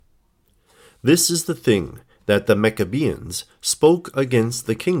This is the thing that the Meqabyans spoke against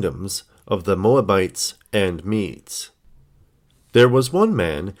the kingdoms of the Moabites and Medes. There was one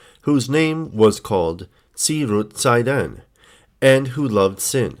man whose name was called Sidon, and who loved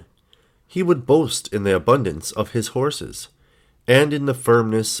sin. He would boast in the abundance of his horses, and in the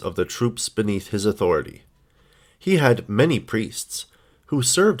firmness of the troops beneath his authority. He had many priests, who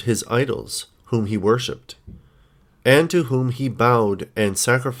served his idols, whom he worshipped, and to whom he bowed and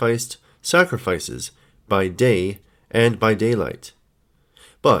sacrificed sacrifices by day and by daylight.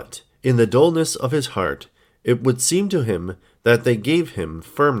 But in the dullness of his heart it would seem to him that they gave him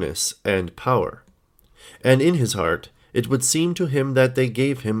firmness and power, and in his heart it would seem to him that they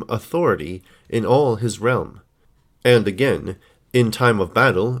gave him authority in all his realm. And again, in time of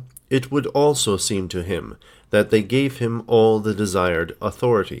battle, it would also seem to him that they gave him all the desired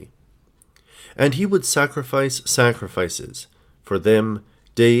authority. And he would sacrifice sacrifices for them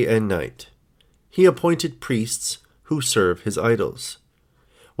day and night. He appointed priests who serve his idols.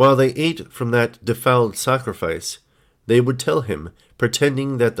 While they ate from that defiled sacrifice, they would tell him,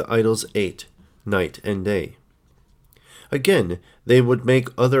 pretending that the idols ate night and day. Again, they would make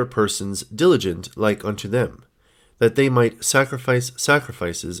other persons diligent like unto them, that they might sacrifice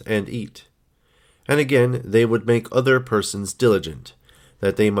sacrifices and eat. And again, they would make other persons diligent,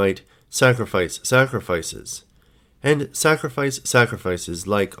 that they might sacrifice sacrifices, and sacrifice sacrifices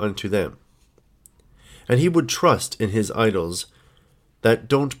like unto them. And he would trust in his idols that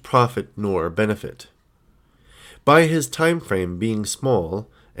don't profit nor benefit. By his time frame being small,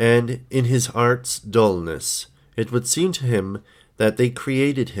 and in his heart's dullness, it would seem to him that they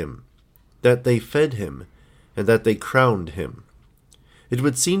created him, that they fed him, and that they crowned him. It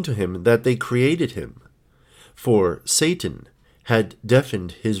would seem to him that they created him, for Satan had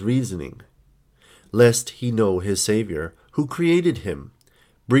deafened his reasoning, lest he know his Savior, who created him,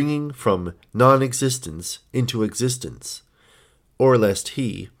 bringing from non-existence into existence, or lest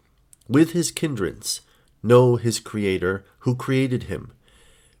he, with his kindreds, know his Creator, who created him,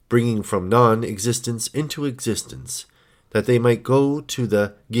 bringing from non-existence into existence, that they might go to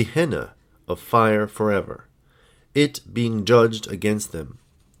the Gehenna of fire forever, it being judged against them,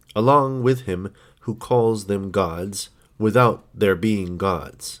 along with him who calls them gods, without their being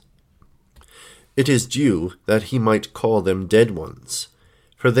gods. It is due that he might call them dead ones,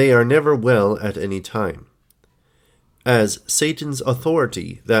 for they are never well at any time. As Satan's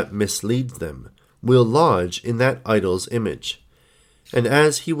authority that misleads them will lodge in that idol's image, and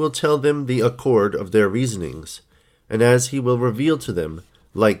as he will tell them the accord of their reasonings, and as he will reveal to them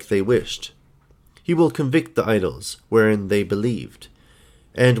like they wished, he will convict the idols wherein they believed,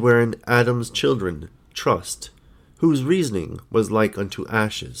 and wherein Adam's children trust, whose reasoning was like unto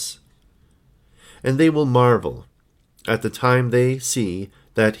ashes. And they will marvel at the time they see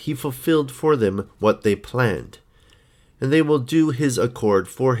that he fulfilled for them what they planned, and they will do his accord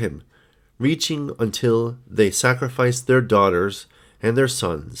for him, reaching until they sacrifice their daughters and their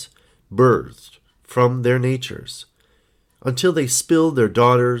sons, birthed from their natures, until they spill their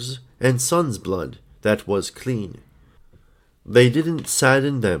daughters' and sons' blood that was clean. They didn't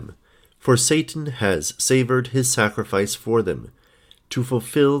sadden them, for Satan has savored his sacrifice for them, to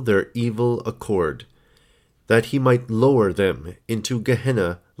fulfill their evil accord, that he might lower them into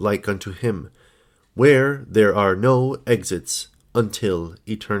Gehenna like unto him, where there are no exits until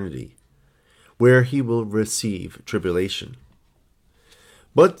eternity, where he will receive tribulation.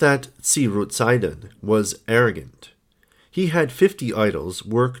 But that Sidon was arrogant. He had 50 idols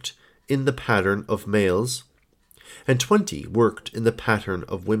worked in the pattern of males, and 20 worked in the pattern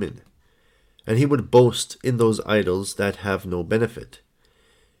of women, and he would boast in those idols that have no benefit.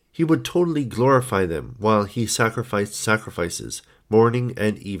 He would totally glorify them while he sacrificed sacrifices morning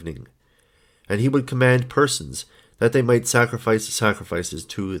and evening, and he would command persons that they might sacrifice sacrifices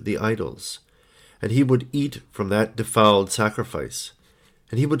to the idols, and he would eat from that defiled sacrifice,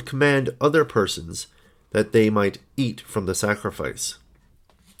 and he would command other persons that they might eat from the sacrifice.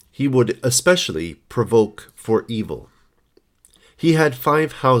 He would especially provoke for evil. He had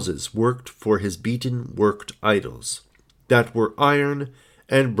 5 houses worked for his beaten worked idols, that were iron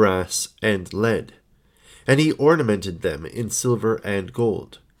and brass and lead, and he ornamented them in silver and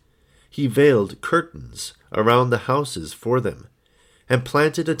gold. He veiled curtains around the houses for them, and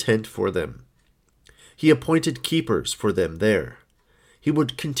planted a tent for them. He appointed keepers for them there. He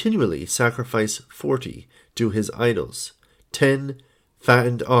would continually sacrifice 40 to his idols, 10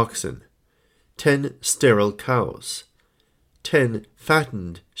 fattened oxen, 10 sterile cows, 10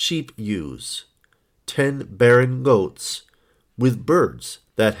 fattened sheep ewes, 10 barren goats, with birds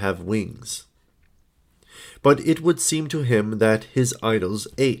that have wings. But it would seem to him that his idols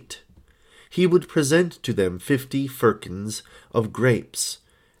ate. he would present to them 50 firkins of grapes,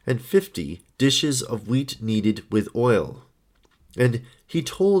 and 50 dishes of wheat kneaded with oil. And he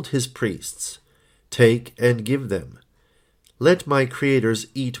told his priests, "Take and give them. Let my creators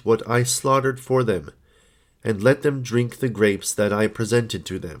eat what I slaughtered for them, and let them drink the grapes that I presented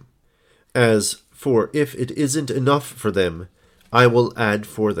to them. As for if it isn't enough for them, I will add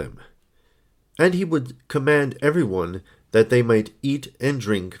for them." And he would command everyone that they might eat and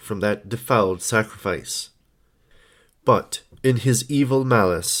drink from that defiled sacrifice. But in his evil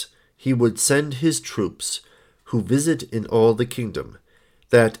malice he would send his troops, who visit in all the kingdom,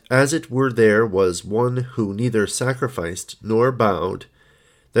 that as it were there was one who neither sacrificed nor bowed,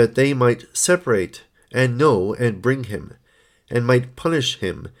 that they might separate and know and bring him, and might punish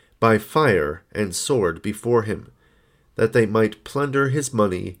him by fire and sword before him, that they might plunder his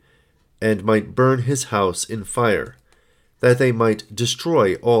money, and might burn his house in fire, that they might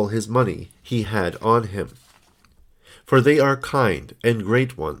destroy all his money he had on him. For they are kind and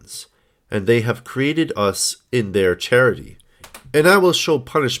great ones, and they have created us in their charity. And I will show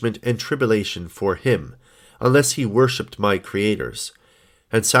punishment and tribulation for him, unless he worshipped my creators,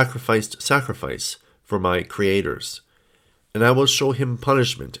 and sacrificed sacrifice for my creators. And I will show him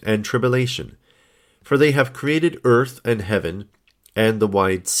punishment and tribulation, for they have created earth and heaven, and the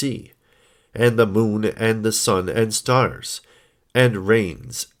wide sea, and the moon and the sun and stars, and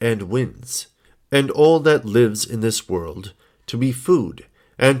rains and winds, and all that lives in this world, to be food,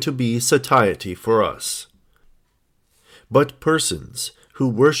 and to be satiety for us. But persons who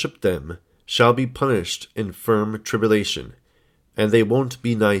worship them shall be punished in firm tribulation, and they won't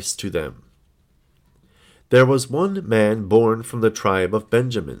be nice to them. There was one man born from the tribe of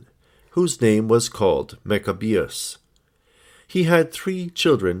Benjamin, whose name was called Meqabyan. He had 3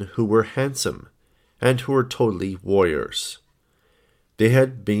 children who were handsome, and who were totally warriors. They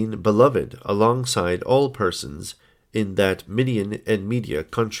had been beloved alongside all persons in that Midian and Media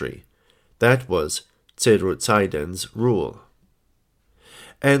country. That was Tserutzaidan's rule.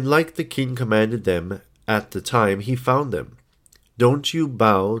 And like the king commanded them at the time he found them, "Don't you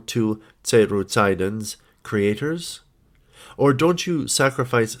bow to Tserutzaidan's creators? Or don't you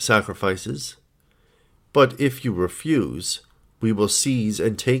sacrifice sacrifices? But if you refuse, we will seize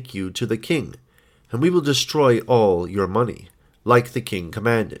and take you to the king, and we will destroy all your money, like the king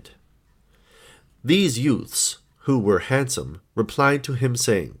commanded." These youths, who were handsome, replied to him,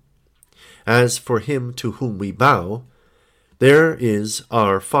 saying, "As for him to whom we bow, there is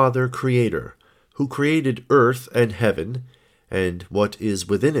our Father Creator, who created earth and heaven, and what is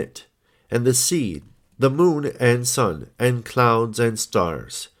within it, and the sea, the moon and sun, and clouds and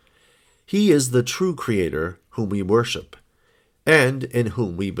stars. He is the true Creator whom we worship, and in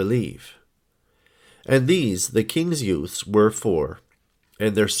whom we believe." And these the king's youths were 4,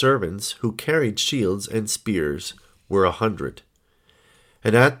 and their servants who carried shields and spears were 100.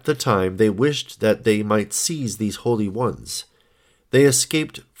 And at the time they wished that they might seize these holy ones, they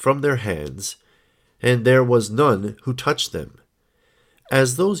escaped from their hands, and there was none who touched them.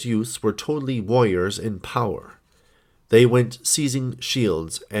 As those youths were totally warriors in power, they went seizing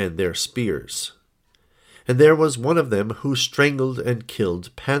shields and their spears. And there was one of them who strangled and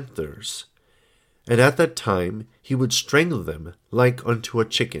killed panthers, and at that time he would strangle them like unto a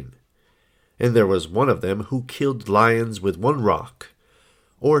chicken. And there was one of them who killed lions with one rock,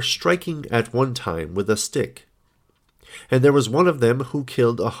 or striking at one time with a stick. And there was one of them who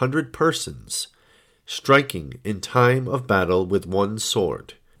killed 100 persons, striking in time of battle with one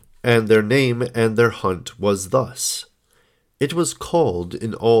sword. And their name and their hunt was thus. It was called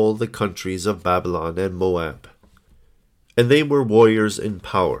in all the countries of Babylon and Moab. And they were warriors in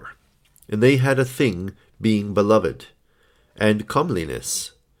power, and they had a thing being beloved, and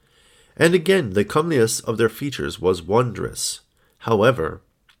comeliness. And again the comeliness of their features was wondrous. However,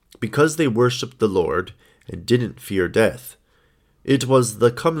 because they worshipped the Lord and didn't fear death, it was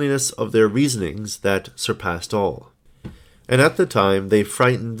the comeliness of their reasonings that surpassed all. And at the time they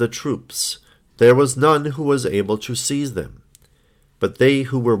frightened the troops. There was none who was able to seize them. But they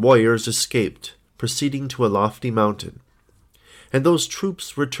who were warriors escaped, proceeding to a lofty mountain. And those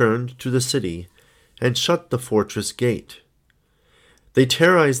troops returned to the city, and shut the fortress gate. They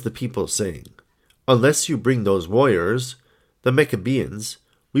terrorized the people, saying, "Unless you bring those warriors, the Meqabyans,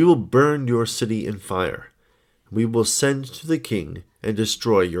 we will burn your city in fire. We will send to the king and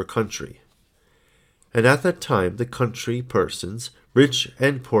destroy your country." And at that time the country persons, rich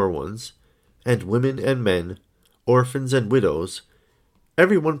and poor ones, and women and men, orphans and widows,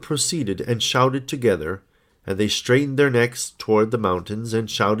 everyone proceeded and shouted together, and they straightened their necks toward the mountains and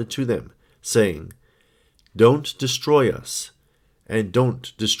shouted to them, saying, "Don't destroy us, and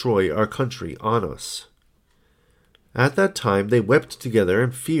don't destroy our country on us." At that time they wept together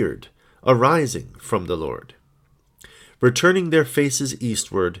and feared, arising from the Lord. Returning their faces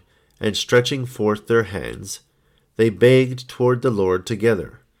eastward, and stretching forth their hands, they begged toward the Lord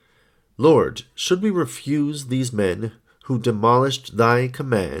together. "Lord, should we refuse these men who demolished thy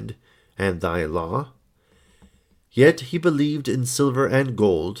command and thy law?" Yet he believed in silver and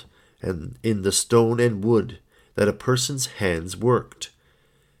gold, and in the stone and wood that a person's hands worked.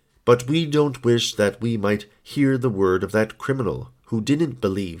 "But we don't wish that we might hear the word of that criminal who didn't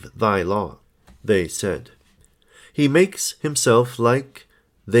believe thy law," they said. "He makes himself like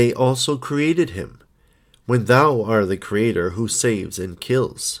they also created him, when thou art the Creator who saves and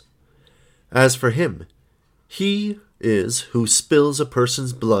kills. As for him, he is who spills a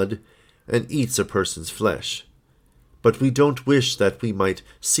person's blood and eats a person's flesh. But we don't wish that we might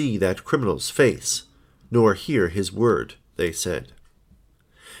see that criminal's face, nor hear his word," they said.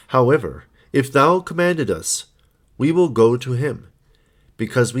 "However, if thou commanded us, we will go to him,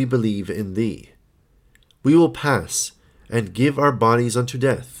 because we believe in thee. We will pass and give our bodies unto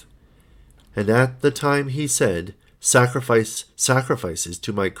death." And at the time he said, "Sacrifice sacrifices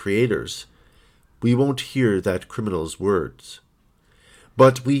to my creators," we won't hear that criminal's words.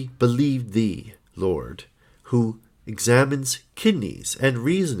 But we believe thee, Lord, who examines kidneys and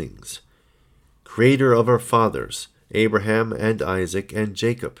reasonings, Creator of our fathers, Abraham and Isaac and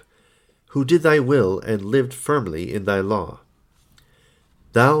Jacob, who did thy will and lived firmly in thy law.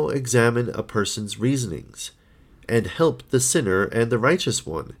 Thou examine a person's reasonings, and help the sinner and the righteous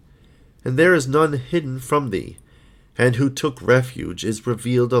one, and there is none hidden from thee, and who took refuge is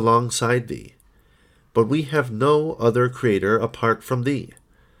revealed alongside thee. But we have no other Creator apart from thee.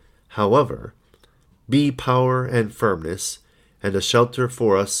 However, be power and firmness, and a shelter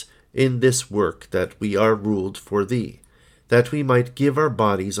for us in this work that we are ruled for thee, that we might give our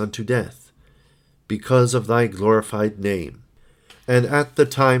bodies unto death, because of thy glorified name. And at the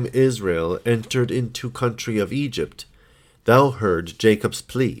time Israel entered into country of Egypt, thou heard Jacob's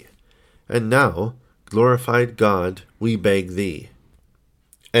plea, and now, glorified God, we beg thee.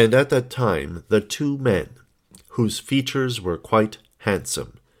 And at that time the two men, whose features were quite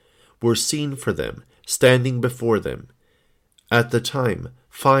handsome, were seen for them, standing before them. At the time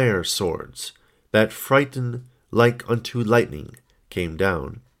fire swords, that frighten like unto lightning, came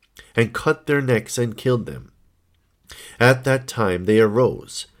down, and cut their necks and killed them. At that time they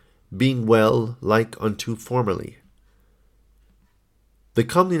arose, being well like unto formerly. The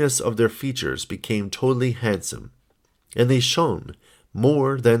comeliness of their features became totally handsome, and they shone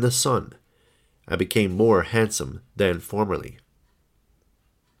more than the sun, and became more handsome than formerly.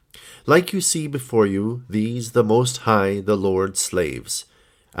 Like you see before you these the Most High the Lord's slaves,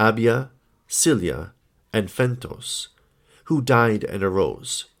 Abia, Cilia, and Phentos, who died and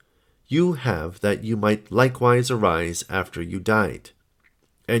arose. You have that you might likewise arise after you died,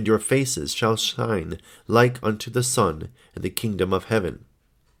 and your faces shall shine like unto the sun in the kingdom of heaven.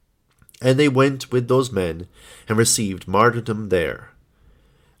 And they went with those men, and received martyrdom there.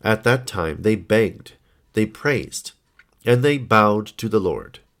 At that time they begged, they praised, and they bowed to the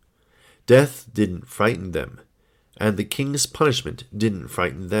Lord. Death didn't frighten them, and the king's punishment didn't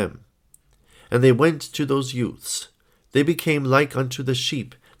frighten them. And they went to those youths. They became like unto the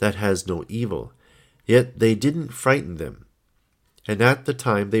sheep that has no evil, yet they didn't frighten them. And at the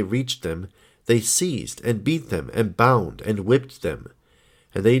time they reached them, they seized and beat them and bound and whipped them.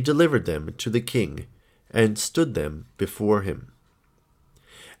 And they delivered them to the king, and stood them before him.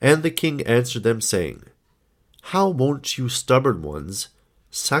 And the king answered them, saying, How won't you stubborn ones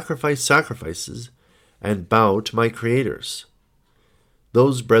sacrifice sacrifices, and bow to my creators?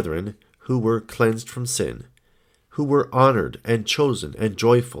 Those brethren who were cleansed from sin, who were honored and chosen and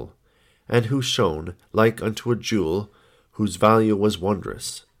joyful, and who shone like unto a jewel, whose value was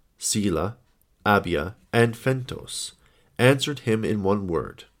wondrous, Selah, Abia, and Phentos, answered him in one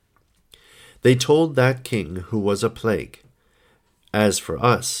word. They told that king who was a plague, As for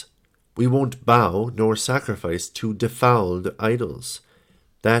us, we won't bow nor sacrifice to defiled idols,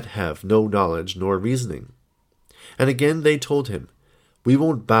 that have no knowledge nor reasoning. And again they told him, We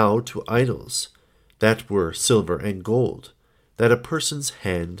won't bow to idols, that were silver and gold, that a person's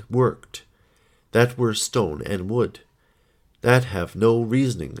hand worked, that were stone and wood, that have no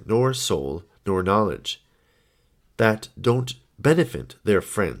reasoning nor soul nor knowledge, that don't benefit their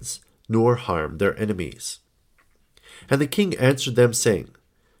friends, nor harm their enemies. And the king answered them, saying,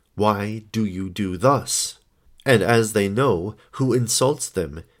 Why do you do thus? And as they know who insults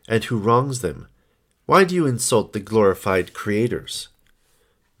them and who wrongs them, why do you insult the glorified creators?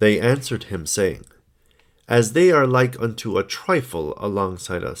 They answered him, saying, as they are like unto a trifle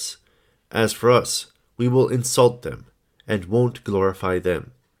alongside us. As for us, we will insult them, and won't glorify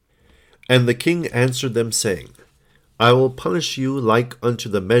them. And the king answered them, saying, I will punish you like unto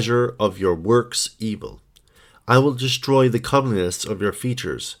the measure of your works evil. I will destroy the comeliness of your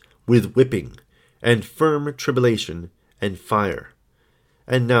features with whipping, and firm tribulation, and fire.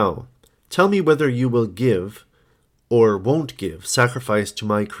 And now, tell me whether you will give, or won't give, sacrifice to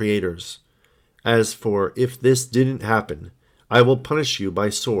my creators. As for if this didn't happen, I will punish you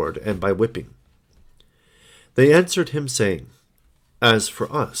by sword and by whipping. They answered him, saying, As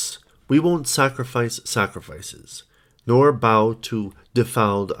for us, we won't sacrifice sacrifices, nor bow to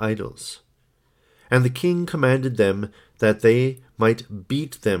defiled idols. And the king commanded them that they might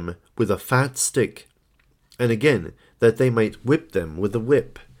beat them with a fat stick, and again that they might whip them with a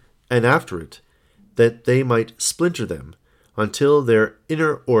whip, and after it that they might splinter them until their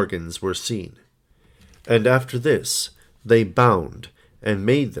inner organs were seen. And after this they bound and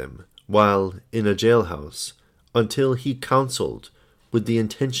made them while in a jailhouse, until he counseled with the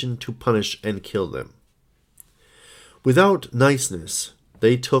intention to punish and kill them. Without niceness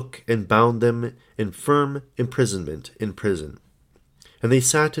they took and bound them in firm imprisonment in prison. And they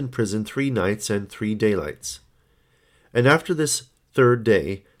sat in prison 3 nights and 3 daylights. And after this 3rd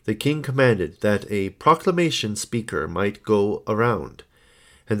day the king commanded that a proclamation speaker might go around,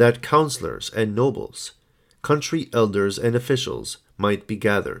 and that counselors and nobles, country elders and officials might be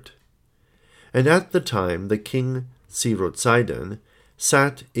gathered. And at the time the king Sidon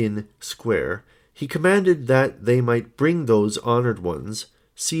sat in square, he commanded that they might bring those honored ones,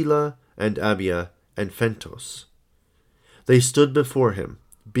 Selah and Abiah and Phentos. They stood before him,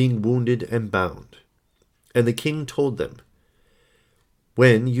 being wounded and bound. And the king told them,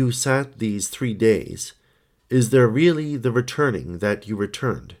 When you sat these 3 days, is there really the returning that you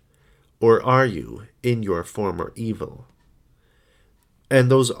returned, or are you in your former evil? And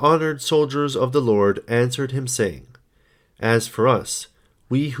those honored soldiers of the Lord answered him, saying, As for us,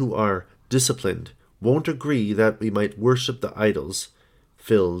 we who are disciplined won't agree that we might worship the idols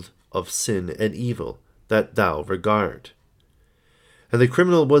filled of sin and evil that thou regard. And the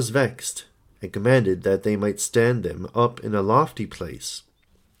criminal was vexed, and commanded that they might stand them up in a lofty place,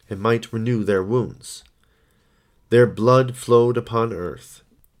 and might renew their wounds. Their blood flowed upon earth.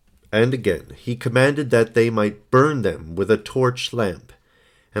 And again he commanded that they might burn them with a torch lamp,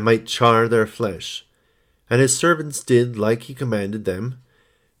 and might char their flesh. And his servants did like he commanded them.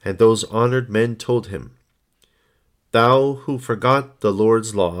 And those honored men told him, Thou who forgot the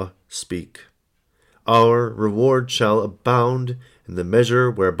Lord's law, speak. Our reward shall abound in the measure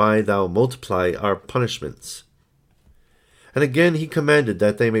whereby thou multiply our punishments. And again he commanded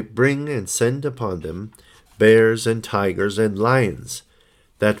that they might bring and send upon them bears and tigers and lions,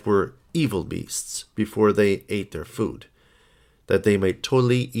 that were evil beasts, before they ate their food, that they might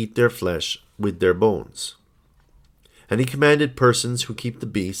totally eat their flesh with their bones. And he commanded persons who keep the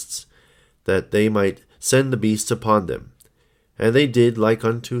beasts, that they might send the beasts upon them. And they did like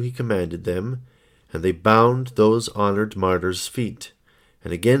unto he commanded them, and they bound those honored martyrs' feet.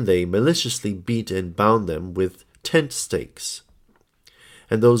 And again they maliciously beat and bound them with tent stakes.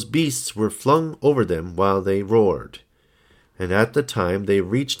 And those beasts were flung over them while they roared. And at the time they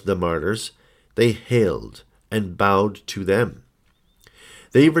reached the martyrs, they hailed and bowed to them.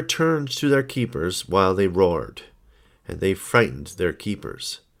 They returned to their keepers while they roared, and they frightened their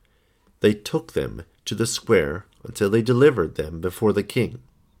keepers. They took them to the square until they delivered them before the king.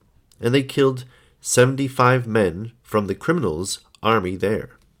 And they killed 75 men from the criminals' army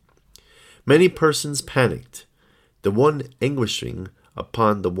there. Many persons panicked, the one anguishing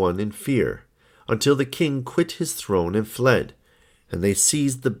upon the one in fear, until the king quit his throne and fled. And they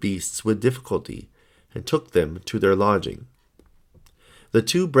seized the beasts with difficulty, and took them to their lodging. The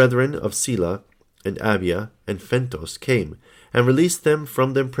 2 brethren of Selah and Abiah and Phentos came, and released them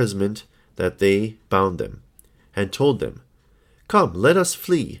from the imprisonment that they bound them, and told them, Come, let us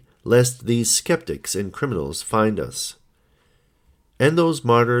flee, lest these skeptics and criminals find us. And those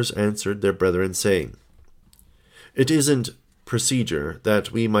martyrs answered their brethren, saying, It isn't procedure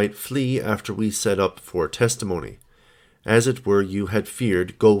that we might flee after we set up for testimony. As it were you had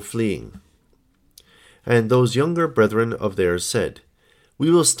feared, go fleeing. And those younger brethren of theirs said, We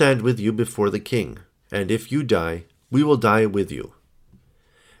will stand with you before the king, and if you die, we will die with you.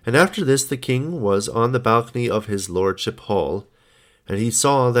 And after this the king was on the balcony of his lordship hall, and he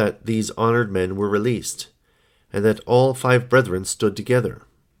saw that these honored men were released, and that all 5 brethren stood together.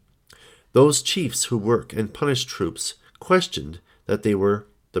 Those chiefs who work and punish troops questioned that they were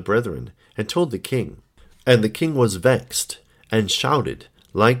the brethren, and told the king. And the king was vexed, and shouted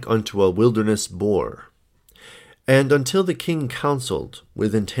like unto a wilderness boar. And until the king counseled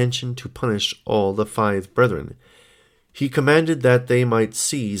with intention to punish all the 5 brethren, he commanded that they might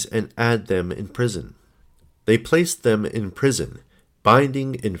seize and add them in prison. They placed them in prison,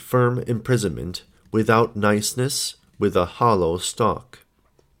 binding in firm imprisonment, without niceness, with a hollow stalk.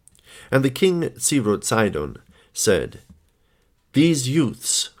 And the king Sidon said, These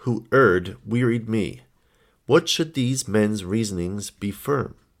youths who erred wearied me. What should these men's reasonings be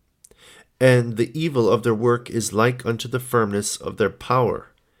firm? And the evil of their work is like unto the firmness of their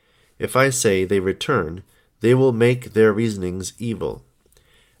power. If I say they return, they will make their reasonings evil.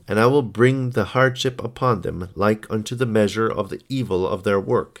 And I will bring the hardship upon them like unto the measure of the evil of their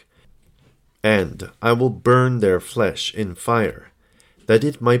work. And I will burn their flesh in fire, that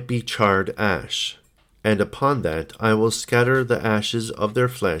it might be charred ash. And upon that I will scatter the ashes of their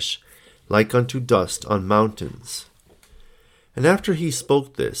flesh like unto dust on mountains. And after he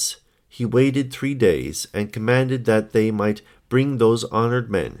spoke this, he waited 3 days, and commanded that they might bring those honored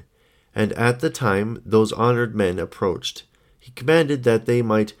men. And at the time those honored men approached, he commanded that they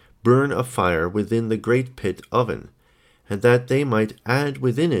might burn a fire within the great pit oven, and that they might add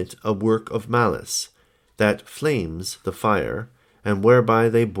within it a work of malice, that flames the fire, and whereby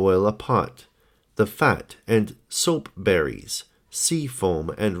they boil a pot, the fat and soap berries, sea foam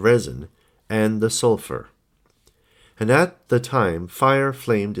and resin, and the sulphur. And at the time fire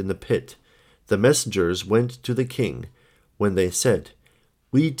flamed in the pit, the messengers went to the king, when they said,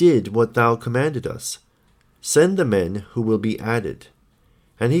 We did what thou commanded us. Send the men who will be added.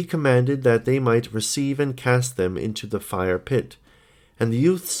 And he commanded that they might receive and cast them into the fire pit. And the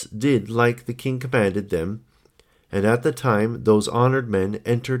youths did like the king commanded them. And at the time those honored men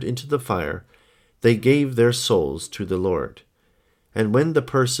entered into the fire, they gave their souls to the Lord. And when the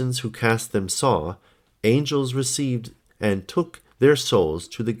persons who cast them saw, angels received and took their souls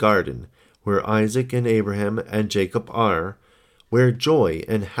to the garden where Isaac and Abraham and Jacob are, where joy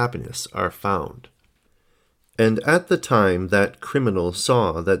and happiness are found. And at the time that criminal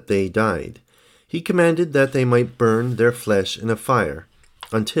saw that they died, he commanded that they might burn their flesh in a fire,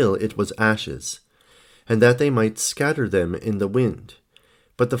 until it was ashes, and that they might scatter them in the wind.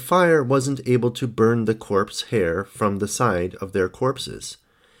 But the fire wasn't able to burn the corpse hair from the side of their corpses.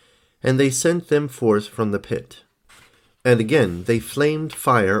 And they sent them forth from the pit. And again they flamed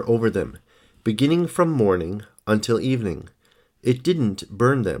fire over them, beginning from morning until evening. It didn't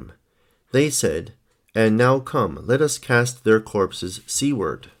burn them. They said, And now come, let us cast their corpses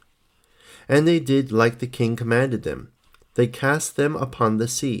seaward. And they did like the king commanded them. They cast them upon the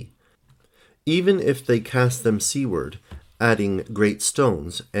sea. Even if they cast them seaward, adding great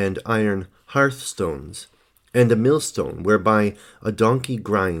stones and iron hearthstones, and a millstone whereby a donkey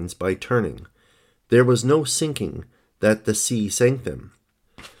grinds by turning, there was no sinking that the sea sank them.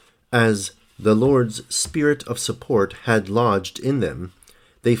 As the Lord's spirit of support had lodged in them,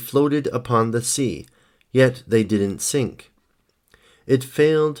 they floated upon the sea, yet they didn't sink. It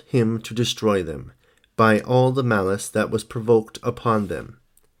failed him to destroy them, by all the malice that was provoked upon them.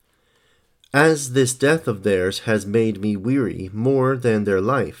 As this death of theirs has made me weary more than their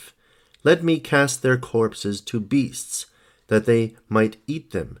life, let me cast their corpses to beasts, that they might eat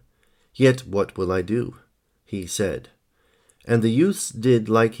them. Yet what will I do? He said. And the youths did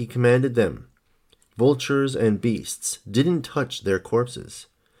like he commanded them. Vultures and beasts didn't touch their corpses.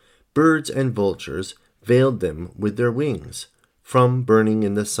 Birds and vultures veiled them with their wings, from burning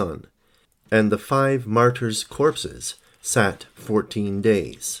in the sun. And the 5 martyrs' corpses sat 14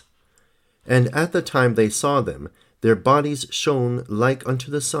 days. And at the time they saw them, their bodies shone like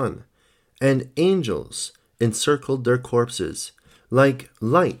unto the sun, and angels encircled their corpses, like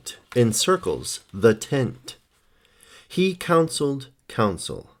light encircles the tent. He counseled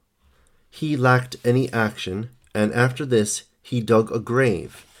counsel. He lacked any action, and after this he dug a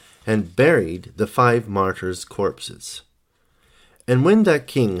grave, and buried the 5 martyrs' corpses. And when that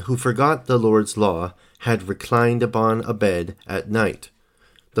king who forgot the Lord's law had reclined upon a bed at night,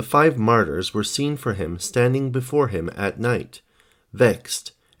 the 5 martyrs were seen for him standing before him at night,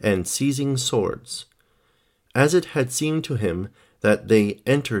 vexed, and seizing swords. As it had seemed to him that they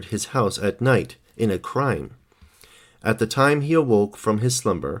entered his house at night in a crime. At the time he awoke from his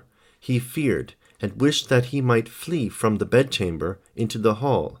slumber, he feared, and wished that he might flee from the bedchamber into the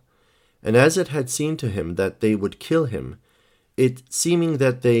hall. And as it had seemed to him that they would kill him, it seeming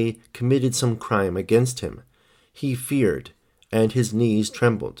that they committed some crime against him, he feared, and his knees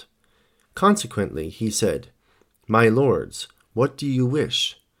trembled. Consequently he said, My lords, what do you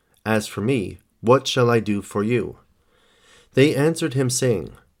wish? As for me, what shall I do for you? They answered him,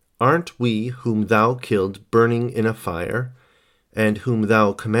 saying, Aren't we whom thou killed burning in a fire, and whom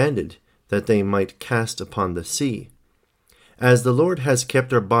thou commanded that they might cast upon the sea. As the Lord has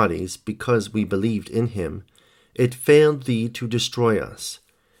kept our bodies because we believed in him, it failed thee to destroy us.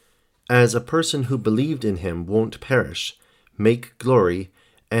 As a person who believed in him won't perish, make glory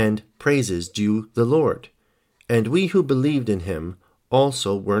and praises due the Lord. And we who believed in him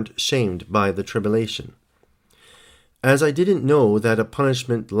also weren't shamed by the tribulation. As I didn't know that a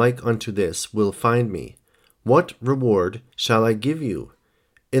punishment like unto this will find me, what reward shall I give you,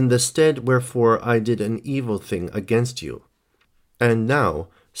 in the stead wherefore I did an evil thing against you? And now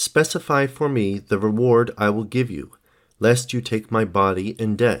specify for me the reward I will give you, lest you take my body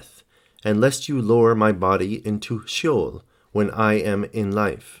in death, and lest you lower my body into Sheol when I am in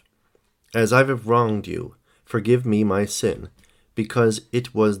life. As I have wronged you, forgive me my sin, because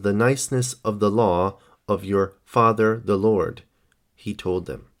it was the niceness of the law of your father the Lord, he told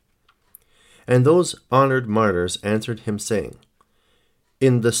them. And those honored martyrs answered him, saying,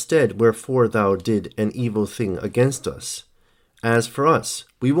 In the stead wherefore thou did an evil thing against us, as for us,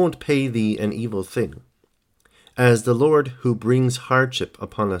 we won't pay thee an evil thing. As the Lord who brings hardship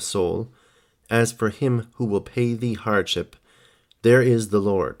upon a soul, as for him who will pay thee hardship, there is the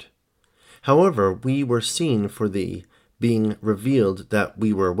Lord. However, we were seen for thee, being revealed that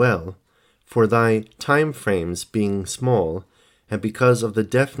we were well, for thy time frames being small, and because of the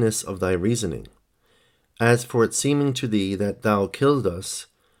deafness of thy reasoning. As for it seeming to thee that thou killed us,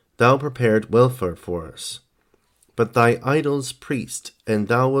 thou prepared welfare for us. But thy idols priest, and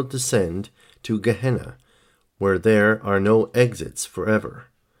thou wilt descend to Gehenna, where there are no exits forever.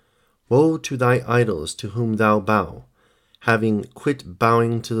 Woe to thy idols to whom thou bow, having quit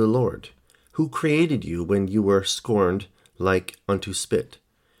bowing to the Lord, who created you when you were scorned like unto spit,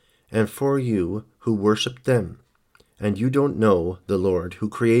 and for you who worshipped them, and you don't know the Lord who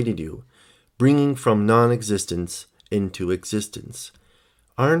created you, bringing from non-existence into existence.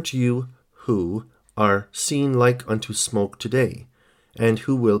 Aren't you who are seen like unto smoke today, and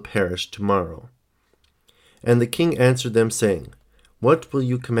who will perish tomorrow? And the king answered them, saying, What will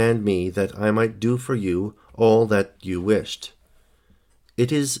you command me that I might do for you all that you wished?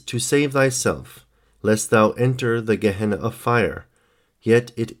 It is to save thyself, lest thou enter the Gehenna of fire.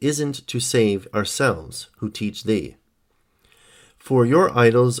 Yet it isn't to save ourselves who teach thee. For your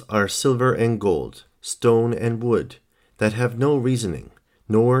idols are silver and gold, stone and wood, that have no reasoning,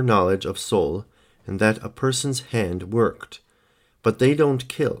 nor knowledge of soul, and that a person's hand worked. But they don't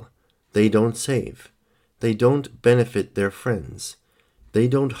kill, they don't save, they don't benefit their friends, they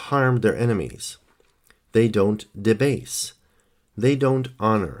don't harm their enemies, they don't debase, they don't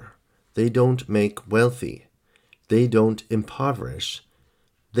honor, they don't make wealthy, they don't impoverish.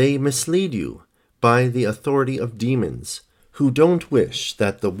 They mislead you by the authority of demons, who don't wish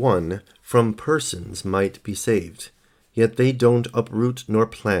that the one from persons might be saved, yet they don't uproot nor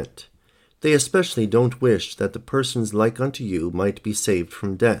plant. They especially don't wish that the persons like unto you might be saved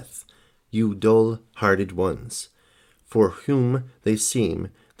from death, you dull-hearted ones, for whom they seem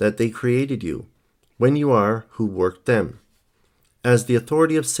that they created you, when you are who worked them. As the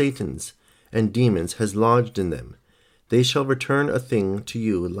authority of Satans and demons has lodged in them, they shall return a thing to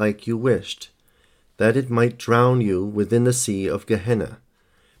you like you wished, that it might drown you within the sea of Gehenna.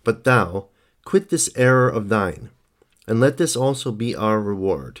 But thou, quit this error of thine, and let this also be our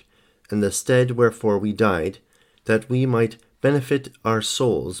reward, in the stead wherefore we died, that we might benefit our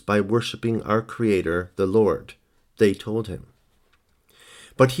souls by worshipping our Creator, the Lord, they told him.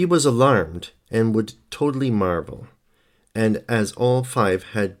 But he was alarmed, and would totally marvel. And as all five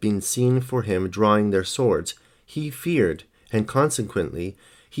had been seen for him drawing their swords, he feared, and consequently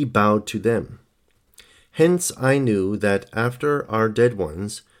he bowed to them. Hence I knew that after our dead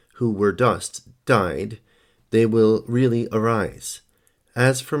ones, who were dust, died, they will really arise.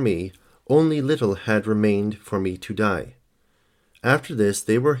 As for me, only little had remained for me to die. After this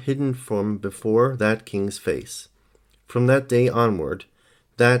they were hidden from before that king's face. From that day onward,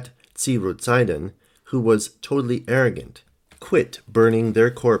 that Tzirut-Sidon, who was totally arrogant, quit burning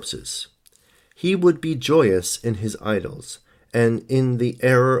their corpses. He would be joyous in his idols, and in the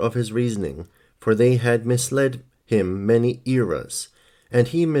error of his reasoning, for they had misled him many eras, and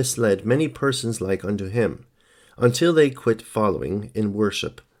he misled many persons like unto him, until they quit following in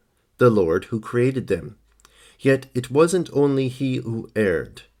worship the Lord who created them. Yet it wasn't only he who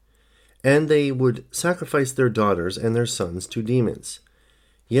erred, and they would sacrifice their daughters and their sons to demons.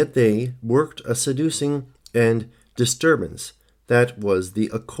 Yet they worked a seducing and disturbance that was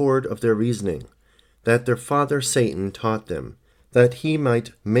the accord of their reasoning, that their father Satan taught them, that he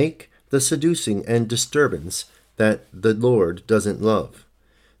might make the seducing and disturbance that the Lord doesn't love.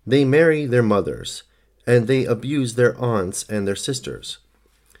 They marry their mothers, and they abuse their aunts and their sisters.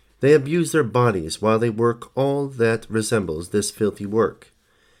 They abuse their bodies while they work all that resembles this filthy work.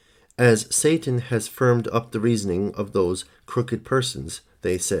 As Satan has firmed up the reasoning of those crooked persons,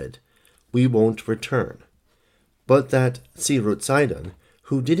 they said, "We won't return." But that Sidon,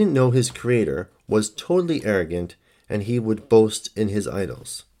 who didn't know his Creator, was totally arrogant, and he would boast in his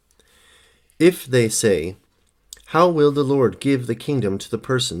idols. If they say, "How will the Lord give the kingdom to the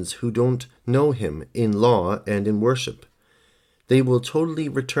persons who don't know him in law and in worship?" they will totally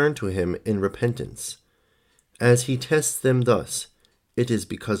return to him in repentance. As he tests them thus, it is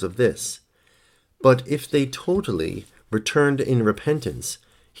because of this. But if they totally returned in repentance,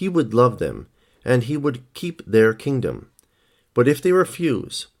 he would love them, and he would keep their kingdom. But if they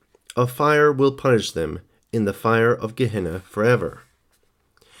refuse, a fire will punish them in the fire of Gehenna forever.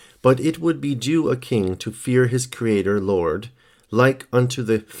 But it would be due a king to fear his Creator Lord, like unto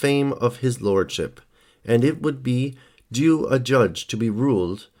the fame of his lordship, and it would be due a judge to be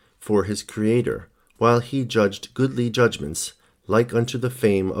ruled for his Creator, while he judged goodly judgments, like unto the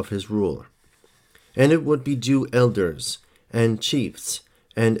fame of his rule. And it would be due elders, and chiefs,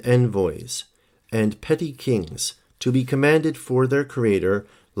 and envoys, and petty kings, to be commanded for their Creator,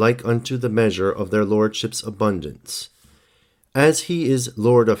 like unto the measure of their lordship's abundance. As he is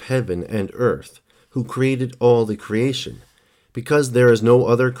Lord of heaven and earth, who created all the creation, because there is no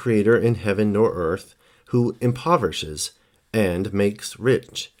other Creator in heaven nor earth, who impoverishes and makes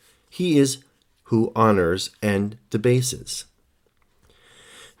rich. He is who honors and debases.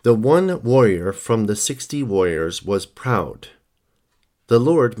 The one warrior from the 60 warriors was proud. The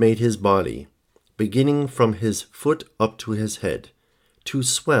Lord made his body, beginning from his foot up to his head, to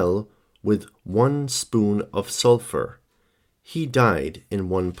swell with 1 spoon of sulfur. He died in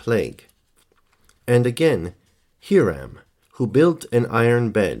 1 plague. And again, Hiram, who built an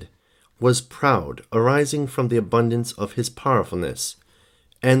iron bed, was proud, arising from the abundance of his powerfulness,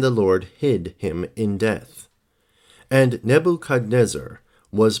 and the Lord hid him in death. And Nebuchadnezzar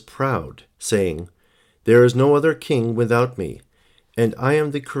was proud, saying, "There is no other king without me, and I am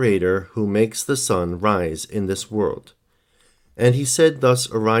the Creator who makes the sun rise in this world." And he said thus,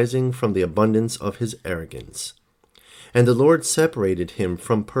 arising from the abundance of his arrogance. And the Lord separated him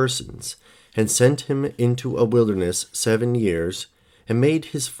from persons, and sent him into a wilderness 7 years, and made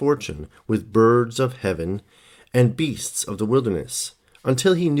his fortune with birds of heaven and beasts of the wilderness,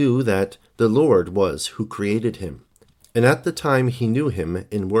 until he knew that the Lord was who created him. And at the time he knew him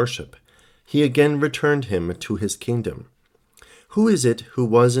in worship, he again returned him to his kingdom. Who is it who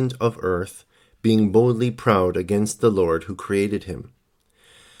wasn't of earth, being boldly proud against the Lord who created him?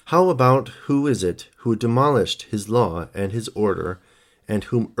 How about who is it who demolished his law and his order, and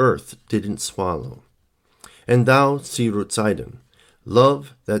whom earth didn't swallow? And thou, Sidon,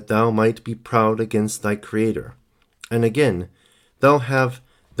 love that thou might be proud against thy Creator. And again, thou have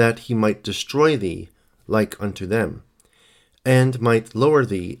that he might destroy thee like unto them, and might lower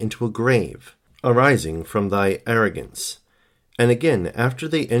thee into a grave, arising from thy arrogance. And again, after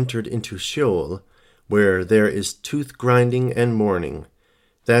they entered into Sheol, where there is tooth grinding and mourning,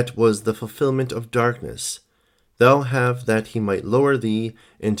 that was the fulfillment of darkness, thou have that he might lower thee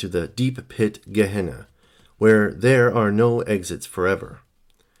into the deep pit Gehenna, where there are no exits forever.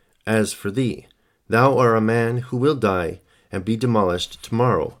 As for thee, thou art a man who will die and be demolished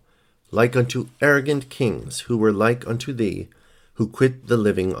tomorrow, like unto arrogant kings who were like unto thee, who quit the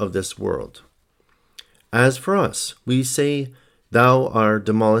living of this world. As for us, we say, thou art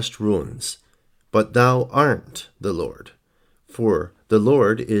demolished ruins, but thou art the Lord. For the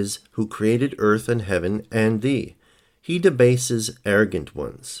Lord is who created earth and heaven and thee. He debases arrogant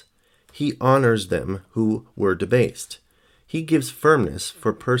ones. He honors them who were debased. He gives firmness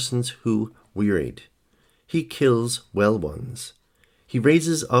for persons who wearied. He kills well ones. He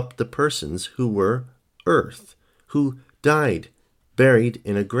raises up the persons who were earth, who died, buried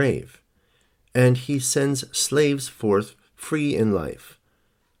in a grave. And he sends slaves forth free in life,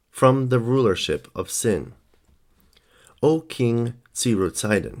 from the rulership of sin. O King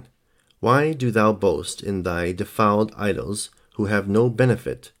Sidon, why do thou boast in thy defiled idols who have no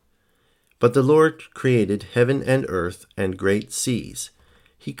benefit? But the Lord created heaven and earth and great seas.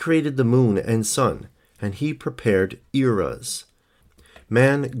 He created the moon and sun, and he prepared eras.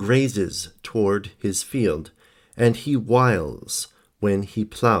 Man grazes toward his field, and he whiles when he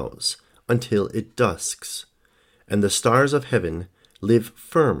plows, until it dusks. And the stars of heaven live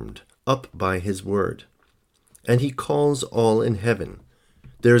firmed up by his word. And he calls all in heaven.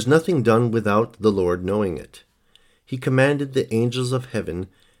 There is nothing done without the Lord knowing it. He commanded the angels of heaven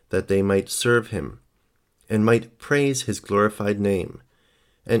that they might serve him, and might praise his glorified name.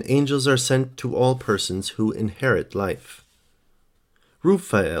 And angels are sent to all persons who inherit life.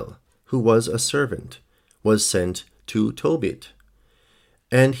 Raphael, who was a servant, was sent to Tobit,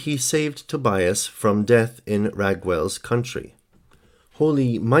 and he saved Tobias from death in Raguel's country.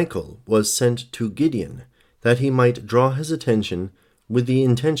 Holy Michael was sent to Gideon, that he might draw his attention with the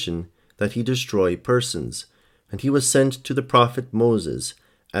intention that he destroy persons, and he was sent to the prophet Moses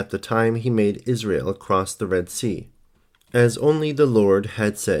at the time he made Israel cross the Red Sea. As only the Lord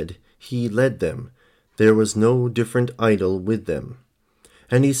had said, he led them. There was no different idol with them.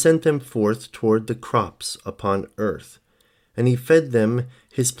 And he sent them forth toward the crops upon earth, and he fed them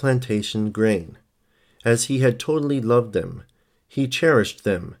his plantation grain. As he had totally loved them, he cherished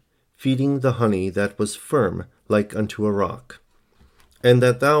them, feeding the honey that was firm like unto a rock. And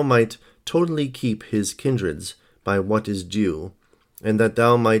that thou might totally keep his kindreds by what is due, and that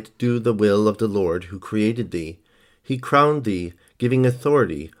thou might do the will of the Lord who created thee, he crowned thee, giving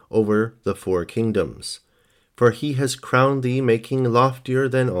authority over the 4 kingdoms. For he has crowned thee, making loftier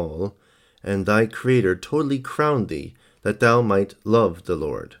than all, and thy Creator totally crowned thee, that thou might love the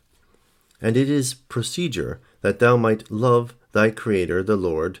Lord. And it is procedure that thou might love thy Creator, the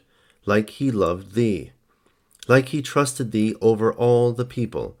Lord, like he loved thee, like he trusted thee over all the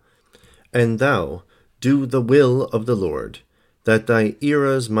people. And thou do the will of the Lord, that thy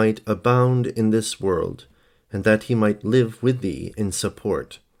eras might abound in this world, and that he might live with thee in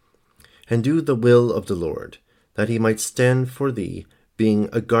support. And do the will of the Lord, that he might stand for thee, being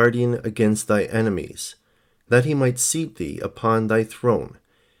a guardian against thy enemies, that he might seat thee upon thy throne,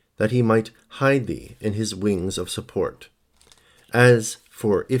 that he might hide thee in his wings of support. As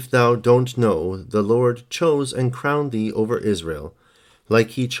for if thou don't know, the Lord chose and crowned thee over Israel,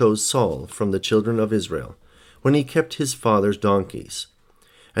 like he chose Saul from the children of Israel, when he kept his father's donkeys.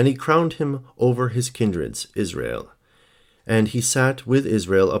 And he crowned him over his kindreds, Israel. And he sat with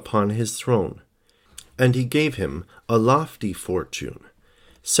Israel upon his throne. And he gave him a lofty fortune,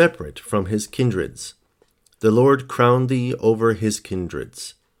 separate from his kindreds. The Lord crowned thee over his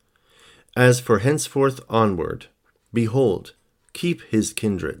kindreds. As for henceforth onward, behold, keep his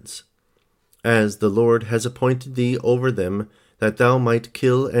kindreds. As the Lord has appointed thee over them, that thou might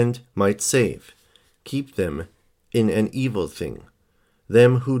kill and might save, keep them in an evil thing,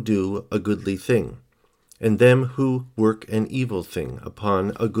 them who do a goodly thing, and them who work an evil thing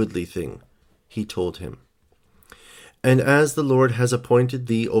upon a goodly thing, he told him. And as the Lord has appointed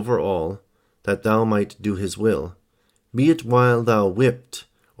thee over all, that thou might do his will, be it while thou whipped,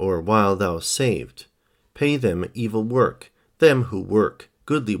 or while thou saved, pay them evil work, them who work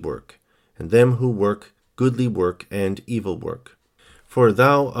goodly work, and them who work goodly work and evil work. For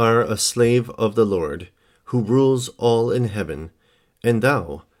thou art a slave of the Lord, who rules all in heaven, and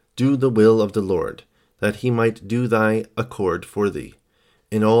thou do the will of the Lord, that he might do thy accord for thee,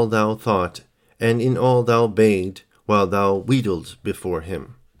 in all thou thought, and in all thou begged, while thou wheedled before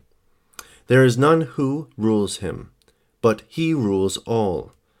him. There is none who rules him, but he rules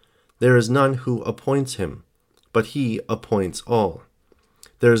all. There is none who appoints him, but he appoints all.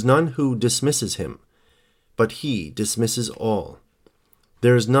 There is none who dismisses him, but he dismisses all.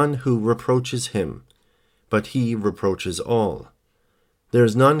 There is none who reproaches him, but he reproaches all. There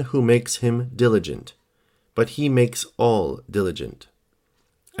is none who makes him diligent, but he makes all diligent.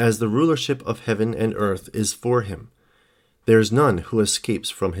 As the rulership of heaven and earth is for him, there is none who escapes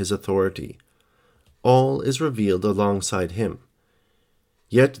from his authority. All is revealed alongside him.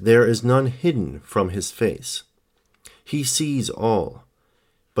 Yet there is none hidden from his face. He sees all,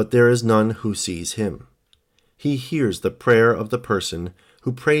 but there is none who sees him. He hears the prayer of the person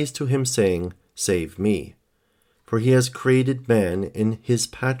who prays to him, saying, Save me. For he has created man in his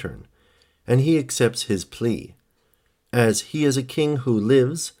pattern, and he accepts his plea. As he is a king who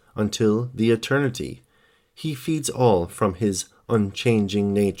lives until the eternity, he feeds all from his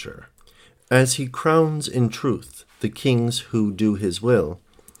unchanging nature. As he crowns in truth the kings who do his will,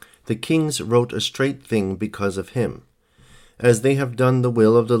 the kings wrote a straight thing because of him. As they have done the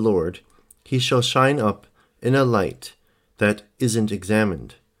will of the Lord, he shall shine up in a light that isn't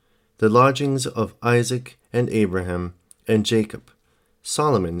examined. The lodgings of Isaac and Abraham and Jacob,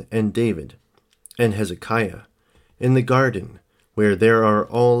 Solomon and David, and Hezekiah, in the garden where there are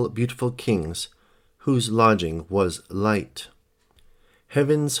all beautiful kings, whose lodging was light.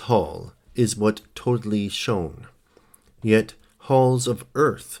 Heaven's hall is what totally shone. Yet halls of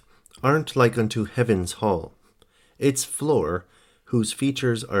earth aren't like unto heaven's hall. Its floor, whose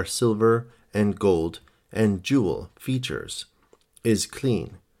features are silver and gold and jewel features, is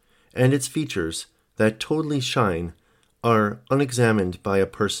clean, and its features that totally shine are unexamined by a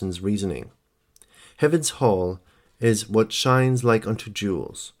person's reasoning. Heaven's hall is what shines like unto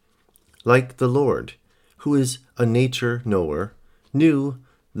jewels. Like the Lord, who is a nature knower, knew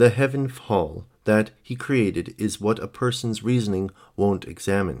The heaven hall that he created is what a person's reasoning won't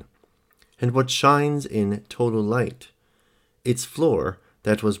examine, and what shines in total light. Its floor,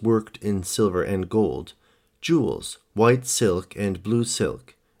 that was worked in silver and gold, jewels, white silk and blue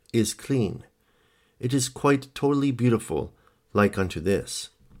silk, is clean. It is quite totally beautiful, like unto this.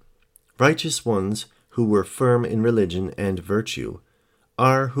 Righteous ones, who were firm in religion and virtue,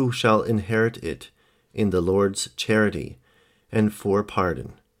 are who shall inherit it in the Lord's charity and for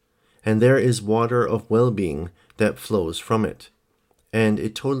pardon. And there is water of well-being that flows from it, and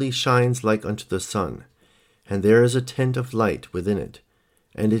it totally shines like unto the sun, and there is a tent of light within it,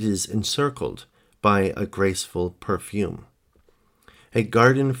 and it is encircled by a graceful perfume. A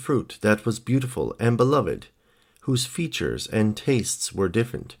garden fruit that was beautiful and beloved, whose features and tastes were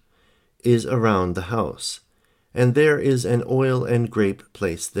different, is around the house, and there is an oil and grape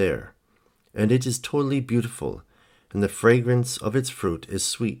placed there, and it is totally beautiful, and the fragrance of its fruit is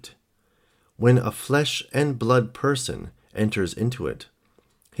sweet. When a flesh and blood person enters into it,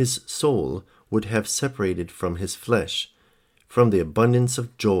 his soul would have separated from his flesh, from the abundance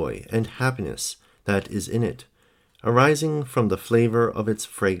of joy and happiness that is in it, arising from the flavor of its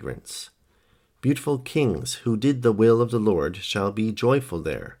fragrance. Beautiful kings who did the will of the Lord shall be joyful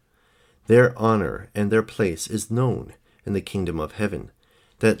there. Their honor and their place is known in the kingdom of heaven,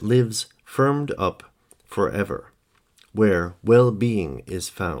 that lives firmed up forever, where well-being is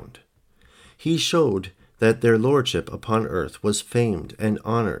found. He showed that their lordship upon earth was famed and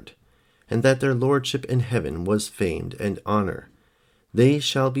honored, and that their lordship in heaven was famed and honored. They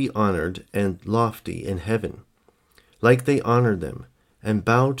shall be honored and lofty in heaven, like they honor them, and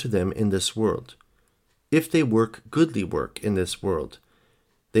bow to them in this world. If they work goodly work in this world,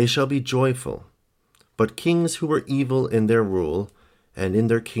 they shall be joyful. But kings who were evil in their rule and in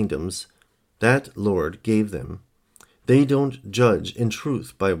their kingdoms, that Lord gave them, they don't judge in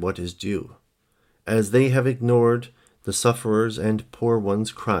truth by what is due. As they have ignored the sufferers' and poor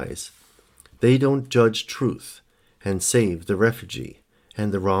ones' cries, they don't judge truth and save the refugee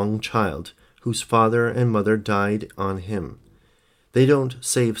and the wrong child whose father and mother died on him. They don't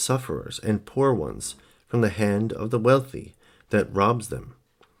save sufferers and poor ones from the hand of the wealthy that robs them.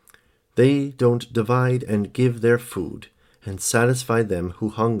 They don't divide and give their food and satisfy them who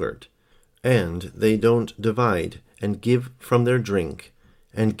hungered, and they don't divide and give from their drink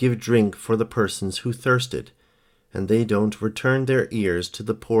and give drink for the persons who thirsted, and they don't return their ears to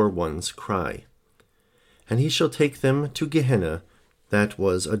the poor one's cry. And he shall take them to Gehenna, that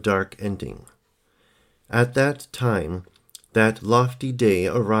was a dark ending. At that time, that lofty day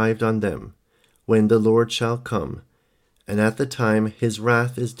arrived on them, when the Lord shall come, and at the time his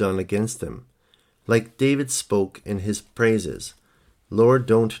wrath is done against them. Like David spoke in his praises, Lord,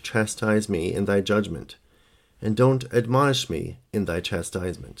 don't chastise me in thy judgment, and don't admonish me in thy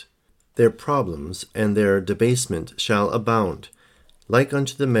chastisement. Their problems and their debasement shall abound, like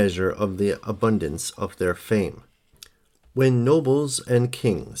unto the measure of the abundance of their fame. When nobles and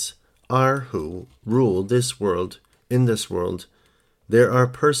kings are who rule this world, in this world, there are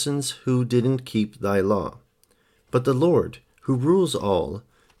persons who didn't keep thy law. But the Lord, who rules all,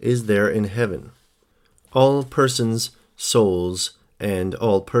 is there in heaven. All persons' souls and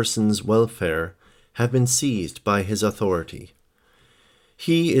all persons' welfare have been seized by his authority.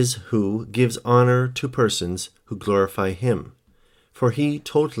 He is who gives honor to persons who glorify him, for he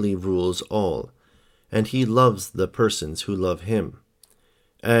totally rules all, and he loves the persons who love him.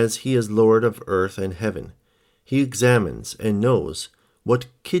 As he is Lord of earth and heaven, he examines and knows what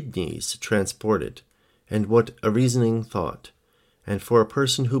kidneys transported, and what a reasoning thought. And for a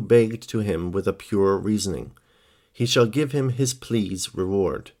person who begged to him with a pure reasoning, he shall give him his pleas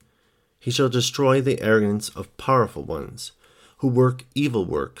reward. He shall destroy the arrogance of powerful ones, who work evil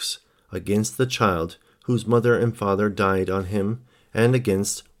works against the child whose mother and father died on him, and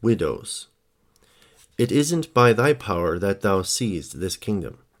against widows. It isn't by thy power that thou seized this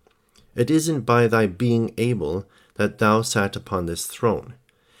kingdom. It isn't by thy being able that thou sat upon this throne.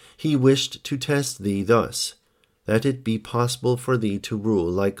 He wished to test thee thus, that it be possible for thee to rule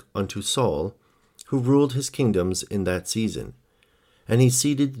like unto Saul, who ruled his kingdoms in that season. And he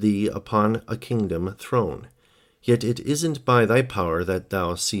seated thee upon a kingdom throne. Yet it isn't by thy power that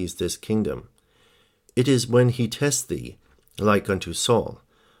thou seized this kingdom. It is when he tests thee, like unto Saul,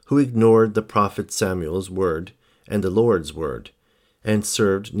 who ignored the prophet Samuel's word and the Lord's word, and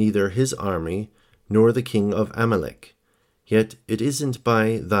served neither his army nor the king of Amalek. Yet it isn't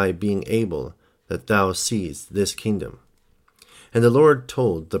by thy being able that thou seized this kingdom. And the Lord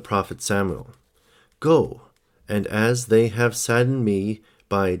told the prophet Samuel, Go, and as they have saddened me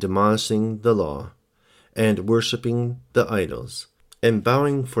by demolishing the law, and worshipping the idols, and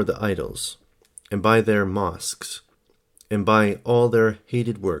bowing for the idols, and by their mosques, and by all their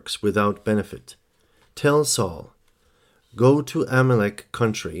hated works without benefit. Tell Saul, go to Amalek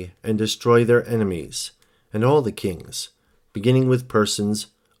country and destroy their enemies, and all the kings, beginning with persons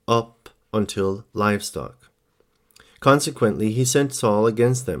up until livestock. Consequently, he sent Saul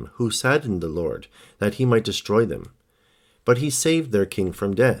against them, who saddened the Lord, that he might destroy them. But he saved their king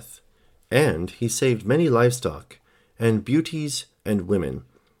from death, and he saved many livestock, and beauties and women,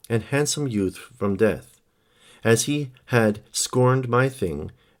 and handsome youth from death. As he had scorned my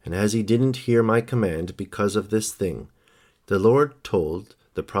thing, and as he didn't hear my command because of this thing, the Lord told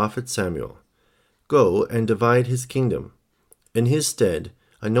the prophet Samuel, go and divide his kingdom. In his stead,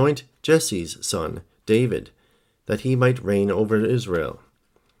 anoint Jesse's son, David, that he might reign over Israel.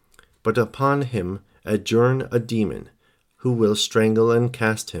 But upon him adjourn a demon, who will strangle and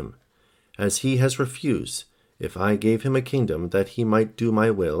cast him, as he has refused, if I gave him a kingdom that he might do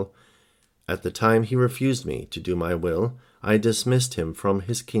my will. At the time he refused me to do my will, I dismissed him from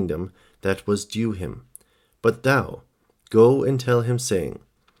his kingdom that was due him. But thou, go and tell him, saying,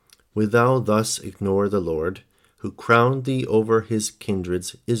 wilt thou thus ignore the Lord, who crowned thee over his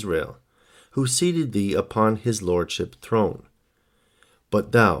kindred's Israel, who seated thee upon his lordship throne?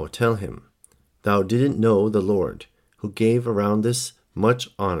 But thou tell him, thou didn't know the Lord, who gave around this much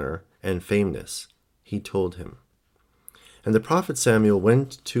honor and fameness. He told him. And the prophet Samuel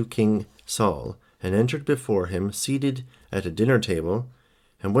went to King Saul, and entered before him, seated at a dinner table,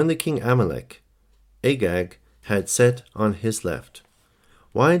 and when the king Amalek, Agag, had sat on his left.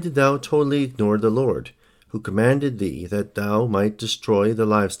 Why did thou totally ignore the Lord, who commanded thee that thou might destroy the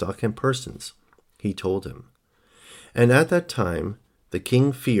livestock and persons? He told him. And at that time the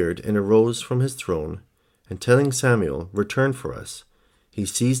king feared and arose from his throne, and telling Samuel, return for us, he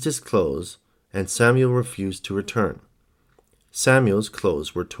seized his clothes, and Samuel refused to return. Samuel's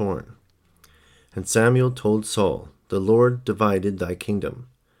clothes were torn. And Samuel told Saul, the Lord divided thy kingdom.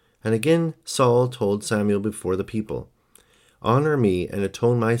 And again Saul told Samuel before the people, honor me and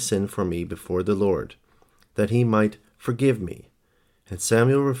atone my sin for me before the Lord, that he might forgive me. And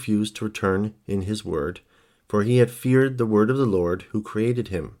Samuel refused to return in his word, for he had feared the word of the Lord who created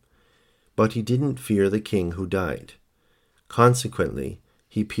him. But he didn't fear the king who died. Consequently,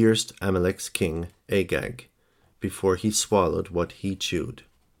 he pierced Amalek's king, Agag, before he swallowed what he chewed.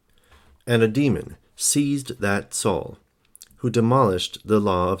 And a demon seized that Saul, who demolished the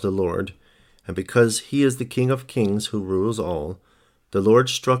law of the Lord, and because he is the King of kings who rules all, the Lord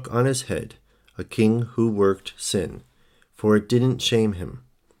struck on his head a king who worked sin, for it didn't shame him.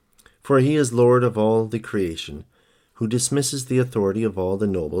 For he is Lord of all the creation, who dismisses the authority of all the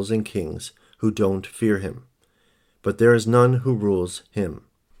nobles and kings who don't fear him. But there is none who rules him.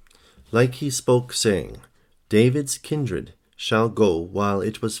 Like he spoke, saying, David's kindred shall go while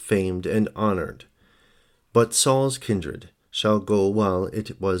it was famed and honored, but Saul's kindred shall go while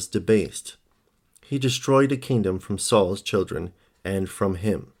it was debased. He destroyed a kingdom from Saul's children and from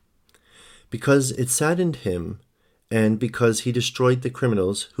him. Because it saddened him, and because he destroyed the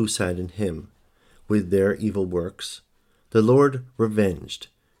criminals who saddened him with their evil works, the Lord revenged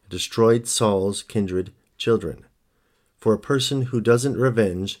and destroyed Saul's kindred children. For a person who doesn't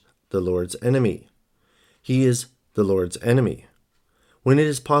revenge the Lord's enemy, he is the Lord's enemy, when it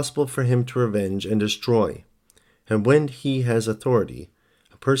is possible for him to revenge and destroy. And when he has authority,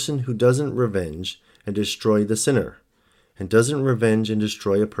 a person who doesn't revenge and destroy the sinner, and doesn't revenge and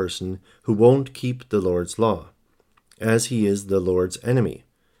destroy a person who won't keep the Lord's law, as he is the Lord's enemy,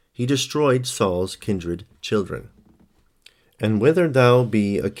 he destroyed Saul's kindred children. And whether thou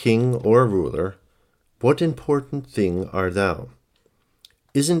be a king or a ruler, what important thing art thou?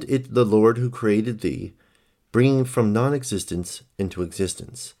 Isn't it the Lord who created thee, bringing from non-existence into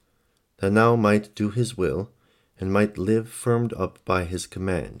existence, that thou might do his will, and might live firmed up by his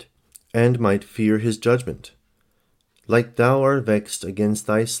command, and might fear his judgment? Like thou art vexed against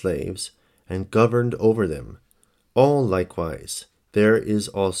thy slaves, and governed over them, all likewise there is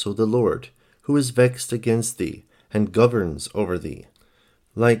also the Lord, who is vexed against thee, and governs over thee.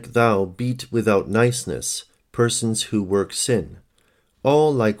 Like thou beat without niceness persons who work sin,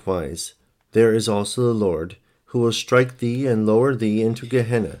 all likewise there is also the Lord, who will strike thee and lower thee into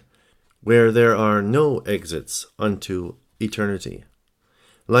Gehenna, where there are no exits unto eternity.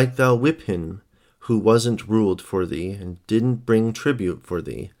 Like thou whip him who wasn't ruled for thee, and didn't bring tribute for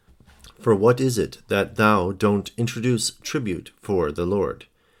thee. For what is it that thou don't introduce tribute for the Lord,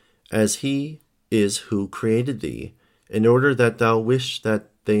 as he is who created thee, in order that thou wish that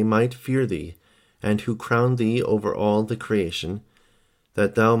they might fear thee, and who crowned thee over all the creation,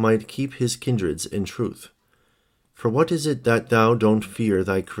 that thou might keep his kindreds in truth? For what is it that thou don't fear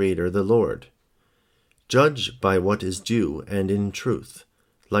thy Creator the Lord? Judge by what is due and in truth,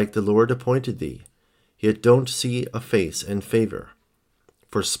 like the Lord appointed thee, yet don't see a face and favor,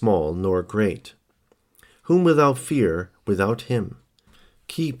 for small nor great. Whom wilt thou fear without him?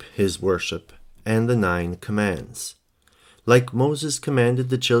 Keep his worship and the 9 commands. Like Moses commanded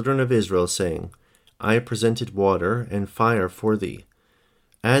the children of Israel, saying, I presented water and fire for thee.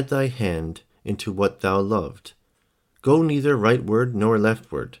 Add thy hand into what thou loved. Go neither rightward nor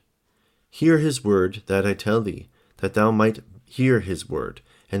leftward. Hear his word that I tell thee, that thou might hear his word,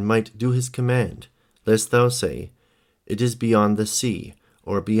 and might do his command, lest thou say, It is beyond the sea,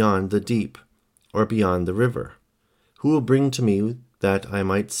 or beyond the deep, or beyond the river. Who will bring to me that I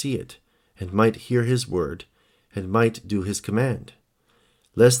might see it, and might hear his word, and might do his command?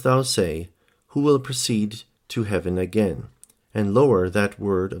 Lest thou say, Who will proceed to heaven again, and lower that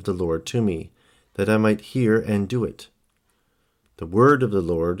word of the Lord to me, that I might hear and do it? The word of the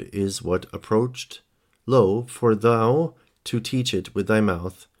Lord is what approached. Lo, for thou to teach it with thy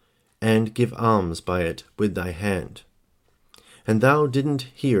mouth, and give alms by it with thy hand. And thou didn't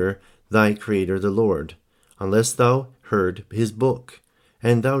hear thy Creator the Lord, unless thou heard his book,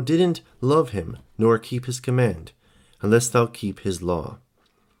 and thou didn't love him, nor keep his command, unless thou keep his law.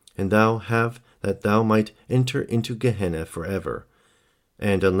 And thou have that thou might enter into Gehenna forever,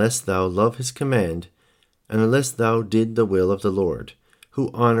 and unless thou love his command, and unless thou did the will of the Lord, who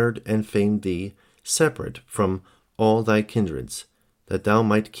honored and famed thee separate from all thy kindreds, that thou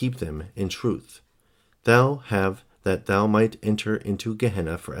might keep them in truth. Thou have that thou might enter into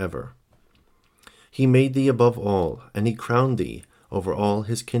Gehenna forever. He made thee above all, and he crowned thee over all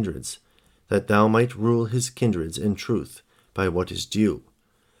his kindreds, that thou might rule his kindreds in truth by what is due,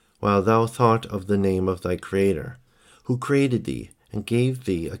 while thou thought of the name of thy Creator, who created thee and gave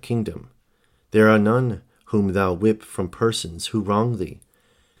thee a kingdom. There are none whom thou whip from persons who wrong thee,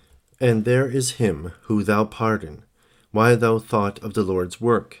 and there is him who thou pardon, while thou thought of the Lord's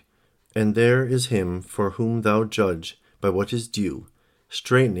work, and there is him for whom thou judge by what is due,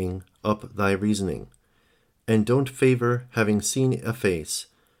 straightening up thy reasoning. And don't favor having seen a face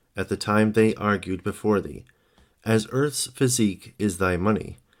at the time they argued before thee. As earth's physique is thy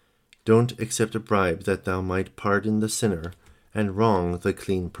money, don't accept a bribe that thou might pardon the sinner and wrong the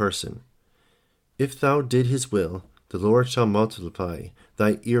clean person. If thou did his will, the Lord shall multiply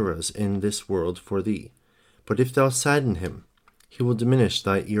thy eras in this world for thee. But if thou sadden him, he will diminish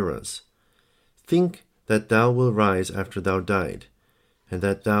thy eras. Think that thou will rise after thou died, and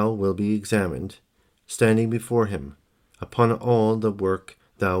that thou will be examined, standing before him, upon all the work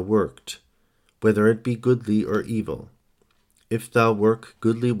thou worked, whether it be goodly or evil. If thou work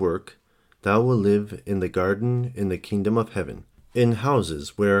goodly work, thou wilt live in the garden in the kingdom of heaven, in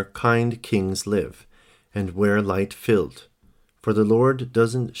houses where kind kings live, and where light filled. For the Lord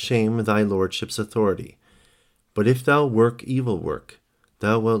doesn't shame thy lordship's authority. But if thou work evil work,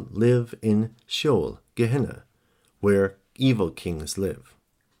 thou wilt live in Sheol, Gehenna, where evil kings live.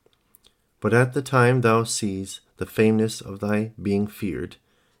 But at the time thou sees the fameness of thy being feared,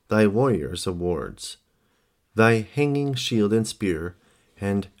 thy warriors' awards, thy hanging shield and spear,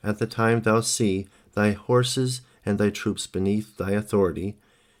 and at the time thou see thy horses and thy troops beneath thy authority,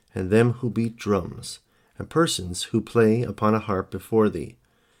 and them who beat drums, and persons who play upon a harp before thee.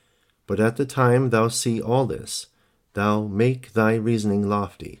 But at the time thou see all this, thou make thy reasoning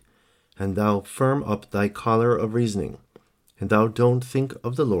lofty, and thou firm up thy collar of reasoning, and thou don't think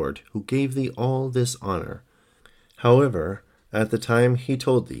of the Lord who gave thee all this honor. However, at the time he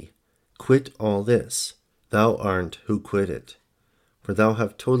told thee, Quit all this, thou art who quit it. For thou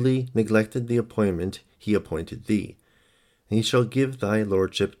have totally neglected the appointment he appointed thee, and he shall give thy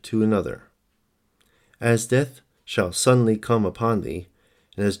lordship to another. As death shall suddenly come upon thee,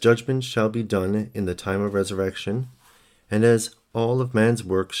 and as judgment shall be done in the time of resurrection, and as all of man's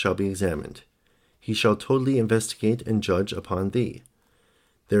works shall be examined, he shall totally investigate and judge upon thee.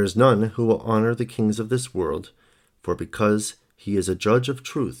 There is none who will honor the kings of this world, for because he is a judge of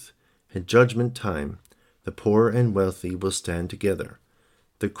truth, at judgment time, the poor and wealthy will stand together.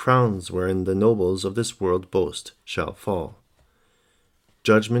 The crowns wherein the nobles of this world boast shall fall.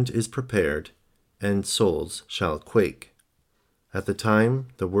 Judgment is prepared, and souls shall quake. At the time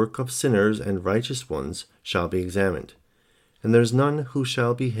the work of sinners and righteous ones shall be examined, and there is none who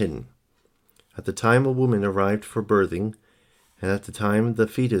shall be hidden. At the time a woman arrived for birthing, and at the time the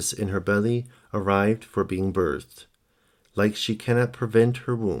fetus in her belly arrived for being birthed. Like she cannot prevent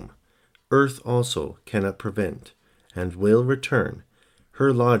her womb, earth also cannot prevent, and will return,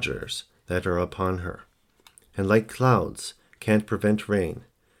 her lodgers that are upon her. And like clouds can't prevent rain,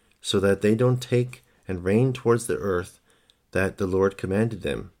 so that they don't take and rain towards the earth that the Lord commanded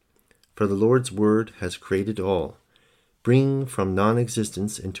them. For the Lord's word has created all, bringing from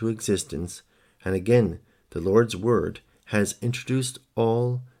non-existence into existence, and again the Lord's word has introduced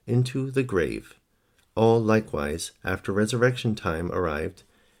all into the grave. All likewise, after resurrection time arrived,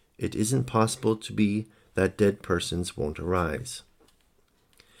 it isn't possible to be that dead persons won't arise.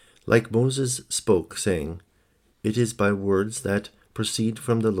 Like Moses spoke, saying, "It is by words that proceed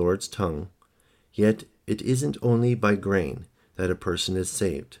from the Lord's tongue," yet it isn't only by grain that a person is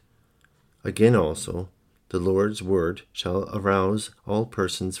saved. Again also, the Lord's word shall arouse all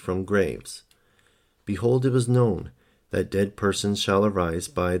persons from graves. Behold, it was known that dead persons shall arise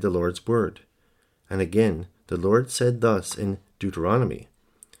by the Lord's word. And again, the Lord said thus in Deuteronomy,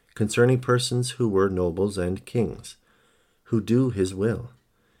 concerning persons who were nobles and kings, who do his will.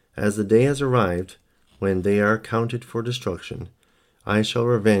 As the day has arrived, when they are counted for destruction, I shall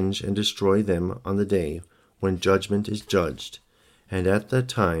revenge and destroy them on the day when judgment is judged, and at the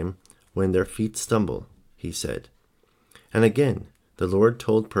time when their feet stumble, he said. And again, the Lord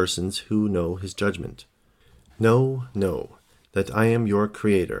told persons who know his judgment, Know, that I am your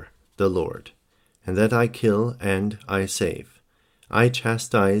Creator, the Lord, and that I kill and I save. I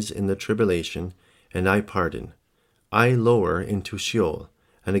chastise in the tribulation, and I pardon. I lower into Sheol,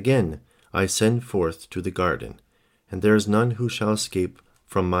 and again I send forth to the garden, and there is none who shall escape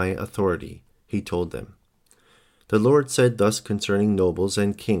from my authority, he told them. The Lord said thus concerning nobles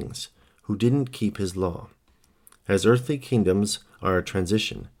and kings who didn't keep his law. As earthly kingdoms are a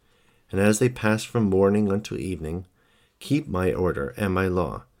transition, and as they pass from morning unto evening, keep my order and my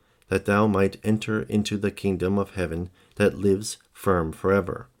law, that thou might enter into the kingdom of heaven that lives firm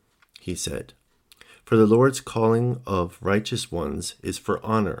forever, he said. For the Lord's calling of righteous ones is for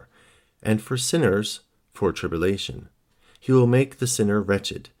honor, and for sinners for tribulation. He will make the sinner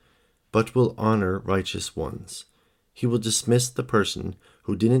wretched, but will honor righteous ones. He will dismiss the person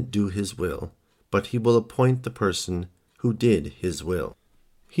who didn't do his will, but he will appoint the person who did his will.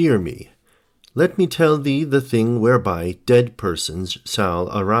 Hear me. Let me tell thee the thing whereby dead persons shall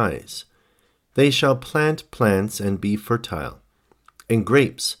arise. They shall plant plants and be fertile, and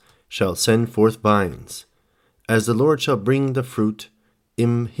grapes shall send forth vines. As the Lord shall bring the fruit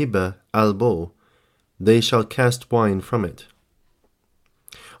imhiba albo, they shall cast wine from it.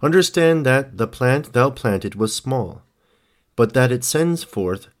 Understand that the plant thou planted was small, but that it sends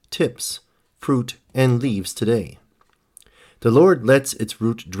forth tips, fruit, and leaves today. The Lord lets its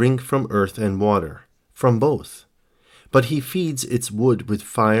root drink from earth and water, from both, but he feeds its wood with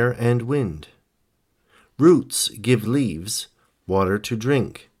fire and wind. Roots give leaves, water to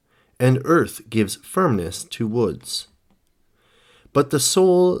drink, and earth gives firmness to woods. But the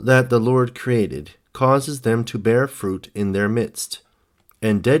soul that the Lord created causes them to bear fruit in their midst,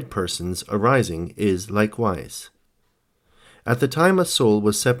 and dead persons arising is likewise. At the time a soul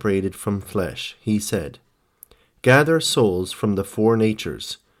was separated from flesh, he said, Gather souls from the four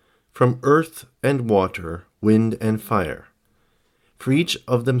natures, from earth and water, wind and fire. For each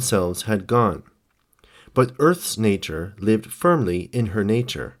of themselves had gone. But earth's nature lived firmly in her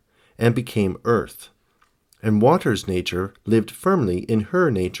nature, and became earth. And water's nature lived firmly in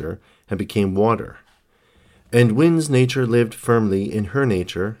her nature, and became water. And wind's nature lived firmly in her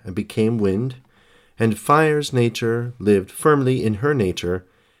nature, and became wind. And fire's nature lived firmly in her nature,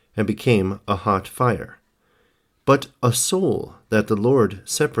 and became a hot fire. But a soul that the Lord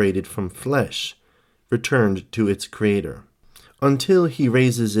separated from flesh returned to its Creator, until he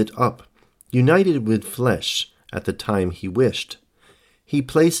raises it up, united with flesh at the time he wished. He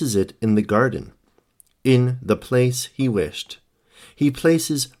places it in the garden, in the place he wished. He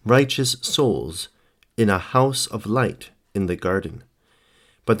places righteous souls in a house of light in the garden.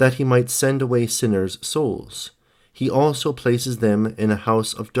 But that he might send away sinners' souls, he also places them in a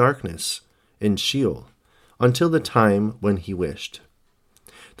house of darkness, in Sheol, until the time when he wished.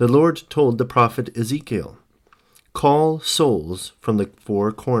 The Lord told the prophet Ezekiel, Call souls from the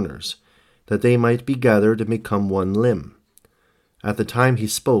four corners, that they might be gathered and become one limb. At the time he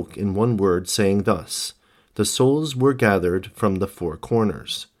spoke in one word, saying thus, The souls were gathered from the four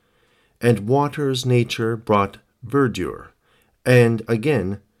corners. And water's nature brought verdure, and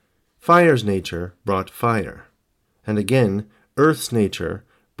again, fire's nature brought fire, and again, earth's nature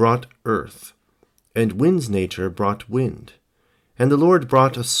brought earth, and wind's nature brought wind. And the Lord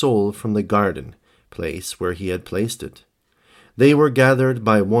brought a soul from the garden place where he had placed it. They were gathered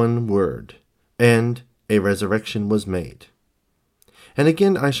by one word, and a resurrection was made. And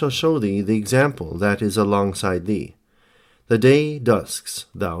again I shall show thee the example that is alongside thee. The day dusks,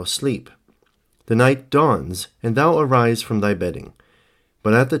 thou sleep. The night dawns, and thou arise from thy bedding.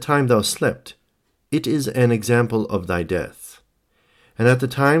 But at the time thou slept, it is an example of thy death. And at the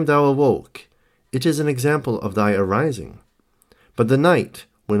time thou awoke, it is an example of thy arising. But the night,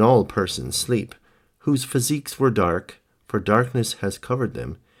 when all persons sleep, whose physiques were dark, for darkness has covered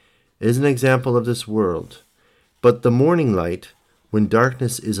them, is an example of this world. But the morning light, when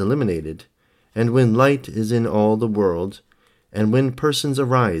darkness is eliminated, and when light is in all the world, and when persons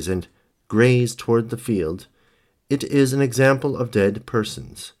arise and graze toward the field, it is an example of dead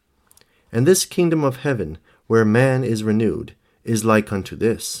persons. And this kingdom of heaven, where man is renewed, is like unto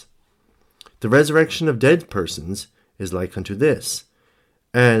this. The resurrection of dead persons is like unto this.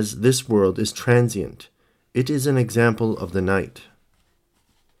 As this world is transient, it is an example of the night.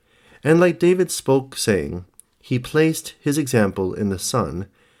 And like David spoke, saying, He placed his example in the sun,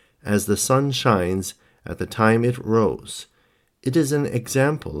 as the sun shines at the time it rose. It is an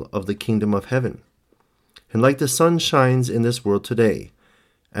example of the kingdom of heaven. And like the sun shines in this world today,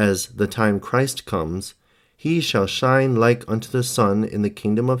 as the time Christ comes, he shall shine like unto the sun in the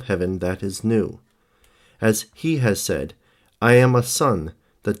kingdom of heaven that is new. As he has said, I am a sun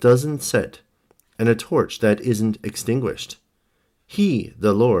that doesn't set, and a torch that isn't extinguished. He,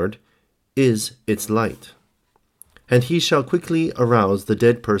 the Lord, is its light. And he shall quickly arouse the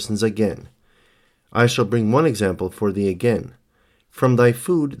dead persons again. I shall bring one example for thee again, from thy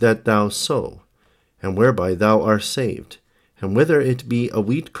food that thou sow, and whereby thou art saved, and whether it be a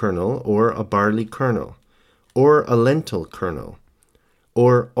wheat kernel, or a barley kernel, or a lentil kernel,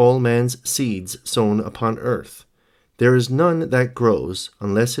 or all man's seeds sown upon earth, there is none that grows,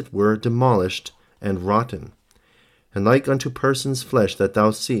 unless it were demolished and rotten. And like unto persons' flesh that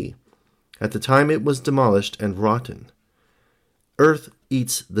thou see, at the time it was demolished and rotten. Earth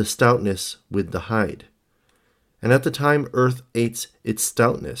eats the stoutness with the hide. And at the time earth eats its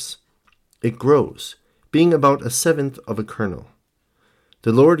stoutness, it grows, being about 1/7 of a kernel.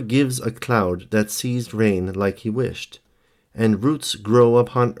 The Lord gives a cloud that seized rain like he wished, and roots grow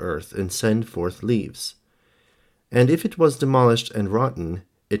upon earth and send forth leaves. And if it was demolished and rotten,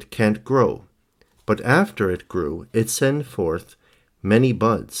 it can't grow. But after it grew, it sent forth many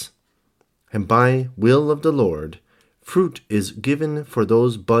buds. And by will of the Lord, fruit is given for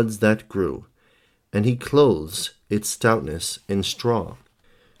those buds that grew, and he clothes its stoutness in straw.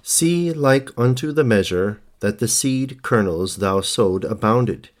 See, like unto the measure that the seed kernels thou sowed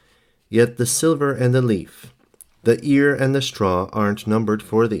abounded, yet the silver and the leaf, the ear and the straw aren't numbered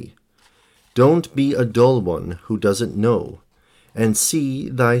for thee. Don't be a dull one who doesn't know, and see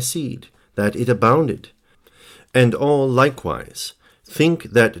thy seed, that it abounded. And all likewise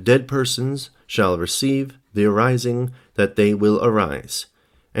think that dead persons shall receive the arising that they will arise,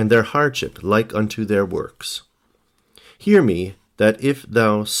 and their hardship like unto their works. Hear me, that if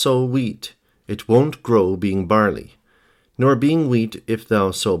thou sow wheat, it won't grow being barley, nor being wheat if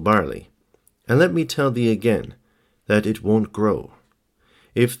thou sow barley. And let me tell thee again, that it won't grow.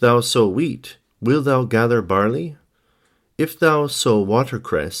 If thou sow wheat, will thou gather barley? If thou sow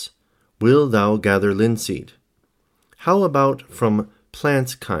watercress, will thou gather linseed? How about from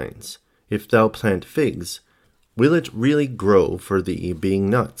plant kinds? If thou plant figs, will it really grow for thee, being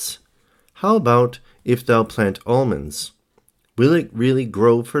nuts? How about if thou plant almonds? Will it really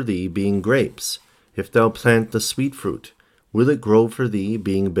grow for thee, being grapes? If thou plant the sweet fruit, will it grow for thee,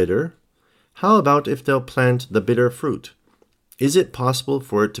 being bitter? How about if thou plant the bitter fruit? Is it possible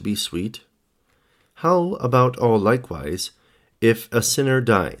for it to be sweet? How about all likewise, if a sinner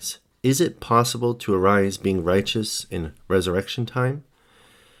dies, is it possible to arise being righteous in resurrection time?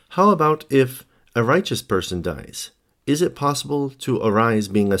 How about if a righteous person dies? Is it possible to arise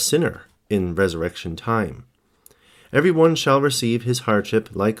being a sinner in resurrection time? Every one shall receive his hardship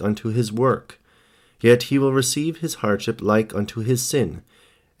like unto his work, yet he will receive his hardship like unto his sin,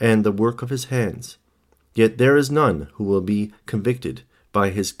 and the work of his hands. Yet there is none who will be convicted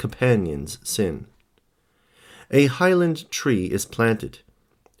by his companion's sin. A highland tree is planted,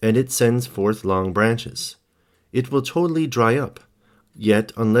 and it sends forth long branches. It will totally dry up,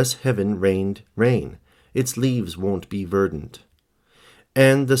 yet unless heaven rained rain, its leaves won't be verdant.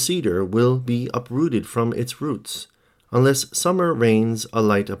 And the cedar will be uprooted from its roots, unless summer rains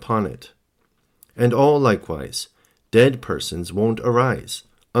alight upon it. And all likewise, dead persons won't arise,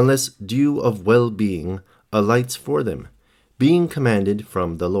 unless dew of well-being alights for them, being commanded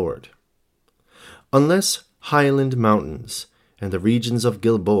from the Lord. Unless highland mountains and the regions of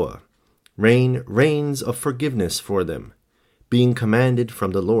Gilboa rain rains of forgiveness for them, being commanded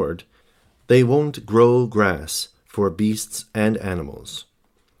from the Lord, they won't grow grass for beasts and animals.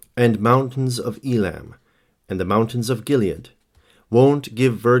 And mountains of Elam and the mountains of Gilead won't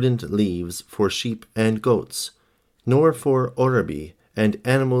give verdant leaves for sheep and goats, nor for Orabi and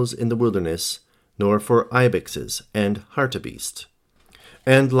animals in the wilderness, nor for ibexes and hartebeest.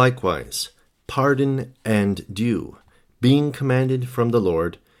 And likewise, pardon and due, being commanded from the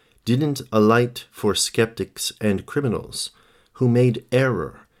Lord, didn't alight for skeptics and criminals, who made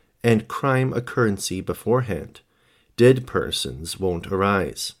error and crime a currency beforehand. Dead persons won't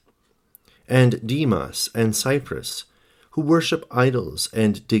arise. And Demas and Cyprus, who worship idols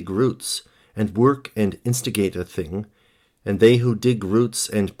and dig roots, and work and instigate a thing, and they who dig roots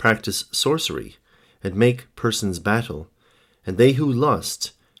and practice sorcery, and make persons battle, and they who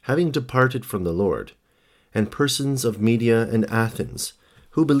lust, having departed from the Lord, and persons of Media and Athens,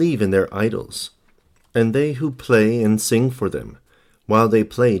 who believe in their idols, and they who play and sing for them, while they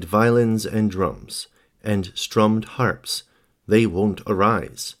played violins and drums, and strummed harps, they won't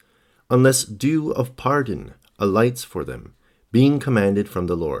arise, unless dew of pardon alights for them, being commanded from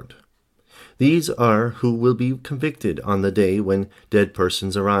the Lord. These are who will be convicted on the day when dead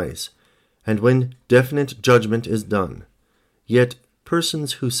persons arise, and when definite judgment is done. Yet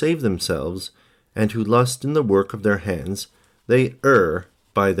persons who save themselves, and who lust in the work of their hands, they err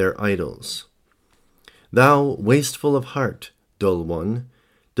by their idols. Thou wasteful of heart, dull one,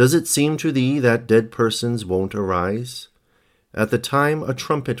 does it seem to thee that dead persons won't arise? At the time a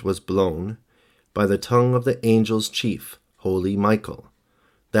trumpet was blown, by the tongue of the angels chief, holy Michael,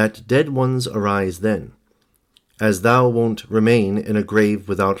 that dead ones arise then. As thou won't remain in a grave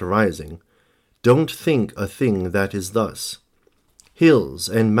without arising, don't think a thing that is thus. Hills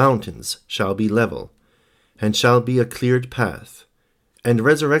and mountains shall be level, and shall be a cleared path, and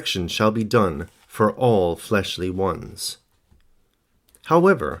resurrection shall be done for all fleshly ones.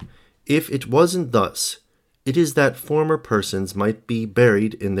 However, if it wasn't thus, it is that former persons might be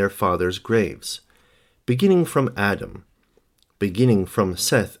buried in their fathers' graves, beginning from Adam, beginning from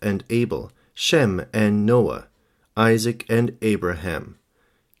Seth and Abel, Shem and Noah, Isaac and Abraham,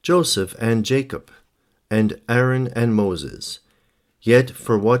 Joseph and Jacob, and Aaron and Moses. Yet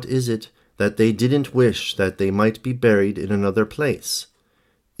for what is it that they didn't wish that they might be buried in another place?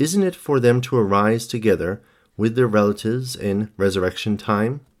 Isn't it for them to arise together with their relatives in resurrection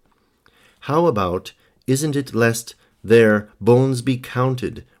time? How about, isn't it lest their bones be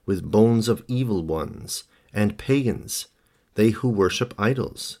counted with bones of evil ones and pagans, they who worship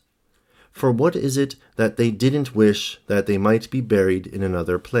idols? For what is it that they didn't wish that they might be buried in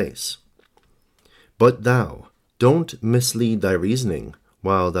another place? But thou, don't mislead thy reasoning,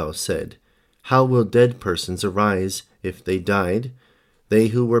 while thou said, how will dead persons arise if they died, they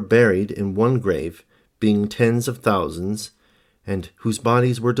who were buried in one grave, being tens of thousands, and whose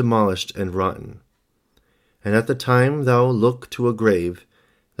bodies were demolished and rotten? And at the time thou look to a grave,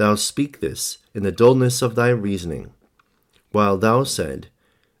 thou speak this in the dullness of thy reasoning, while thou said,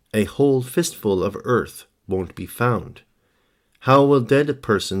 a whole fistful of earth won't be found. How will dead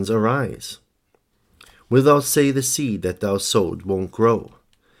persons arise? Wilt thou say the seed that thou sowed won't grow?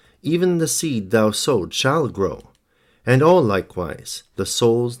 Even the seed thou sowed shall grow, and all likewise, the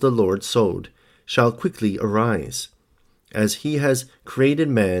souls the Lord sowed, shall quickly arise, as he has created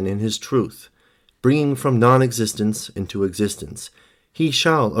man in his truth, bringing from non-existence into existence. He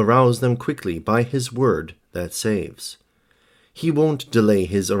shall arouse them quickly by his word that saves. He won't delay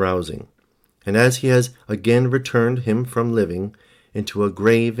his arousing, and as he has again returned him from living into a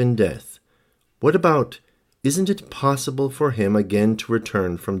grave in death, what about, isn't it possible for him again to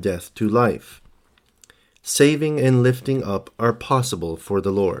return from death to life? Saving and lifting up are possible for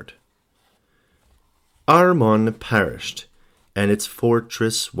the Lord. Armon perished, and its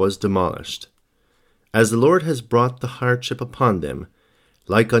fortress was demolished. As the Lord has brought the hardship upon them,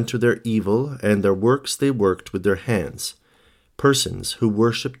 like unto their evil and their works they worked with their hands, persons who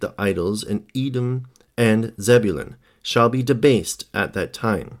worship the idols in Edom and Zebulun shall be debased at that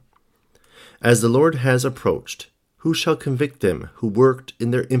time. As the Lord has approached, who shall convict them who worked in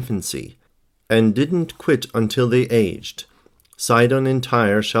their infancy, and didn't quit until they aged? Sidon and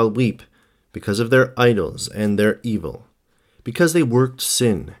Tyre shall weep because of their idols and their evil, because they worked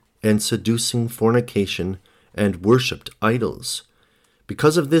sin and seducing fornication and worshipped idols.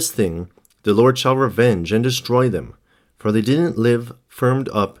 Because of this thing, the Lord shall revenge and destroy them, for they didn't live firmed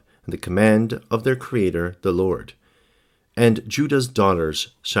up in the command of their Creator, the Lord. And Judah's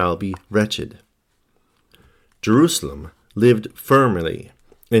daughters shall be wretched. Jerusalem lived firmly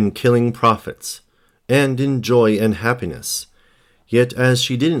in killing prophets, and in joy and happiness. Yet as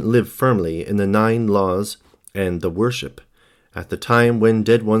she didn't live firmly in the 9 laws and the worship, at the time when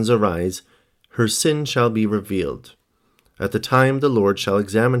dead ones arise, her sin shall be revealed. At the time the Lord shall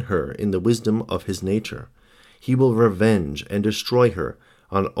examine her in the wisdom of his nature. He will revenge and destroy her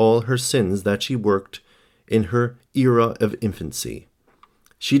on all her sins that she worked in her era of infancy.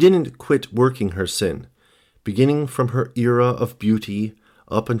 She didn't quit working her sin, beginning from her era of beauty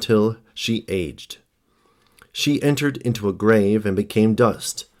up until she aged. She entered into a grave and became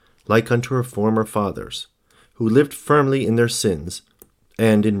dust, like unto her former fathers, who lived firmly in their sins,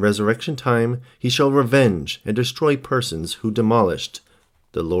 and in resurrection time he shall revenge and destroy persons who demolished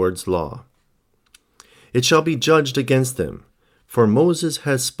the Lord's law. It shall be judged against them, for Moses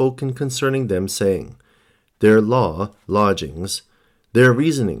has spoken concerning them, saying, Their law lodgings, their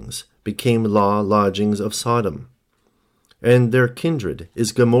reasonings became law lodgings of Sodom. And their kindred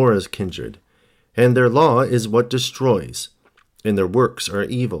is Gomorrah's kindred, and their law is what destroys, and their works are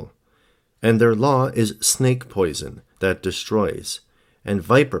evil. And their law is snake poison that destroys, and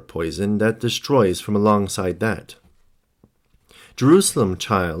viper poison that destroys from alongside that. Jerusalem,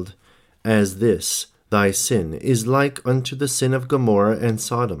 child, as this thy sin is like unto the sin of Gomorrah and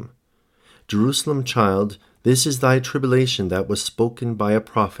Sodom. Jerusalem, child, this is thy tribulation that was spoken by a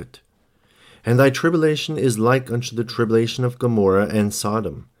prophet. And thy tribulation is like unto the tribulation of Gomorrah and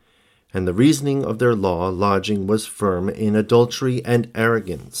Sodom. And the reasoning of their law lodging was firm in adultery and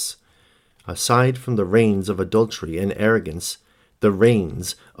arrogance. Aside from the reins of adultery and arrogance, the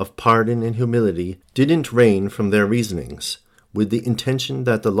reins of pardon and humility didn't reign from their reasonings, with the intention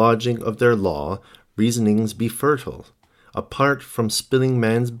that the lodging of their law reasonings be fertile, apart from spilling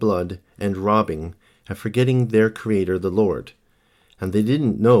man's blood and robbing and forgetting their Creator the Lord. And they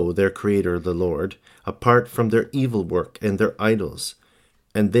didn't know their Creator the Lord, apart from their evil work and their idols.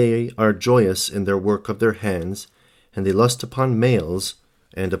 And they are joyous in their work of their hands, and they lust upon males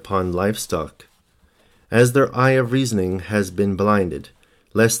and upon livestock. As their eye of reasoning has been blinded,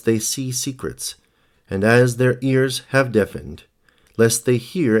 lest they see secrets, and as their ears have deafened, lest they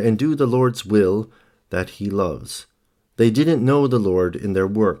hear and do the Lord's will that he loves. They didn't know the Lord in their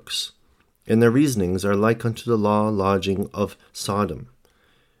works, and their reasonings are like unto the law lodging of Sodom,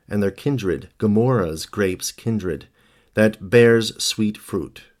 and their kindred, Gomorrah's grapes kindred, that bears sweet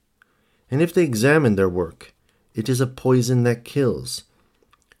fruit. And if they examine their work, it is a poison that kills,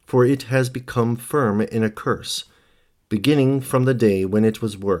 for it has become firm in a curse, beginning from the day when it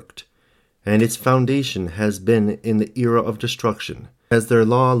was worked, and its foundation has been in the era of destruction, as their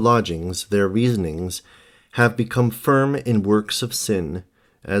law lodgings, their reasonings, have become firm in works of sin,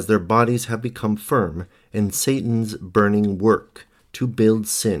 as their bodies have become firm in Satan's burning work to build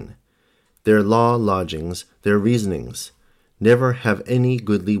sin. Their law lodgings, their reasonings, never have any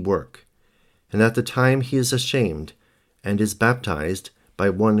goodly work. And at the time he is ashamed, and is baptized by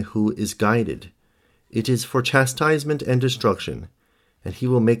one who is guided, it is for chastisement and destruction, and he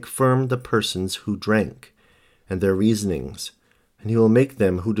will make firm the persons who drank, and their reasonings, and he will make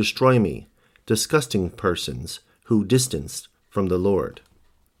them who destroy me, disgusting persons, who distanced from the Lord.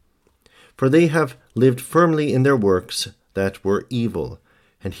 For they have lived firmly in their works that were evil,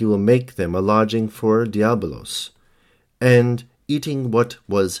 and he will make them a lodging for diabolos. And eating what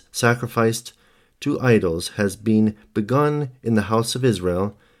was sacrificed to idols has been begun in the house of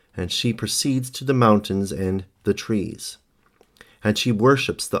Israel, and she proceeds to the mountains and the trees. And she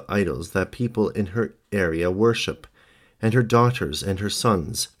worships the idols that people in her area worship, and her daughters and her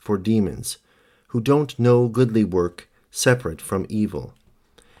sons for demons, who don't know goodly work separate from evil.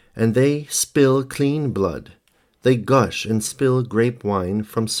 And they spill clean blood. They gush and spill grape wine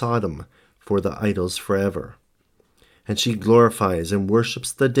from Sodom for the idols forever. And she glorifies and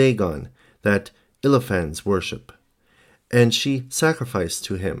worships the Dagon that Eliphaz worship. And she sacrificed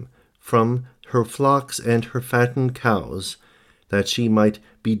to him from her flocks and her fattened cows, that she might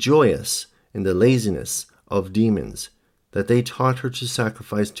be joyous in the laziness of demons, that they taught her to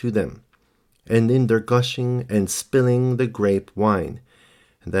sacrifice to them, and in their gushing and spilling the grape wine,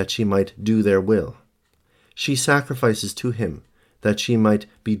 and that she might do their will. She sacrifices to him, that she might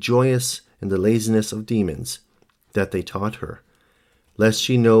be joyous in the laziness of demons, that they taught her, lest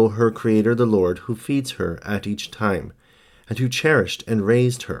she know her Creator the Lord, who feeds her at each time, and who cherished and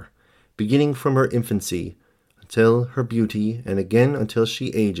raised her, beginning from her infancy, until her beauty, and again until she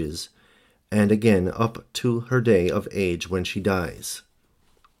ages, and again up to her day of age when she dies.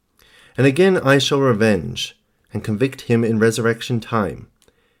 And again I shall revenge, and convict him in resurrection time.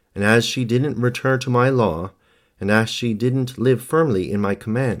 And as she didn't return to my law, and as she didn't live firmly in my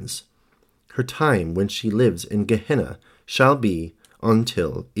commands, her time when she lives in Gehenna shall be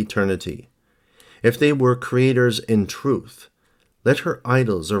until eternity. If they were creators in truth, let her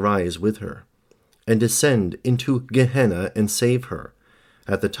idols arise with her, and descend into Gehenna and save her,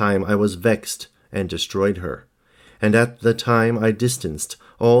 at the time I was vexed and destroyed her, and at the time I distanced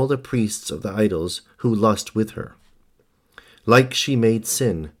all the priests of the idols who lust with her. Like she made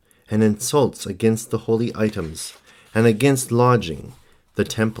sin, and insults against the holy items, and against lodging, the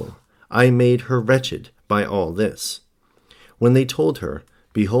temple. I made her wretched by all this. When they told her,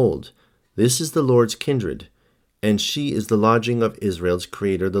 Behold, this is the Lord's kindred, and she is the lodging of Israel's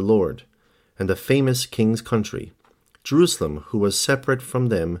Creator the Lord, and the famous king's country, Jerusalem, who was separate from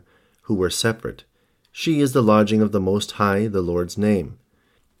them who were separate. She is the lodging of the Most High, the Lord's name.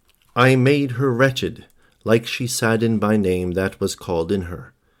 I made her wretched, like she saddened by name that was called in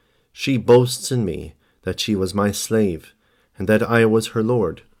her. She boasts in me that she was my slave, and that I was her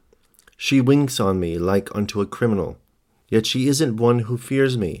Lord. She winks on me like unto a criminal, yet she isn't one who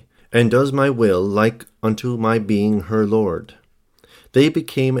fears me, and does my will like unto my being her Lord. They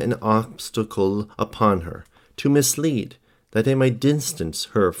became an obstacle upon her, to mislead, that they might distance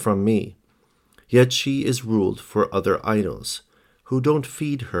her from me. Yet she is ruled for other idols, who don't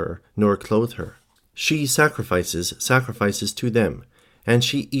feed her nor clothe her. She sacrifices to them, and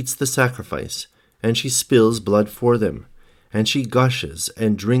she eats the sacrifice, and she spills blood for them, and she gushes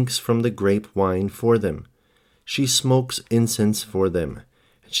and drinks from the grape wine for them. She smokes incense for them,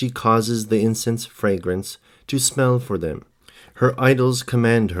 and she causes the incense fragrance to smell for them. Her idols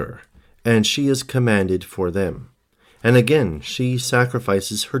command her, and she is commanded for them. And again she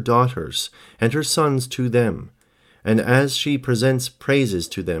sacrifices her daughters and her sons to them, and as she presents praises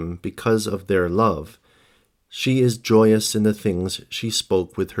to them because of their love, she is joyous in the things she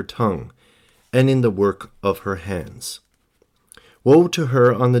spoke with her tongue, and in the work of her hands. Woe to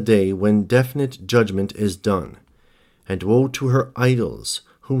her on the day when definite judgment is done, and woe to her idols,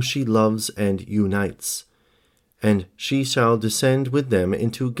 whom she loves and unites. And she shall descend with them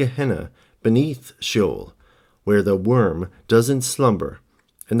into Gehenna, beneath Sheol, where the worm doesn't slumber,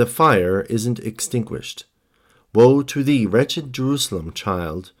 and the fire isn't extinguished. Woe to thee, wretched Jerusalem,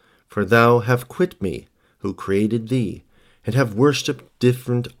 child, for thou have quit me, who created thee, and have worshipped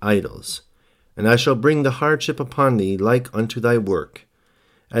different idols. And I shall bring the hardship upon thee like unto thy work.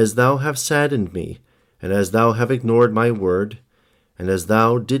 As thou have saddened me, and as thou have ignored my word, and as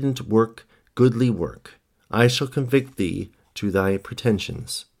thou didn't work goodly work, I shall convict thee to thy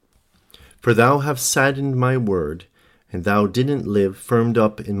pretensions. For thou have saddened my word, and thou didn't live firmed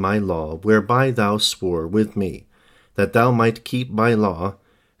up in my law, whereby thou swore with me, that thou might keep my law,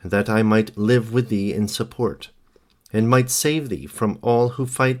 and that I might live with thee in support, and might save thee from all who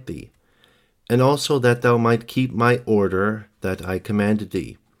fight thee, and also that thou might keep my order that I commanded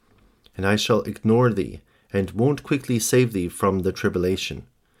thee. And I shall ignore thee, and won't quickly save thee from the tribulation.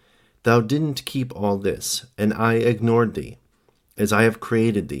 Thou didn't keep all this, and I ignored thee, as I have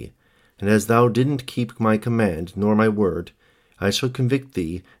created thee, and as thou didn't keep my command nor my word, I shall convict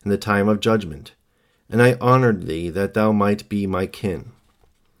thee in the time of judgment. And I honored thee that thou might be my kin.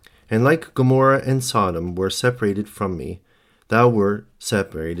 And like Gomorrah and Sodom were separated from me, thou wert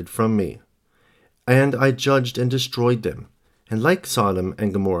separated from me. And I judged and destroyed them. And like Sodom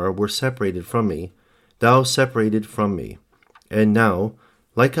and Gomorrah were separated from me, thou separated from me. And now,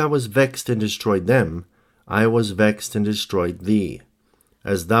 like I was vexed and destroyed them, I was vexed and destroyed thee.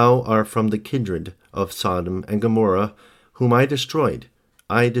 As thou art from the kindred of Sodom and Gomorrah, whom I destroyed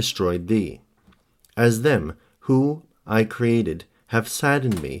thee. As them, who I created, have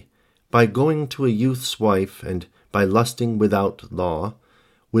saddened me, by going to a youth's wife, and by lusting without law,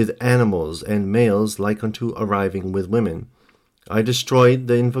 with animals and males like unto arriving with women, I destroyed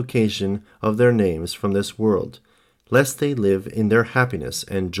the invocation of their names from this world, lest they live in their happiness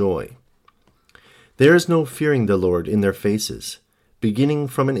and joy. There is no fearing the Lord in their faces, beginning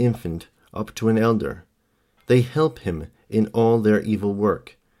from an infant up to an elder. They help him in all their evil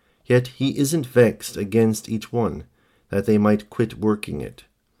work, yet he isn't vexed against each one, that they might quit working it.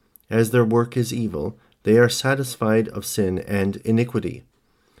 As their work is evil, they are satisfied of sin and iniquity.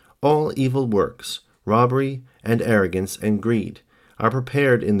 All evil works, robbery and arrogance and greed, are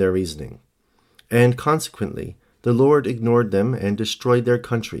prepared in their reasoning. And consequently, the Lord ignored them and destroyed their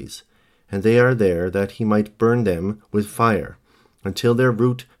countries, and they are there that he might burn them with fire, until their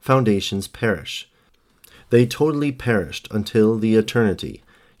root foundations perish. They totally perished until the eternity,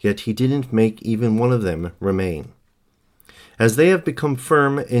 yet he didn't make even one of them remain. As they have become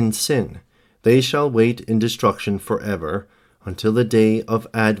firm in sin, they shall wait in destruction forever, until the day of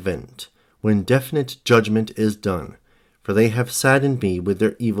Advent, when definite judgment is done, for they have saddened me with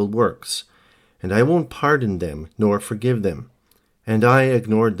their evil works, and I won't pardon them nor forgive them, and I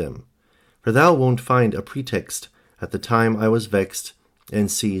ignored them. For thou won't find a pretext at the time I was vexed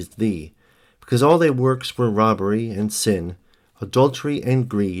and seized thee, because all their works were robbery and sin, adultery and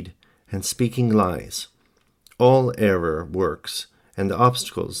greed, and speaking lies, all error works, and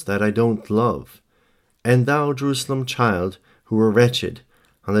obstacles that I don't love. And thou, Jerusalem child, who were wretched,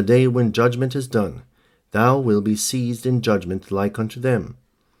 on the day when judgment is done, thou wilt be seized in judgment like unto them.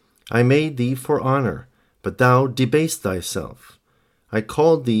 I made thee for honor, but thou debased thyself. I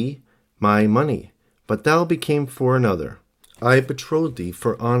called thee my money, but thou became for another. I betrothed thee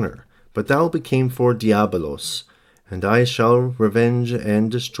for honor, but thou became for diabolos, and I shall revenge and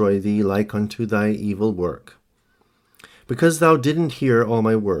destroy thee like unto thy evil work. Because thou didn't hear all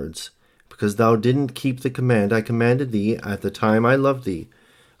my words, because thou didn't keep the command I commanded thee at the time I loved thee,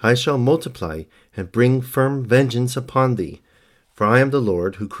 I shall multiply and bring firm vengeance upon thee, for I am the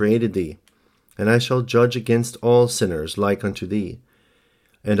Lord who created thee, and I shall judge against all sinners like unto thee.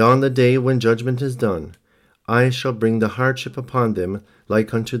 And on the day when judgment is done, I shall bring the hardship upon them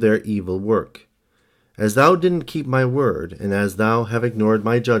like unto their evil work. As thou didn't keep my word, and as thou have ignored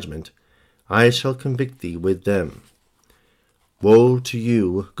my judgment, I shall convict thee with them. Woe to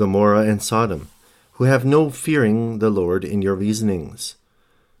you, Gomorrah and Sodom, who have no fearing the Lord in your reasonings.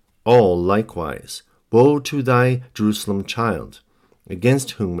 All likewise, woe to thy Jerusalem child,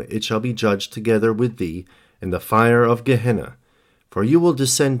 against whom it shall be judged together with thee in the fire of Gehenna, for you will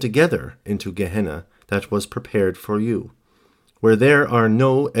descend together into Gehenna that was prepared for you, where there are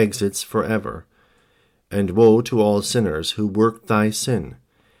no exits forever. And woe to all sinners who work thy sin,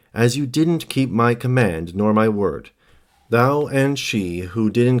 as you didn't keep my command nor my word. Thou and she who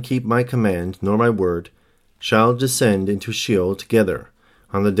didn't keep my command nor my word shall descend into Sheol together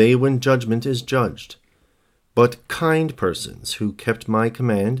on the day when judgment is judged. But kind persons who kept my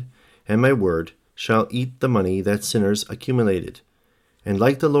command and my word shall eat the money that sinners accumulated. And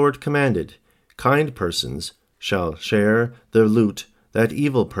like the Lord commanded, kind persons shall share the loot that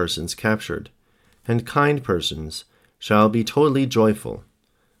evil persons captured, and kind persons shall be totally joyful.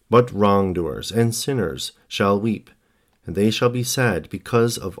 But wrongdoers and sinners shall weep, and they shall be sad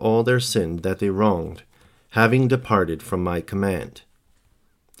because of all their sin that they wronged, having departed from my command.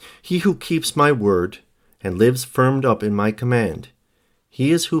 He who keeps my word and lives firmed up in my command,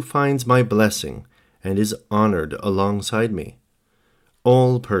 he is who finds my blessing and is honored alongside me.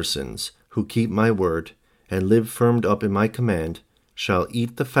 All persons who keep my word and live firmed up in my command shall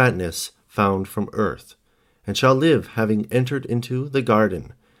eat the fatness found from earth, and shall live having entered into the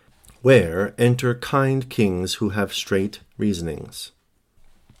garden, where enter kind kings who have straight reasonings.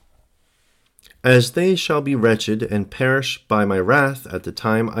 As they shall be wretched and perish by my wrath at the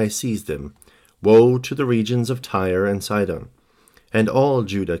time I seize them, woe to the regions of Tyre and Sidon, and all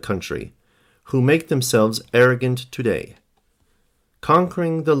Judah country, who make themselves arrogant today.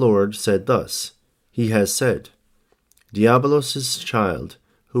 Conquering the Lord said thus, He has said, Diabolos' child,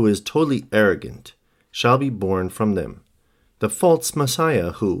 who is totally arrogant, shall be born from them, the false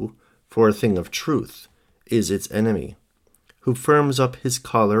Messiah who, for a thing of truth, is its enemy, who firms up his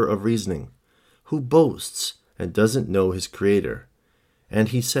collar of reasoning, who boasts and doesn't know his Creator. And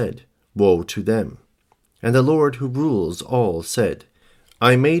he said, Woe to them. And the Lord who rules all said,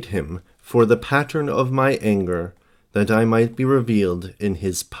 I made him for the pattern of my anger, that I might be revealed in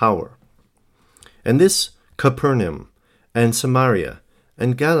his power. And this Capernaum, and Samaria,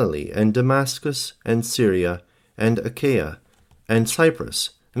 and Galilee, and Damascus, and Syria, and Achaia, and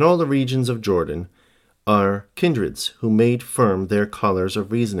Cyprus, and all the regions of Jordan, are kindreds who made firm their collars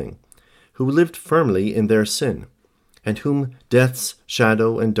of reasoning, who lived firmly in their sin, and whom death's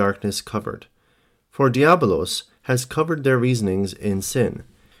shadow and darkness covered. For Diabolos has covered their reasonings in sin,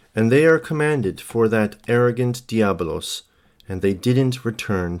 and they are commanded for that arrogant Diabolos, and they didn't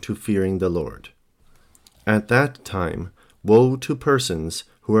return to fearing the Lord. At that time, woe to persons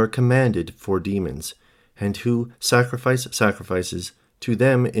who are commanded for demons, and who sacrifice sacrifices to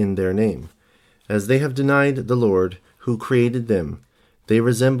them in their name. As they have denied the Lord who created them, they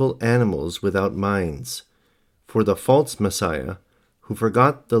resemble animals without minds. For the false Messiah, who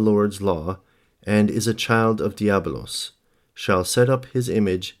forgot the Lord's law, and is a child of Diabolos, shall set up his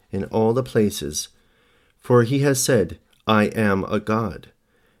image in all the places, for he has said, I am a god.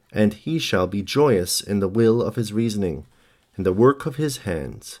 And he shall be joyous in the will of his reasoning, in the work of his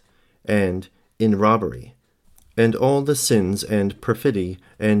hands, and in robbery, and all the sins and perfidy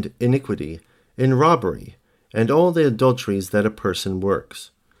and iniquity, in robbery, and all the adulteries that a person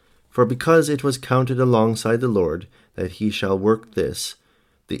works. For because it was counted alongside the Lord that he shall work this,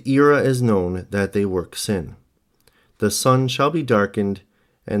 the era is known that they work sin. The sun shall be darkened,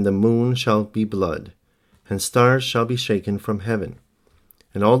 and the moon shall be blood, and stars shall be shaken from heaven.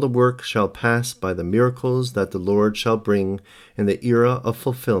 And all the work shall pass by the miracles that the Lord shall bring in the era of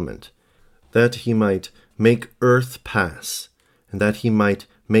fulfillment, that he might make earth pass, and that he might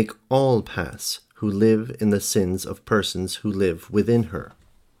make all pass who live in the sins of persons who live within her.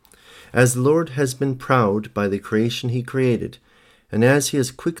 As the Lord has been proud by the creation he created, and as he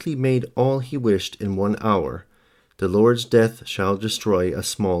has quickly made all he wished in 1 hour, the Lord's death shall destroy a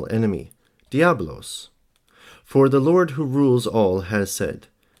small enemy, Diabolos. For the Lord who rules all has said,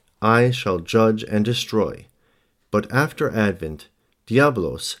 I shall judge and destroy. But after Advent,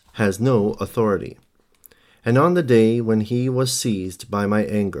 Diabolos has no authority. And on the day when he was seized by my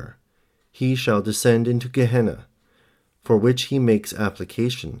anger, he shall descend into Gehenna, for which he makes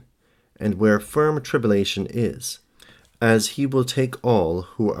application, and where firm tribulation is, as he will take all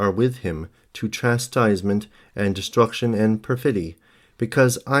who are with him to chastisement and destruction and perfidy,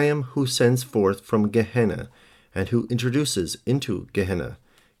 because I am who sends forth from Gehenna, and who introduces into Gehenna.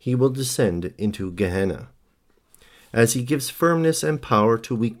 He will descend into Gehenna. As he gives firmness and power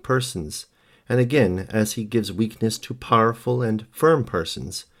to weak persons, and again as he gives weakness to powerful and firm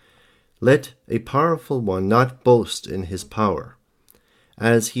persons, let a powerful one not boast in his power.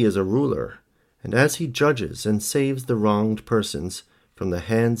 As he is a ruler, and as he judges and saves the wronged persons from the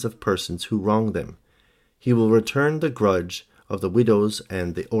hands of persons who wrong them, he will return the grudge of the widows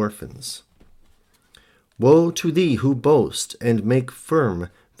and the orphans. Woe to thee who boast and make firm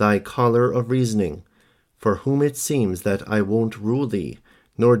thy collar of reasoning, for whom it seems that I won't rule thee,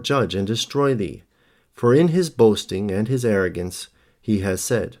 nor judge and destroy thee. For in his boasting and his arrogance he has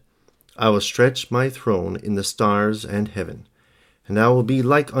said, I will stretch my throne in the stars and heaven, and I will be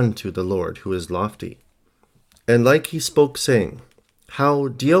like unto the Lord who is lofty. And like he spoke, saying, How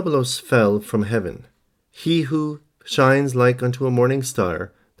Diabolos fell from heaven, he who shines like unto a morning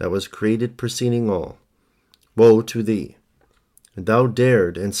star that was created preceding all. Woe to thee! And thou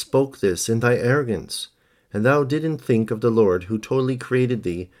dared and spoke this in thy arrogance, and thou didn't think of the Lord who totally created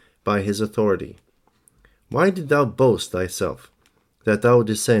thee by his authority. Why did thou boast thyself, that thou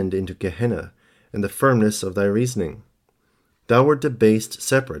descend into Gehenna, and the firmness of thy reasoning? Thou wert debased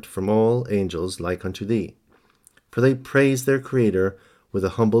separate from all angels like unto thee. For they praised their Creator with a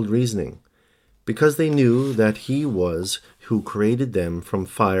humbled reasoning, because they knew that he was who created them from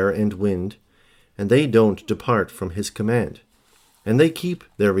fire and wind, and they don't depart from his command. And they keep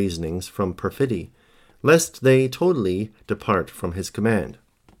their reasonings from perfidy, lest they totally depart from his command.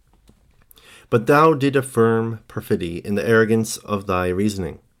 But thou did affirm perfidy in the arrogance of thy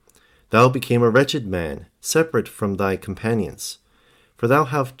reasoning. Thou became a wretched man, separate from thy companions. For thou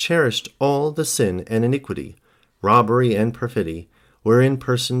hast cherished all the sin and iniquity, robbery and perfidy, wherein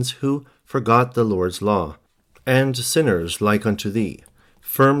persons who forgot the Lord's law, and sinners like unto thee,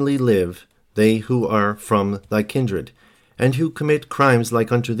 firmly live, they who are from thy kindred, and who commit crimes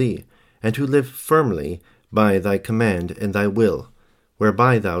like unto thee, and who live firmly by thy command and thy will,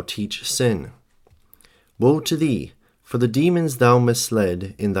 whereby thou teach sin. Woe to thee, for the demons thou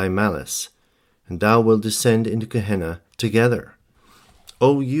misled in thy malice, and thou wilt descend into Gehenna together.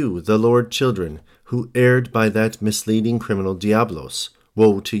 O you, the Lord children, who erred by that misleading criminal Diabolos,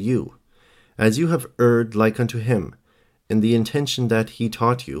 woe to you! As you have erred like unto him, in the intention that he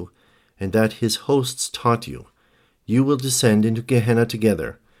taught you, and that his hosts taught you, you will descend into Gehenna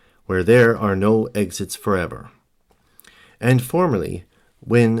together, where there are no exits forever. And formerly,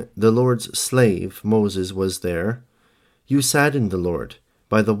 when the Lord's slave Moses was there, you saddened the Lord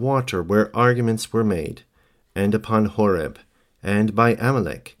by the water where arguments were made, and upon Horeb, and by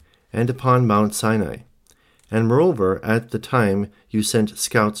Amalek, and upon Mount Sinai. And moreover, at the time you sent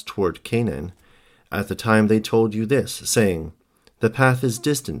scouts toward Canaan, at the time they told you this, saying, The path is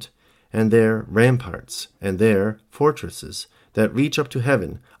distant, and their ramparts, and their fortresses that reach up to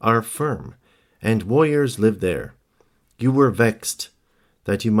heaven are firm, and warriors live there. You were vexed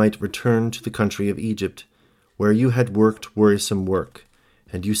that you might return to the country of Egypt, where you had worked wearisome work,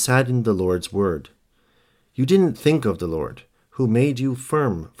 and you saddened the Lord's word. You didn't think of the Lord, who made you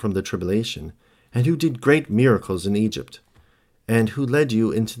firm from the tribulation, and who did great miracles in Egypt, and who led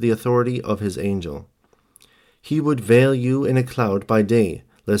you into the authority of his angel. He would veil you in a cloud by day,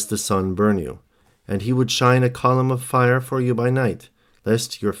 lest the sun burn you, and he would shine a column of fire for you by night,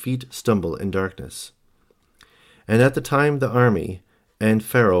 lest your feet stumble in darkness. And at the time the army and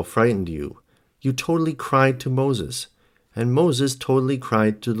Pharaoh frightened you, you totally cried to Moses, and Moses totally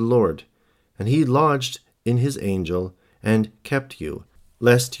cried to the Lord, and he lodged in his angel and kept you,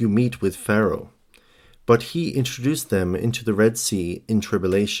 lest you meet with Pharaoh. But he introduced them into the Red Sea in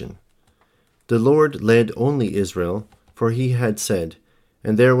tribulation. The Lord led only Israel, for he had said,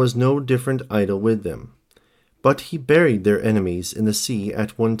 and there was no different idol with them. But he buried their enemies in the sea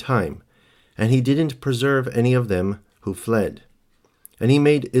at one time, and he didn't preserve any of them who fled. And he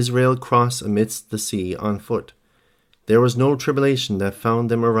made Israel cross amidst the sea on foot. There was no tribulation that found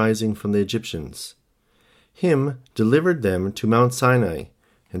them arising from the Egyptians. Him delivered them to Mount Sinai,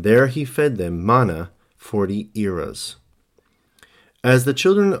 and there he fed them manna 40 eras. As the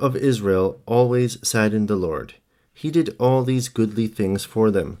children of Israel always saddened the Lord, he did all these goodly things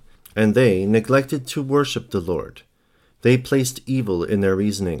for them, and they neglected to worship the Lord. They placed evil in their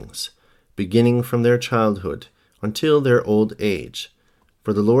reasonings, beginning from their childhood until their old age.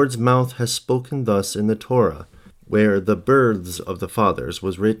 For the Lord's mouth has spoken thus in the Torah, where the births of the fathers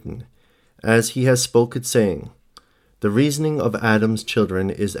was written, as he has spoken, saying, The reasoning of Adam's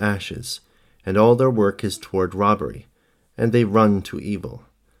children is ashes, and all their work is toward robbery, and they run to evil.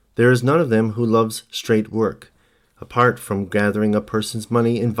 There is none of them who loves straight work, apart from gathering a person's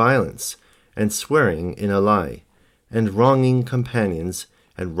money in violence, and swearing in a lie, and wronging companions,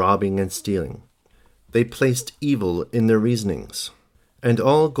 and robbing and stealing. They placed evil in their reasonings, and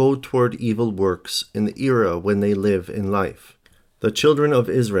all go toward evil works in the era when they live in life. The children of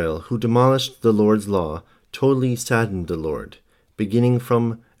Israel who demolished the Lord's law totally saddened the Lord, beginning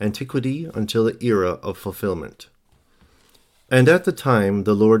from antiquity until the era of fulfillment. And at the time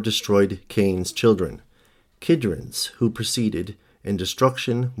the Lord destroyed Cain's children, Kidrons, who proceeded in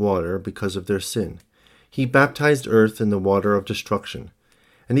destruction water because of their sin. He baptized earth in the water of destruction,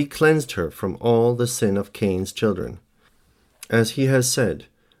 and he cleansed her from all the sin of Cain's children. As he has said,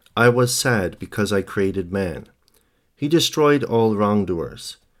 I was sad because I created man. He destroyed all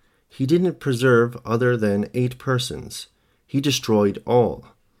wrongdoers. He didn't preserve other than 8 persons. He destroyed all.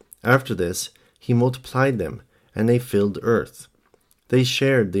 After this, he multiplied them, and they filled earth. They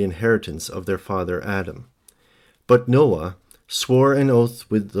shared the inheritance of their father Adam. But Noah swore an oath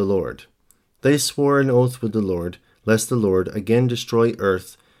with the Lord. They swore an oath with the Lord, lest the Lord again destroy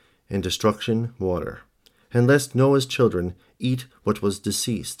earth in destruction water, and lest Noah's children eat what was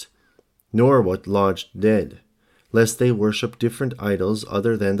deceased, nor what lodged dead, lest they worship different idols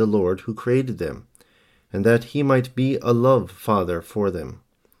other than the Lord who created them, and that he might be a love father for them,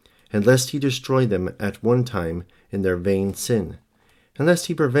 and lest he destroy them at one time in their vain sin, and lest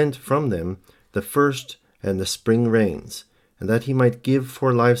he prevent from them the first and the spring rains, and that he might give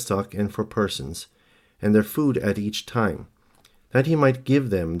for livestock and for persons, and their food at each time, that he might give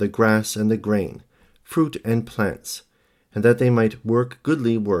them the grass and the grain, fruit and plants, and that they might work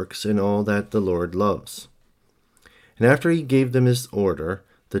goodly works in all that the Lord loves. And after he gave them this order,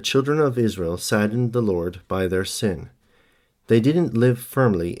 the children of Israel saddened the Lord by their sin. They didn't live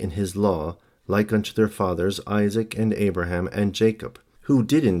firmly in his law, like unto their fathers Isaac and Abraham and Jacob, who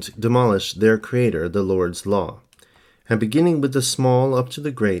didn't demolish their Creator, the Lord's law. And beginning with the small up to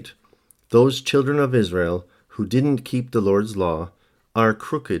the great, those children of Israel who didn't keep the Lord's law are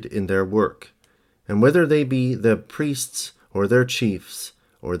crooked in their work. And whether they be the priests or their chiefs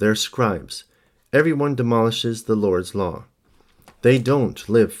or their scribes, everyone demolishes the Lord's law. They don't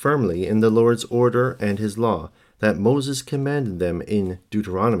live firmly in the Lord's order and his law that Moses commanded them in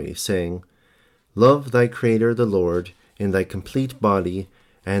Deuteronomy, saying, Love thy Creator the Lord in thy complete body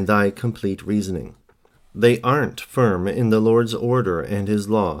and thy complete reasoning. They aren't firm in the Lord's order and his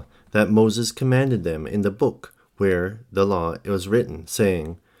law that Moses commanded them in the book where the law was written,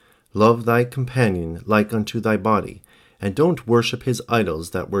 saying, Love thy companion like unto thy body, and don't worship his idols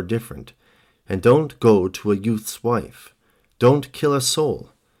that were different, and don't go to a youth's wife, don't kill a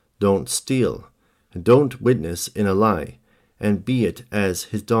soul, don't steal, and don't witness in a lie, and be it as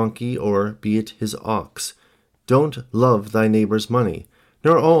his donkey or be it his ox. Don't love thy neighbor's money,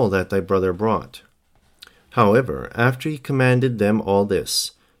 nor all that thy brother brought. However, after he commanded them all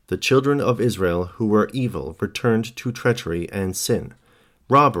this, the children of Israel who were evil returned to treachery and sin,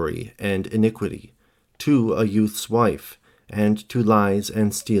 robbery and iniquity, to a youth's wife, and to lies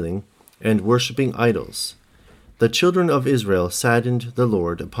and stealing, and worshipping idols. The children of Israel saddened the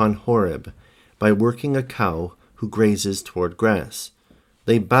Lord upon Horeb by working a cow who grazes toward grass.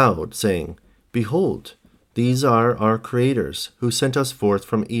 They bowed, saying, Behold, these are our creators, who sent us forth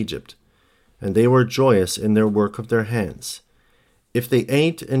from Egypt. And they were joyous in their work of their hands. If they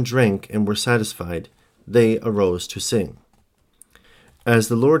ate and drank and were satisfied, they arose to sing. As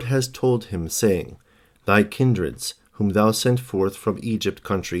the Lord has told him, saying, Thy kindreds, whom thou sent forth from Egypt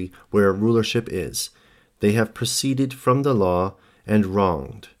country, where rulership is, they have proceeded from the law and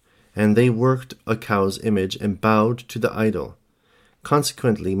wronged, and they worked a cow's image and bowed to the idol.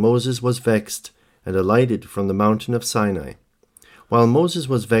 Consequently Moses was vexed, and alighted from the mountain of Sinai. While Moses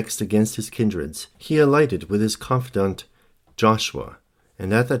was vexed against his kindreds, he alighted with his confidant Joshua.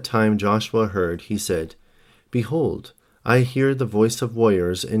 And at that time Joshua heard, he said, Behold, I hear the voice of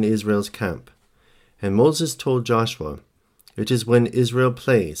warriors in Israel's camp. And Moses told Joshua, It is when Israel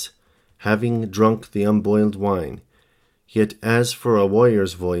plays, having drunk the unboiled wine. Yet as for a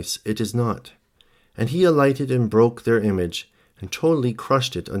warrior's voice, it is not. And he alighted and broke their image, and totally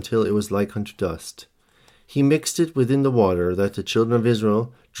crushed it until it was like unto dust. he mixed it within the water that the children of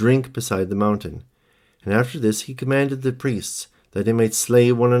Israel drink beside the mountain. And after this he commanded the priests that they might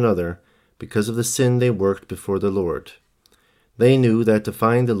slay one another because of the sin they worked before the Lord. They knew that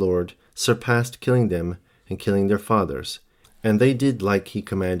defying the Lord surpassed killing them and killing their fathers, and they did like he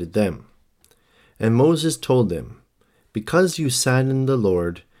commanded them. And Moses told them, "Because you saddened the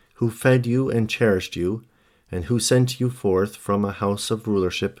Lord, who fed you and cherished you, and who sent you forth from a house of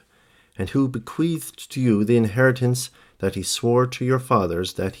rulership, and who bequeathed to you the inheritance that he swore to your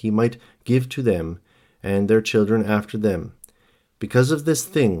fathers that he might give to them and their children after them. Because of this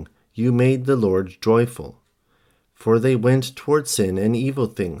thing you made the Lord joyful." For they went toward sin and evil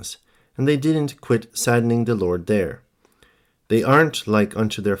things, and they didn't quit saddening the Lord there. They aren't like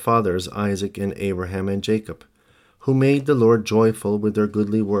unto their fathers Isaac and Abraham and Jacob, who made the Lord joyful with their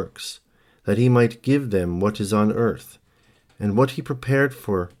goodly works, that he might give them what is on earth, and what he prepared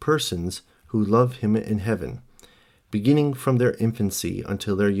for persons who love him in heaven, beginning from their infancy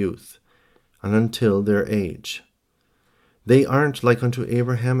until their youth, and until their age. They aren't like unto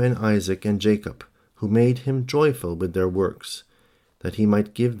Abraham and Isaac and Jacob, who made him joyful with their works, that he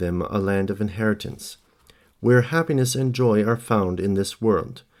might give them a land of inheritance, where happiness and joy are found in this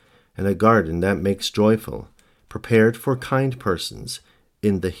world, and a garden that makes joyful, prepared for kind persons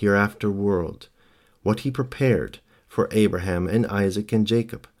in the hereafter world, what he prepared for Abraham and Isaac and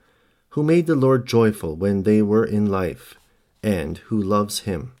Jacob, who made the Lord joyful when they were in life, and who loves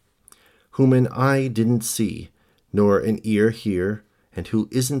him, whom an eye didn't see, nor an ear hear, and who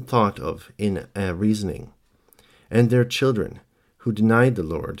isn't thought of in a reasoning, and their children, who denied the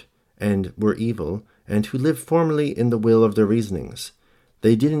Lord, and were evil, and who lived formerly in the will of their reasonings.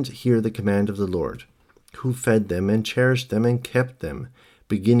 They didn't hear the command of the Lord, who fed them and cherished them and kept them,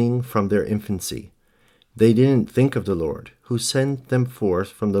 beginning from their infancy. They didn't think of the Lord, who sent them forth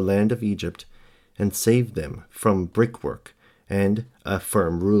from the land of Egypt, and saved them from brickwork and a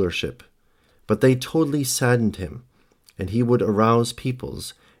firm rulership. But they totally saddened him, and he would arouse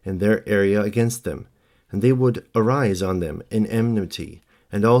peoples in their area against them, and they would arise on them in enmity,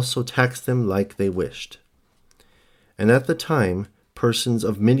 and also tax them like they wished. And at the time persons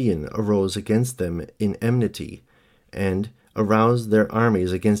of Midian arose against them in enmity, and aroused their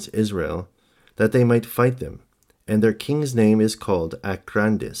armies against Israel, that they might fight them, and their king's name is called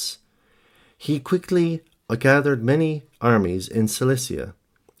Acrandis. He quickly gathered many armies in Cilicia,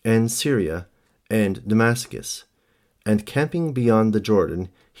 and Syria, and Damascus, and camping beyond the Jordan,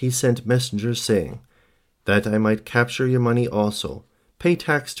 he sent messengers, saying, "That I might capture your money also, pay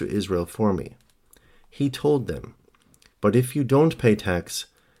tax to Israel for me." He told them, "But if you don't pay tax,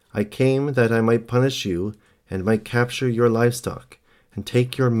 I came that I might punish you, and might capture your livestock, and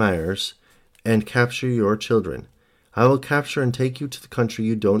take your mares, and capture your children. I will capture and take you to the country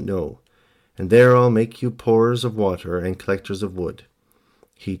you don't know, and there I'll make you pourers of water and collectors of wood."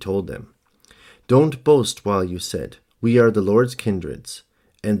 He told them, "Don't boast while you said, 'We are the Lord's kindreds,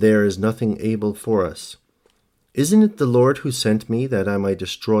 and there is nothing able for us.' Isn't it the Lord who sent me that I might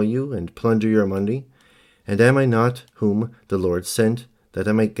destroy you and plunder your money? And am I not whom the Lord sent, that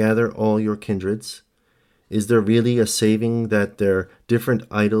I might gather all your kindreds? Is there really a saving that their different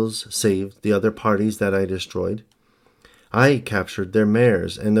idols saved the other parties that I destroyed? I captured their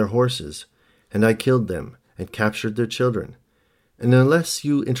mares and their horses, and I killed them, and captured their children. And unless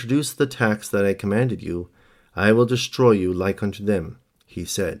you introduce the tax that I commanded you, I will destroy you like unto them," he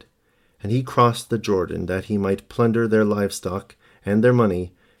said. And he crossed the Jordan, that he might plunder their livestock and their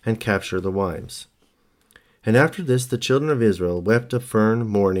money, and capture the wives. And after this the children of Israel wept a firm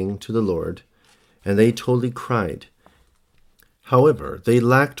mourning to the Lord, and they totally cried. However, they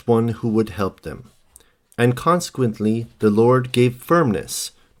lacked one who would help them. And consequently the Lord gave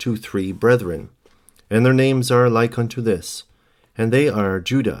firmness to 3 brethren, and their names are like unto this, and they are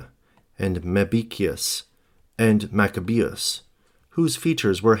Judah, and Mebikias, and Meqabius, whose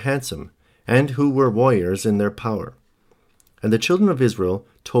features were handsome, and who were warriors in their power. And the children of Israel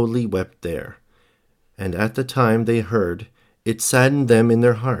totally wept there. And at the time they heard, it saddened them in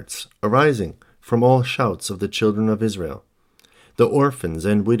their hearts, arising from all shouts of the children of Israel, the orphans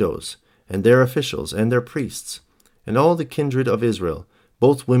and widows, and their officials and their priests, and all the kindred of Israel,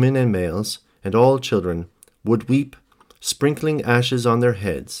 both women and males, and all children, would weep, sprinkling ashes on their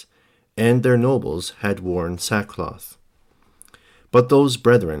heads, and their nobles had worn sackcloth. But those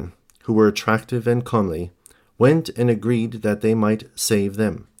brethren, who were attractive and comely, went and agreed that they might save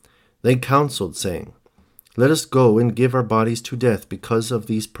them. They counseled, saying, "Let us go and give our bodies to death because of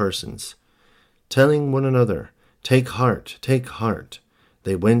these persons." Telling one another, take heart,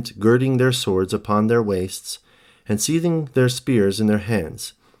 they went girding their swords upon their waists, and seizing their spears in their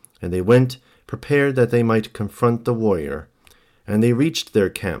hands, and they went prepared that they might confront the warrior, and they reached their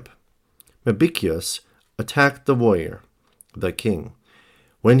camp. Meqabyan attacked the warrior, the king,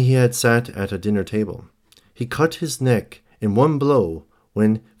 when he had sat at a dinner table. He cut his neck in one blow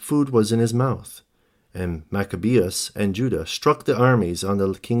when food was in his mouth. And Maccabeus and Judah struck the armies on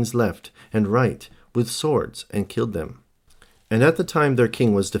the king's left and right with swords and killed them. And at the time their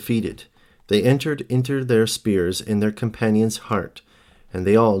king was defeated, they entered into their spears in their companion's heart, and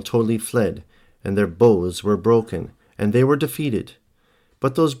they all totally fled, and their bows were broken, and they were defeated.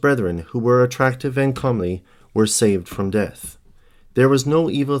 But those brethren who were attractive and comely were saved from death. There was no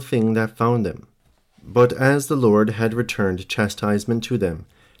evil thing that found them. But as the Lord had returned chastisement to them,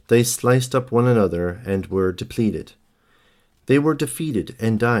 they sliced up one another and were depleted. They were defeated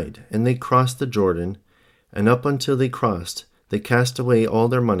and died, and they crossed the Jordan, and up until they crossed, they cast away all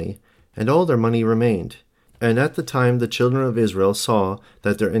their money, and all their money remained. And at the time the children of Israel saw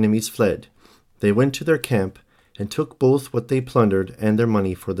that their enemies fled, they went to their camp, and took both what they plundered and their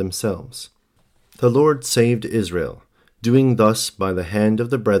money for themselves. The Lord saved Israel, doing thus by the hand of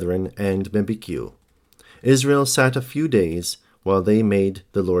the brethren and Meqabyan. Israel sat a few days, while they made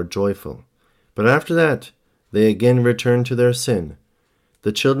the Lord joyful. But after that, they again returned to their sin.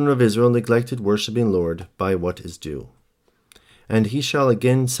 The children of Israel neglected worshiping Lord by what is due. And he shall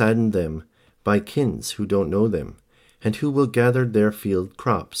again sadden them by kins who don't know them, and who will gather their field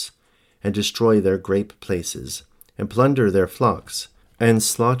crops, and destroy their grape places, and plunder their flocks, and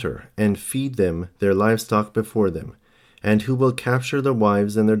slaughter and feed them their livestock before them, and who will capture their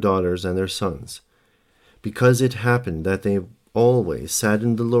wives and their daughters and their sons. Because it happened that they always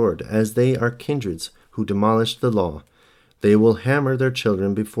saddened the Lord, as they are kindreds who demolished the law, they will hammer their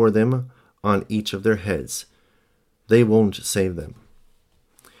children before them on each of their heads. They won't save them.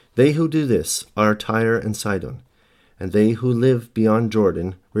 They who do this are Tyre and Sidon, and they who live beyond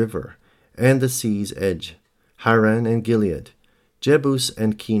Jordan river, and the sea's edge, Haran and Gilead, Jebus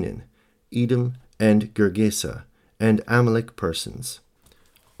and Canaan, Edom and Gergesa, and Amalek persons.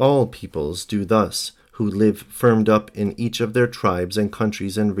 All peoples do thus, who live firmed up in each of their tribes and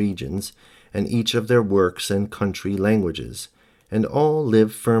countries and regions, and each of their works and country languages, and all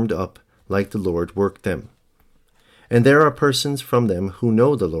live firmed up like the Lord worked them. And there are persons from them who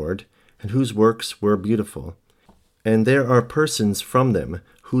know the Lord, and whose works were beautiful. And there are persons from them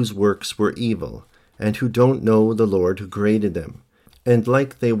whose works were evil, and who don't know the Lord who created them. And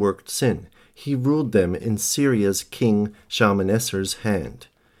like they worked sin, he ruled them in Syria's king Shalmaneser's hand,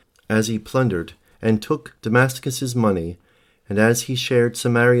 as he plundered and took Damascus's money, and as he shared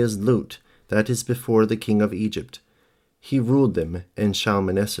Samaria's loot that is before the king of Egypt. He ruled them in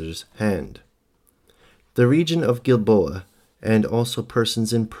Shalmaneser's hand. The region of Gilboa, and also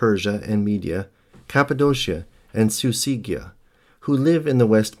persons in Persia and Media, Cappadocia and Susigia, who live in the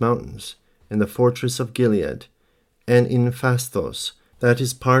west mountains, in the fortress of Gilead, and in Phastos, that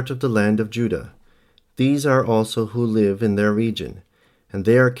is part of the land of Judah. These are also who live in their region, and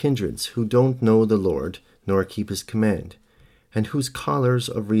they are kindreds who don't know the Lord, nor keep his command, and whose collars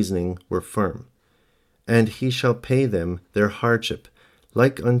of reasoning were firm. And he shall pay them their hardship,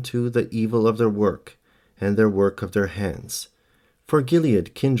 like unto the evil of their work, and their work of their hands. For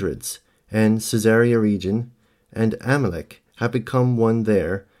Gilead kindreds, and Caesarea region, and Amalek have become one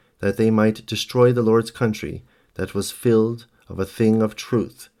there, that they might destroy the Lord's country, that was filled of a thing of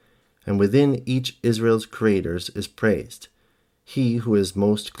truth, and within each Israel's creators is praised. He who is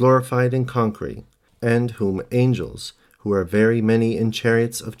most glorified in conquering, and whom angels, who are very many in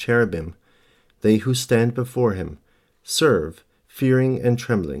chariots of cherubim, they who stand before him, serve, fearing and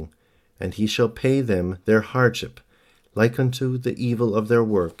trembling, and he shall pay them their hardship, like unto the evil of their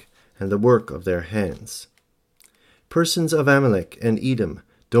work, and the work of their hands. Persons of Amalek and Edom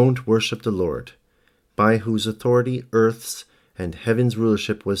don't worship the Lord, by whose authority earth's and heaven's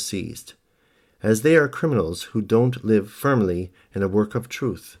rulership was seized, as they are criminals who don't live firmly in a work of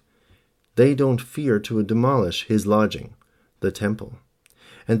truth. They don't fear to demolish his lodging, the temple.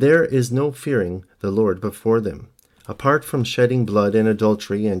 And there is no fearing the Lord before them, apart from shedding blood and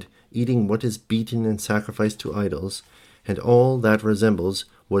adultery and eating what is beaten and sacrificed to idols, and all that resembles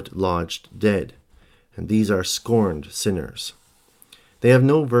what lodged dead. And these are scorned sinners. They have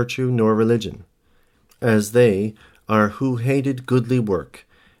no virtue nor religion, as they are who hated goodly work,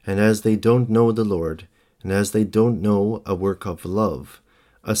 and as they don't know the Lord, and as they don't know a work of love,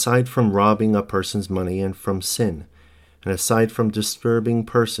 aside from robbing a person's money and from sin, and aside from disturbing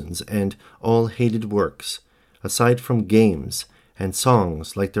persons and all hated works, aside from games and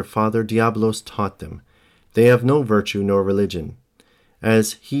songs like their father Diablos taught them, they have no virtue nor religion.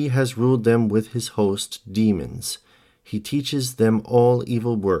 As he has ruled them with his host demons, he teaches them all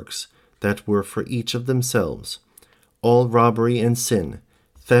evil works, that were for each of themselves, all robbery and sin,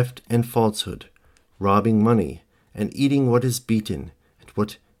 theft and falsehood, robbing money, and eating what is beaten, and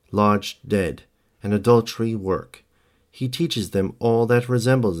what lodged dead, and adultery work. He teaches them all that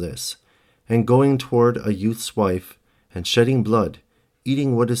resembles this, and going toward a youth's wife, and shedding blood,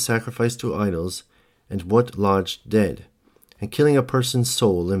 eating what is sacrificed to idols, and what lodged dead, and killing a person's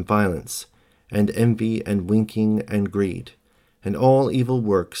soul in violence, and envy, and winking, and greed, and all evil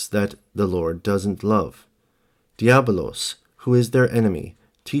works that the Lord doesn't love. Diabolos, who is their enemy,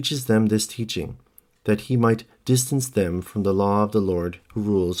 teaches them this teaching, that he might distance them from the law of the Lord who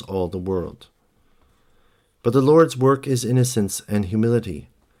rules all the world. But the Lord's work is innocence and humility,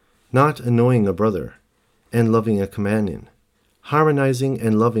 not annoying a brother, and loving a companion, harmonizing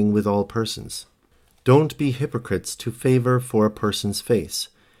and loving with all persons. Don't be hypocrites to favor for a person's face,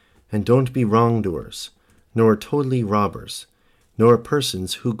 and don't be wrongdoers, nor totally robbers, nor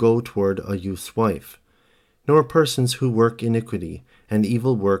persons who go toward a youth's wife, nor persons who work iniquity and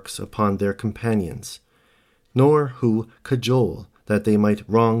evil works upon their companions, nor who cajole that they might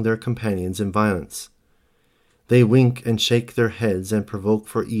wrong their companions in violence. They wink and shake their heads and provoke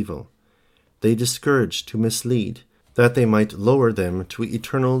for evil. They discourage to mislead, that they might lower them to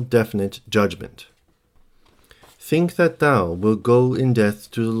eternal definite judgment. Think that thou wilt go in death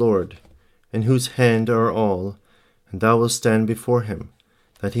to the Lord, in whose hand are all, and thou wilt stand before him,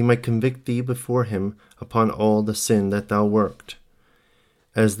 that he might convict thee before him upon all the sin that thou worked.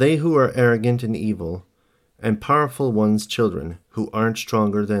 As they who are arrogant and evil, and powerful ones' children, who aren't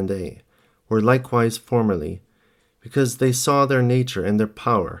stronger than they, were likewise formerly, because they saw their nature and their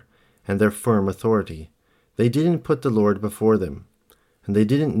power, and their firm authority. They didn't put the Lord before them, and they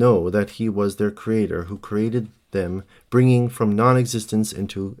didn't know that he was their Creator who created them, bringing from non-existence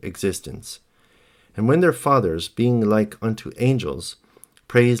into existence. And when their fathers, being like unto angels,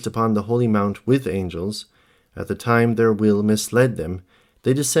 praised upon the holy mount with angels, at the time their will misled them,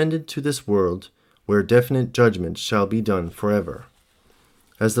 they descended to this world, where definite judgment shall be done forever.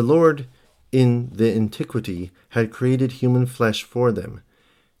 As the Lord in the antiquity had created human flesh for them,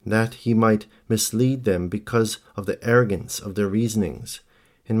 that he might mislead them because of the arrogance of their reasonings,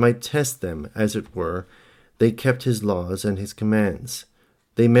 and might test them, as it were, they kept his laws and his commands.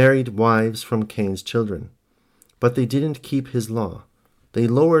 They married wives from Cain's children. But they didn't keep his law. They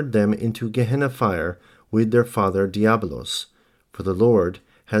lowered them into Gehenna fire with their father Diabolos. For the Lord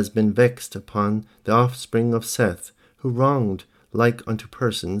has been vexed upon the offspring of Seth, who wronged like unto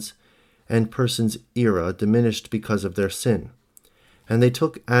persons, and persons' era diminished because of their sin. And they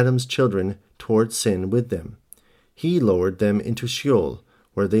took Adam's children toward sin with them. He lowered them into Sheol,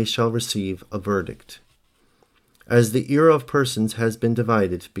 where they shall receive a verdict. As the era of persons has been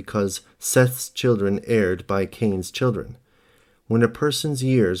divided because Seth's children erred by Cain's children, when a person's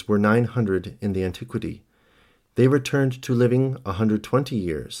years were 900 in the antiquity, they returned to living 120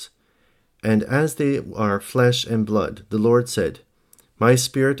 years. And as they are flesh and blood, the Lord said, My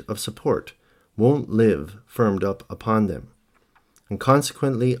spirit of support won't live firmed up upon them. And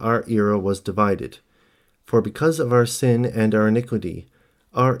consequently our era was divided. For because of our sin and our iniquity,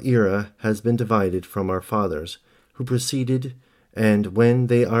 our era has been divided from our fathers, who preceded, and when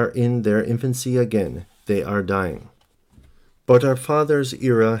they are in their infancy again, they are dying. But our fathers'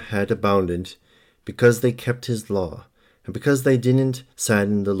 era had abounded, because they kept his law, and because they didn't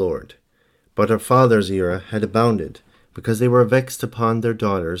sadden the Lord. But our fathers' era had abounded, because they were vexed upon their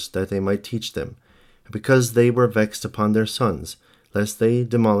daughters, that they might teach them, and because they were vexed upon their sons, lest they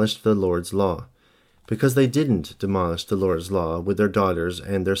demolished the Lord's law. Because they didn't demolish the Lord's law with their daughters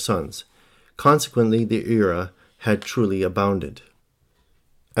and their sons. Consequently, the era had truly abounded.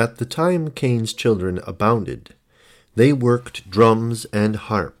 At the time Cain's children abounded, they worked drums and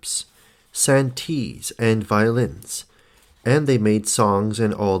harps, santees and violins, and they made songs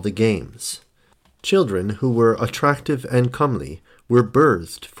and all the games. Children who were attractive and comely were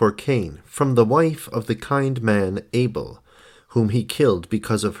birthed for Cain from the wife of the kind man Abel, whom he killed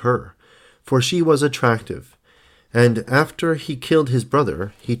because of her, for she was attractive. And after he killed his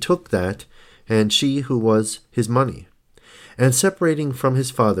brother, he took that, and she who was his money. And separating from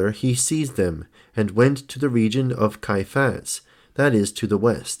his father, he seized them, and went to the region of Caiphas, that is, to the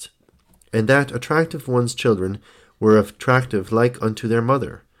west. And that attractive one's children were attractive like unto their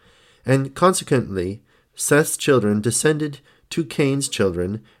mother. And consequently, Seth's children descended to Cain's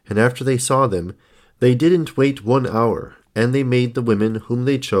children, and after they saw them, they didn't wait 1 hour, and they made the women whom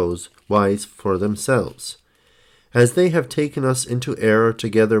they chose wives for themselves. As they have taken us into error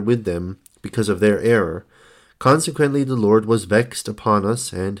together with them, because of their error, consequently the Lord was vexed upon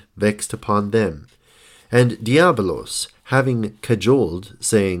us, and vexed upon them. And Diabolos, having cajoled,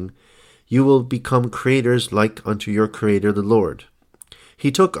 saying, you will become creators like unto your Creator the Lord.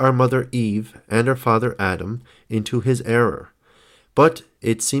 He took our mother Eve and our father Adam into his error, but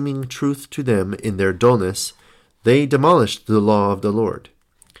it seeming truth to them in their dullness, they demolished the law of the Lord,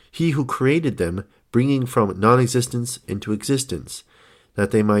 he who created them, bringing from non-existence into existence,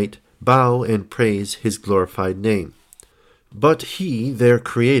 that they might bow and praise his glorified name. But he, their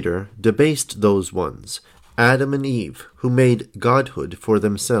Creator, debased those ones, Adam and Eve, who made godhood for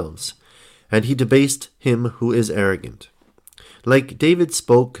themselves, and he debased him who is arrogant. Like David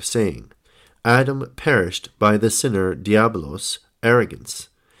spoke, saying, Adam perished by the sinner Diabolos' arrogance.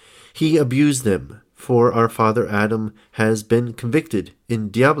 He abused them, for our father Adam has been convicted in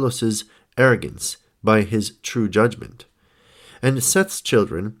Diabolos' arrogance by his true judgment. And Seth's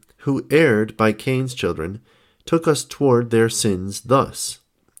children, who erred by Cain's children, took us toward their sins thus.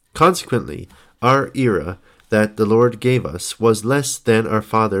 Consequently, our era that the Lord gave us was less than our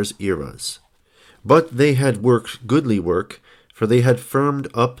fathers' eras. But they had worked goodly work, for they had firmed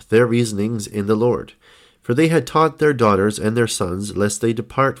up their reasonings in the Lord. For they had taught their daughters and their sons, lest they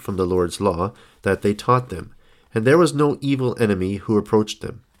depart from the Lord's law, that they taught them. And there was no evil enemy who approached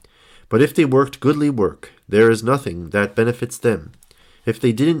them. But if they worked goodly work, there is nothing that benefits them, if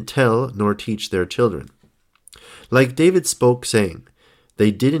they didn't tell nor teach their children. Like David spoke, saying, They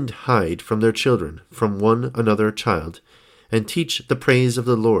didn't hide from their children, from one another child, and teach the praise of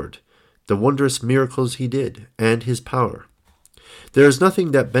the Lord, the wondrous miracles he did, and his power. There is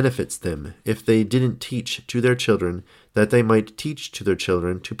nothing that benefits them if they didn't teach to their children, that they might teach to their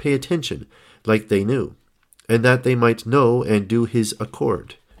children to pay attention like they knew, and that they might know and do his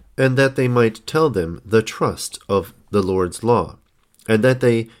accord, and that they might tell them the trust of the Lord's law, and that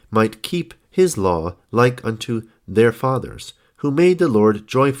they might keep his law like unto their fathers, who made the Lord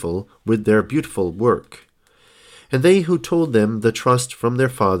joyful with their beautiful work. And they who told them the trust from their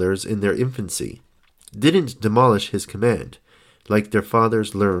fathers in their infancy didn't demolish his command, like their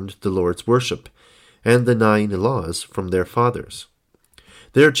fathers learned the Lord's worship, and the 9 laws from their fathers.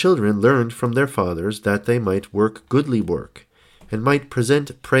 Their children learned from their fathers that they might work goodly work, and might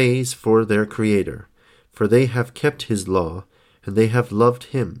present praise for their Creator, for they have kept his law, and they have loved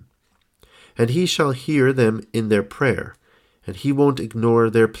him. And he shall hear them in their prayer, and he won't ignore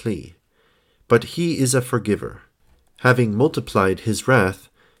their plea. But he is a forgiver. Having multiplied his wrath,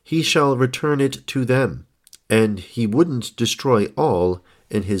 he shall return it to them, and he wouldn't destroy all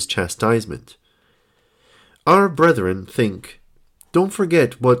in his chastisement. Our brethren think, don't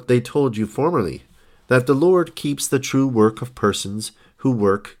forget what they told you formerly, that the Lord keeps the true work of persons who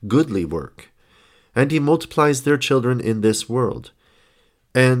work goodly work, and he multiplies their children in this world,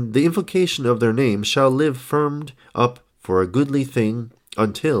 and the invocation of their name shall live firmed up for a goodly thing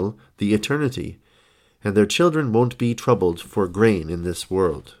until the eternity, and their children won't be troubled for grain in this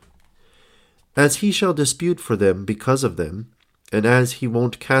world. As he shall dispute for them because of them, and as he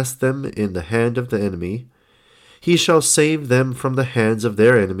won't cast them in the hand of the enemy, he shall save them from the hands of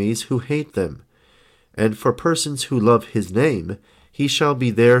their enemies who hate them. And for persons who love his name, he shall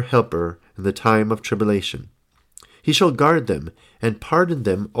be their helper in the time of tribulation. He shall guard them and pardon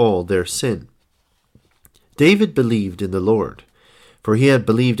them all their sin. David believed in the Lord, for he had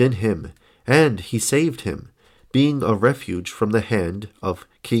believed in him, and he saved him, being a refuge from the hand of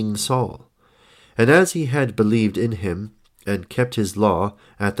King Saul. And as he had believed in him, and kept his law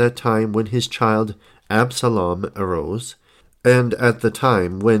at that time when his child Absalom arose, and at the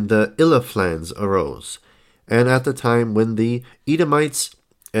time when the Eliphlans arose, and at the time when the Edomites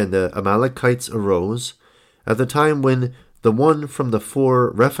and the Amalekites arose, at the time when the one from the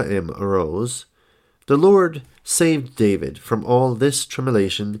 4 Rephaim arose, the Lord saved David from all this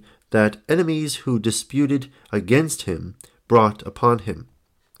tribulation that enemies who disputed against him brought upon him.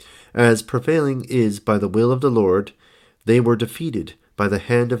 As prevailing is by the will of the Lord, they were defeated by the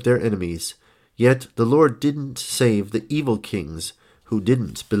hand of their enemies, yet the Lord didn't save the evil kings who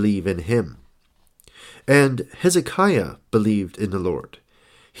didn't believe in him. And Hezekiah believed in the Lord.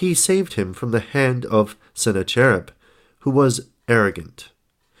 He saved him from the hand of Sennacherib, who was arrogant.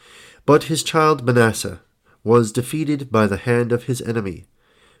 But his child Manasseh was defeated by the hand of his enemy,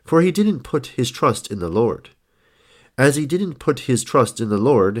 for he didn't put his trust in the Lord. As he didn't put his trust in the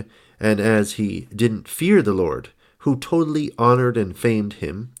Lord, and as he didn't fear the Lord, who totally honored and famed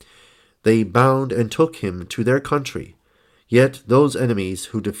him, they bound and took him to their country. Yet those enemies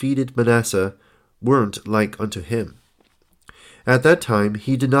who defeated Manasseh weren't like unto him. At that time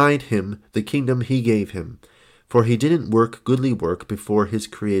he denied him the kingdom he gave him, for he didn't work goodly work before his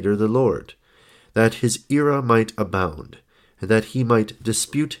Creator the Lord, that his era might abound, and that he might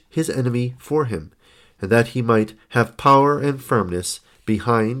dispute his enemy for him, and that he might have power and firmness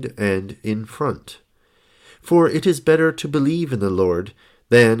behind and in front. For it is better to believe in the Lord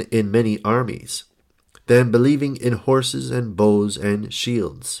than in many armies, than believing in horses and bows and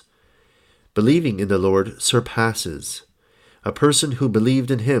shields. Believing in the Lord surpasses. A person who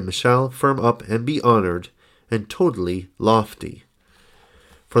believed in him shall firm up and be honored and totally lofty.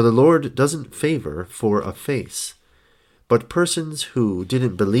 For the Lord doesn't favor for a face. But persons who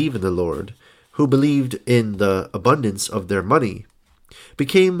didn't believe in the Lord, who believed in the abundance of their money,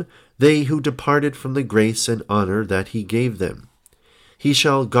 became they who departed from the grace and honor that he gave them. He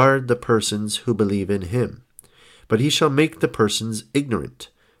shall guard the persons who believe in him, but he shall make the persons ignorant,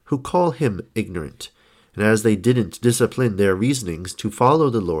 who call him ignorant. And as they didn't discipline their reasonings to follow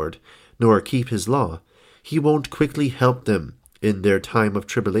the Lord, nor keep his law, he won't quickly help them in their time of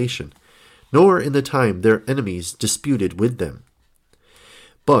tribulation, nor in the time their enemies disputed with them.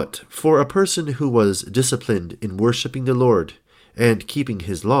 But for a person who was disciplined in worshipping the Lord and keeping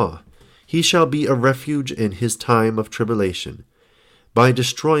his law, he shall be a refuge in his time of tribulation, by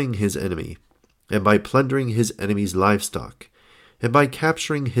destroying his enemy, and by plundering his enemy's livestock, and by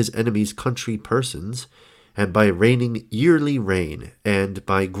capturing his enemy's country persons, and by raining yearly rain, and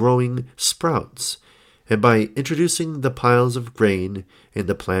by growing sprouts, and by introducing the piles of grain in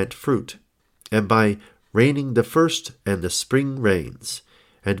the plant fruit, and by raining the first and the spring rains,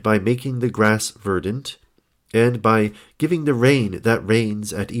 and by making the grass verdant, and by giving the rain that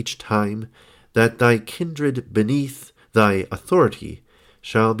rains at each time, that thy kindred beneath thy authority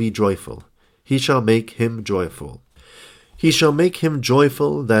shall be joyful. He shall make him joyful. He shall make him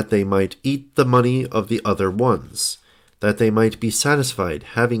joyful that they might eat the money of the other ones, that they might be satisfied,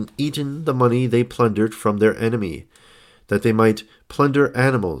 having eaten the money they plundered from their enemy, that they might plunder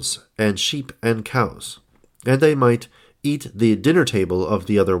animals and sheep and cows, and they might eat the dinner table of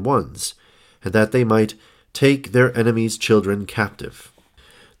the other ones, and that they might take their enemies' children captive.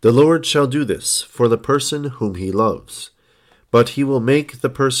 The Lord shall do this for the person whom he loves, but he will make the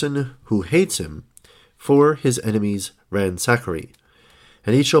person who hates him for his enemy's ransackery.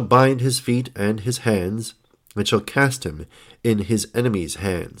 And he shall bind his feet and his hands, and shall cast him in his enemy's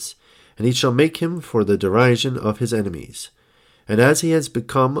hands, and he shall make him for the derision of his enemies. And as he has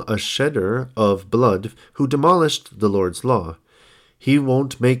become a shedder of blood who demolished the Lord's law, he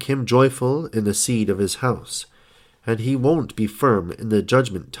won't make him joyful in the seed of his house, and he won't be firm in the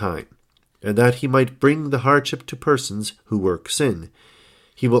judgment time, and that he might bring the hardship to persons who work sin.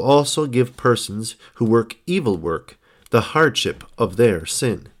 He will also give persons who work evil work the hardship of their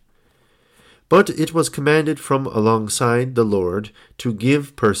sin. But it was commanded from alongside the Lord to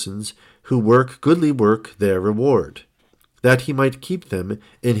give persons who work goodly work their reward, that he might keep them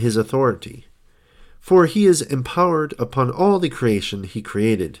in his authority. For he is empowered upon all the creation he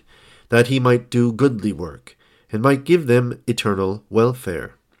created, that he might do goodly work, and might give them eternal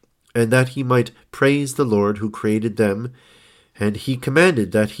welfare, and that he might praise the Lord who created them. And he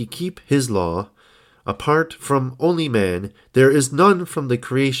commanded that he keep his law. Apart from only man, there is none from the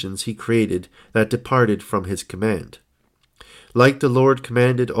creations he created that departed from his command. Like the Lord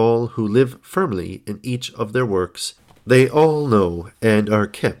commanded all who live firmly in each of their works, they all know and are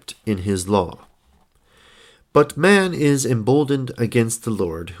kept in his law. But man is emboldened against the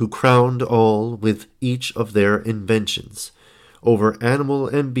Lord, who crowned all with each of their inventions, over animal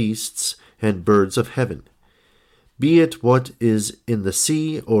and beasts and birds of heaven. Be it what is in the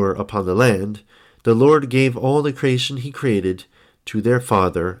sea or upon the land, the Lord gave all the creation he created to their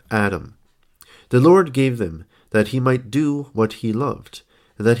father Adam. The Lord gave them that he might do what he loved,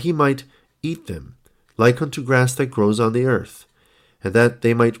 and that he might eat them, like unto grass that grows on the earth, and that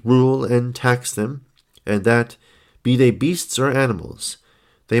they might rule and tax them, and that, be they beasts or animals,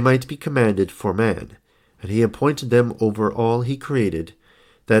 they might be commanded for man. And he appointed them over all he created,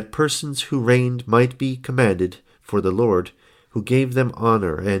 that persons who reigned might be commanded for the Lord, who gave them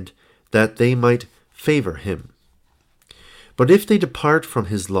honor, and that they might favor him. But if they depart from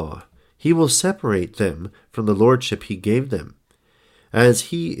his law, he will separate them from the lordship he gave them. As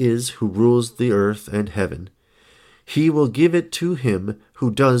he is who rules the earth and heaven, he will give it to him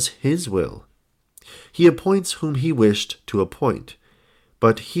who does his will. He appoints whom he wished to appoint,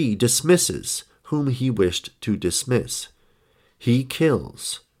 but he dismisses whom he wished to dismiss. He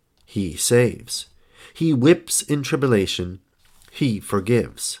kills, he saves. He whips in tribulation, he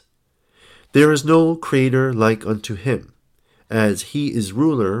forgives. There is no creator like unto him, as he is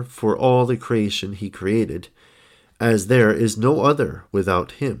ruler for all the creation he created, as there is no other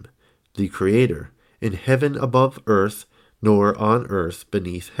without him, the Creator, in heaven above earth, nor on earth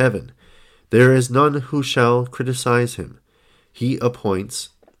beneath heaven. There is none who shall criticize him. He appoints,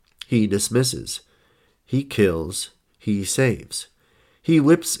 he dismisses, he kills, he saves. He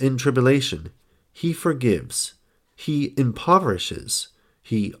whips in tribulation. He forgives. He impoverishes.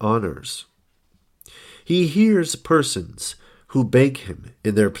 He honors. He hears persons who beg him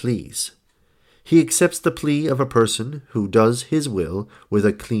in their pleas. He accepts the plea of a person who does his will with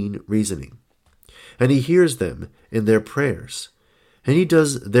a clean reasoning. And he hears them in their prayers. And he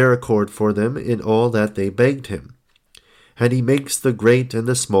does their accord for them in all that they begged him. And he makes the great and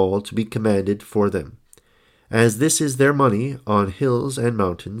the small to be commanded for them. As this is their money on hills and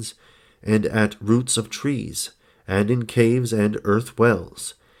mountains, and at roots of trees, and in caves and earth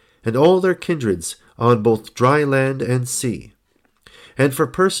wells, and all their kindreds on both dry land and sea, and for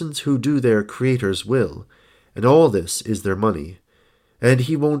persons who do their Creator's will, and all this is their money, and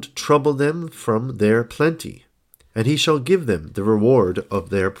he won't trouble them from their plenty, and he shall give them the reward of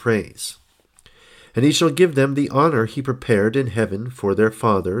their praise. And he shall give them the honor he prepared in heaven for their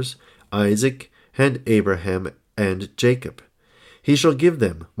fathers, Isaac and Abraham and Jacob. He shall give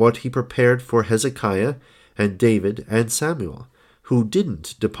them what he prepared for Hezekiah and David and Samuel, who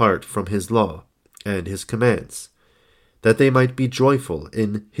didn't depart from his law and his commands, that they might be joyful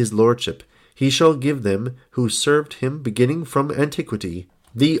in his lordship. He shall give them who served him beginning from antiquity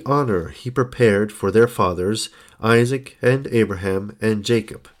the honor he prepared for their fathers, Isaac and Abraham and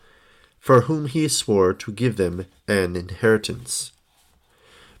Jacob, for whom he swore to give them an inheritance.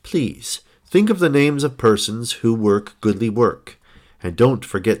 Please think of the names of persons who work goodly work, and don't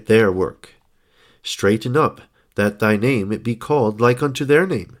forget their work. Straighten up, that thy name be called like unto their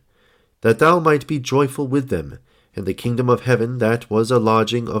name, that thou might be joyful with them in the kingdom of heaven, that was a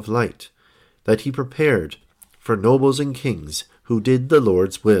lodging of light, that he prepared for nobles and kings who did the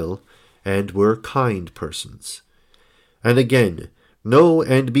Lord's will, and were kind persons. And again, know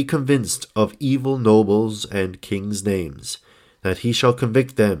and be convinced of evil nobles and kings' names, that he shall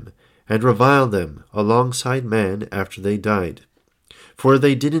convict them, and revile them alongside man after they died. For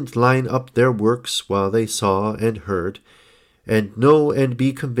they didn't line up their works while they saw and heard, and know and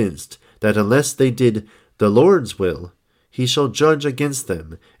be convinced that unless they did the Lord's will, he shall judge against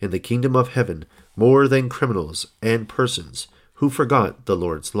them in the kingdom of heaven more than criminals and persons who forgot the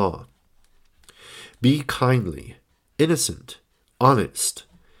Lord's law. Be kindly, innocent, honest,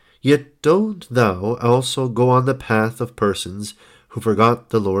 yet don't thou also go on the path of persons who forgot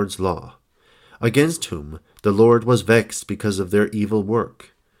the Lord's law, against whom the Lord was vexed because of their evil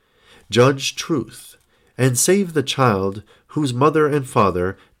work. Judge truth, and save the child whose mother and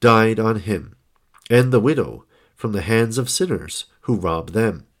father died on him, and the widow from the hands of sinners who rob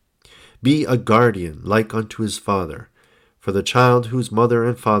them. Be a guardian like unto his father, for the child whose mother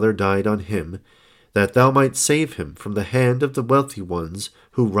and father died on him, that thou might save him from the hand of the wealthy ones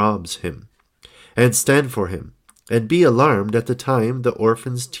who robs him. And stand for him, and be alarmed at the time the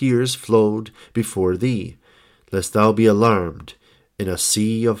orphan's tears flowed before thee, lest thou be alarmed in a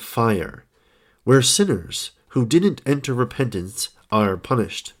sea of fire, where sinners who didn't enter repentance are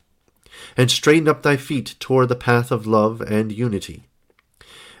punished. And straighten up thy feet toward the path of love and unity.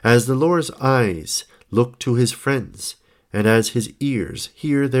 As the Lord's eyes look to his friends, and as his ears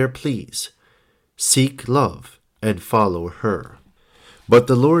hear their pleas, seek love and follow her. But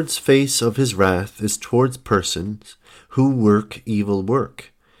the Lord's face of his wrath is towards persons who work evil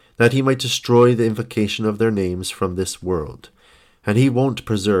work, that he might destroy the invocation of their names from this world. And he won't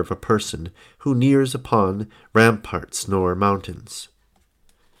preserve a person who nears upon ramparts nor mountains.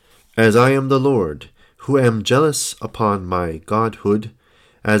 As I am the Lord, who am jealous upon my godhood,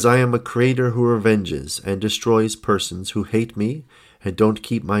 as I am a creator who revenges and destroys persons who hate me and don't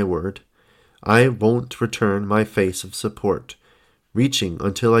keep my word, I won't return my face of support, reaching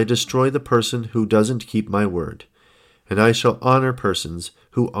until I destroy the person who doesn't keep my word, and I shall honor persons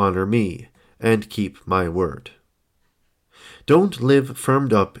who honor me and keep my word. Don't live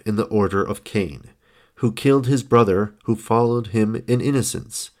firmed up in the order of Cain, who killed his brother who followed him in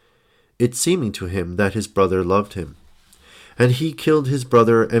innocence, it seeming to him that his brother loved him. And he killed his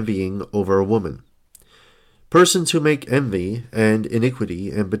brother envying over a woman. Persons who make envy and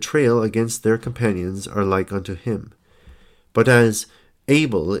iniquity and betrayal against their companions are like unto him. But as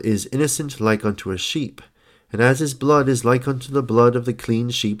Abel is innocent like unto a sheep, and as his blood is like unto the blood of the clean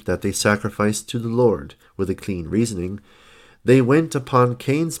sheep that they sacrificed to the Lord with a clean reasoning, they went upon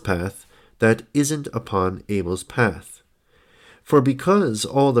Cain's path that isn't upon Abel's path. For because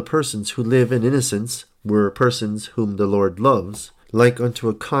all the persons who live in innocence were persons whom the Lord loves, like unto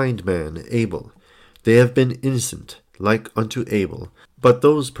a kind man, Abel, they have been innocent, like unto Abel. But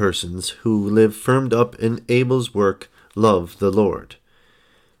those persons who live firmed up in Abel's work love the Lord.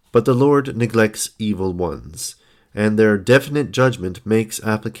 But the Lord neglects evil ones, and their definite judgment makes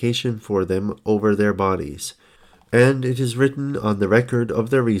application for them over their bodies. and it is written on the record of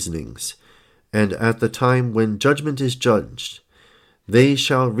their reasonings, and at the time when judgment is judged, they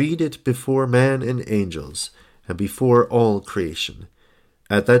shall read it before man and angels, and before all creation.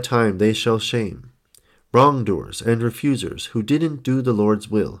 At that time they shall shame. Wrongdoers and refusers who didn't do the Lord's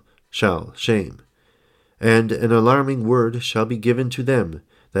will shall shame. And an alarming word shall be given to them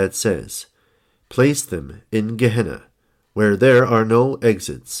that says, Place them in Gehenna, where there are no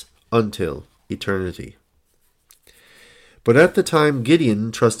exits until eternity. But at the time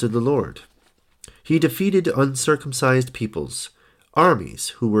Gideon trusted the Lord. He defeated uncircumcised peoples, armies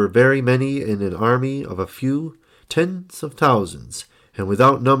who were very many in an army of a few, tens of thousands, and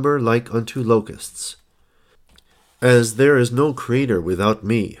without number like unto locusts. As there is no creator without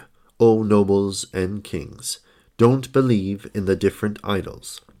me, O nobles and kings, don't believe in the different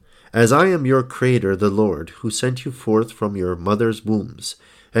idols. As I am your creator, the Lord, who sent you forth from your mother's wombs,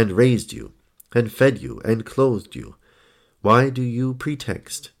 and raised you, and fed you, and clothed you, why do you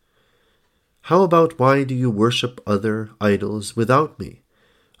pretext? How about why do you worship other idols without me?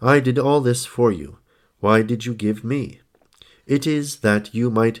 I did all this for you. Why did you give me? It is that you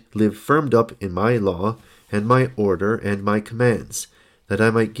might live firmed up in my law, and my order, and my commands, that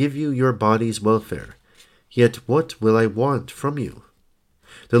I might give you your body's welfare. Yet what will I want from you?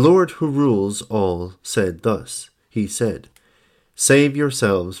 The Lord who rules all said thus. He said, Save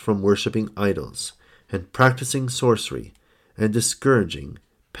yourselves from worshipping idols, and practicing sorcery, and discouraging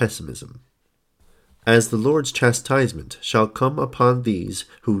pessimism. As the Lord's chastisement shall come upon these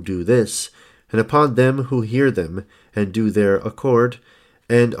who do this, and upon them who hear them, and do their accord,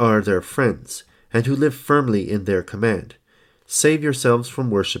 and are their friends, and who live firmly in their command. Save yourselves from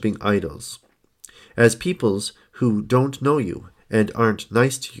worshipping idols. As peoples who don't know you, and aren't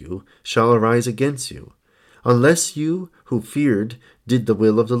nice to you, shall arise against you. Unless you who feared did the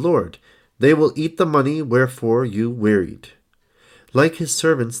will of the Lord, they will eat the money wherefore you wearied. Like his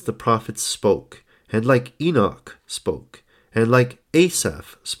servants the prophets spoke, and like Enoch spoke, and like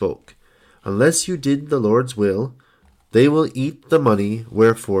Asaph spoke. Unless you did the Lord's will, they will eat the money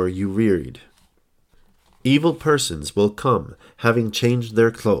wherefore you wearied. Evil persons will come, having changed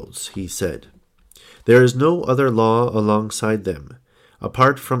their clothes, he said. There is no other law alongside them,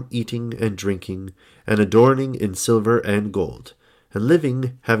 apart from eating and drinking, and adorning in silver and gold, and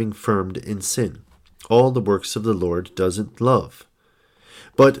living having firmed in sin. All the works of the Lord doesn't love.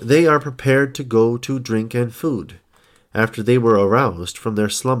 But they are prepared to go to drink and food, after they were aroused from their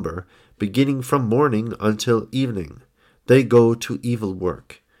slumber, beginning from morning until evening. They go to evil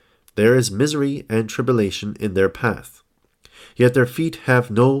work. There is misery and tribulation in their path. Yet their feet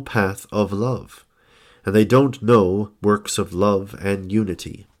have no path of love, and they don't know works of love and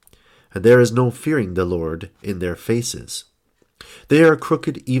unity. And there is no fearing the Lord in their faces. They are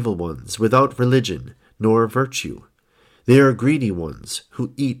crooked evil ones, without religion nor virtue. They are greedy ones,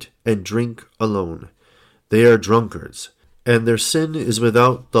 who eat and drink alone. They are drunkards, and their sin is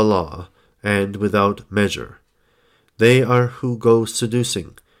without the law and without measure. They are who go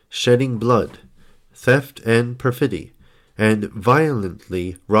seducing, shedding blood, theft and perfidy, and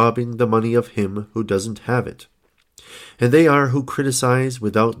violently robbing the money of him who doesn't have it. And they are who criticize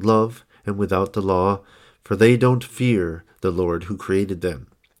without love and without the law, for they don't fear the Lord who created them.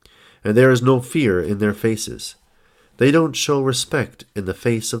 And there is no fear in their faces. They don't show respect in the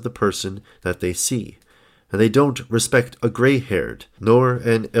face of the person that they see, and they don't respect a gray-haired, nor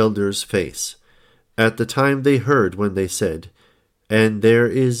an elder's face. At the time they heard when they said, And there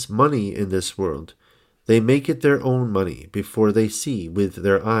is money in this world, they make it their own money before they see with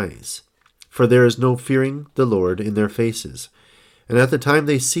their eyes. For there is no fearing the Lord in their faces, and at the time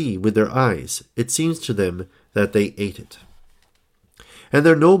they see with their eyes, it seems to them that they ate it. And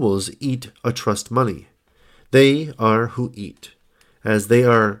their nobles eat a trust money. They are who eat, as they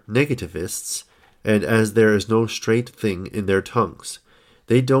are negativists, and as there is no straight thing in their tongues.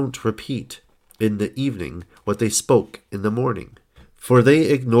 They don't repeat in the evening what they spoke in the morning. For they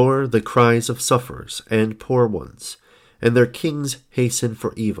ignore the cries of sufferers and poor ones, and their kings hasten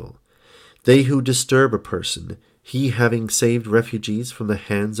for evil. They who disturb a person, he having saved refugees from the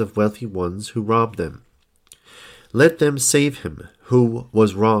hands of wealthy ones who rob them. Let them save him who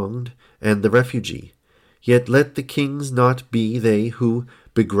was wronged, and the refugee. Yet let the kings not be they who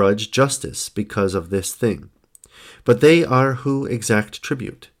begrudge justice because of this thing. But they are who exact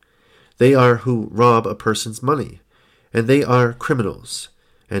tribute. They are who rob a person's money, and they are criminals.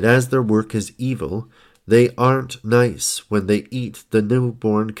 And as their work is evil, they aren't nice when they eat the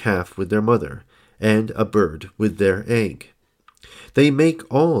newborn calf with their mother, and a bird with their egg. They make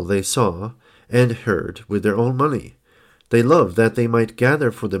all they saw and heard with their own money. They love that they might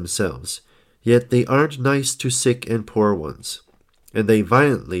gather for themselves, Yet they aren't nice to sick and poor ones. And they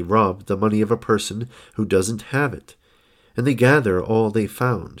violently rob the money of a person who doesn't have it. And they gather all they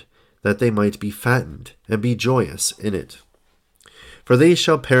found, that they might be fattened and be joyous in it. For they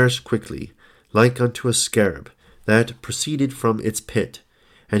shall perish quickly, like unto a scarab that proceeded from its pit,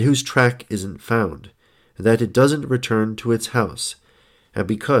 and whose track isn't found, and that it doesn't return to its house, and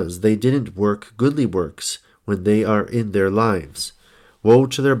because they didn't work goodly works when they are in their lives. Woe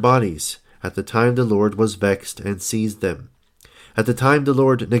to their bodies at the time the Lord was vexed and seized them, at the time the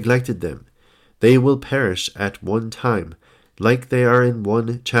Lord neglected them. They will perish at one time, like they are in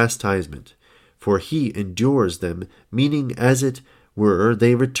one chastisement. For he endures them, meaning as it were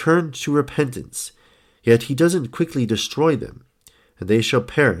they return to repentance. Yet he doesn't quickly destroy them, and they shall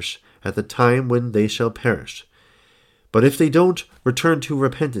perish at the time when they shall perish. But if they don't return to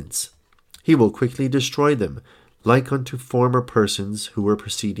repentance, he will quickly destroy them, like unto former persons who were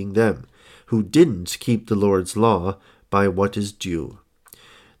preceding them, who didn't keep the Lord's law by what is due.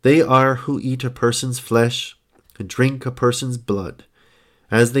 They are who eat a person's flesh and drink a person's blood.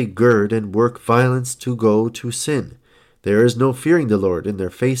 As they gird and work violence to go to sin, there is no fearing the Lord in their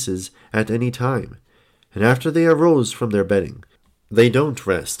faces at any time. And after they arose from their bedding, they don't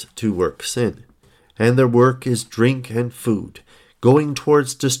rest to work sin. And their work is drink and food, going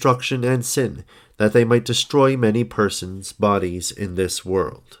towards destruction and sin, that they might destroy many persons' bodies in this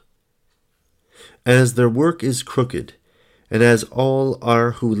world. As their work is crooked, and as all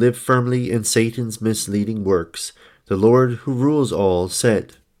are who live firmly in Satan's misleading works, the Lord who rules all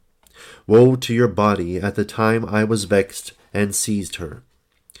said, Woe to your body at the time I was vexed and seized her.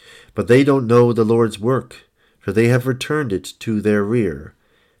 But they don't know the Lord's work, for they have returned it to their rear,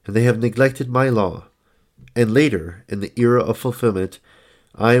 and they have neglected my law. And later, in the era of fulfillment,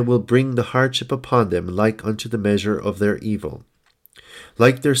 I will bring the hardship upon them like unto the measure of their evil.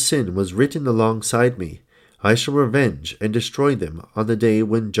 Like their sin was written alongside me, I shall revenge and destroy them on the day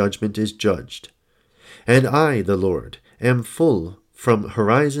when judgment is judged. And I, the Lord, am full from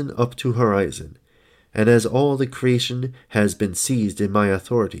horizon up to horizon, and as all the creation has been seized in my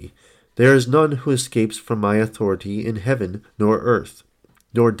authority, there is none who escapes from my authority in heaven nor earth,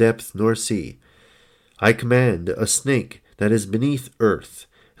 nor depth nor sea. I command a snake that is beneath earth,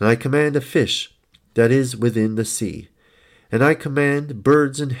 and I command a fish that is within the sea, and I command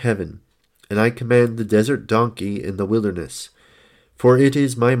birds in heaven, and I command the desert donkey in the wilderness, for it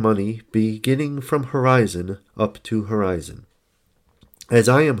is my money beginning from horizon up to horizon. As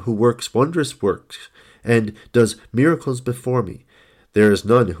I am who works wondrous works, and does miracles before me, there is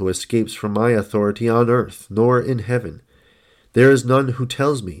none who escapes from my authority on earth, nor in heaven. There is none who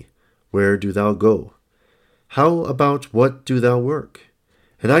tells me, Where do thou go? How about what do thou work?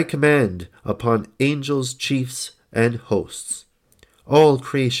 And I command upon angels, chiefs, and hosts. All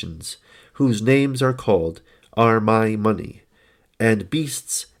creations, whose names are called, are my money, and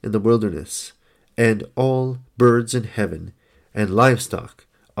beasts in the wilderness, and all birds in heaven, and livestock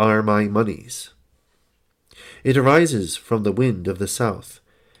are my monies. It arises from the wind of the south,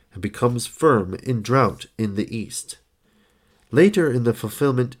 and becomes firm in drought in the east. Later in the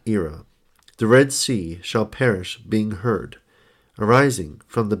fulfillment era, the Red Sea shall perish being heard, arising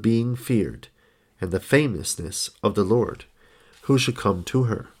from the being feared, and the famousness of the Lord, who should come to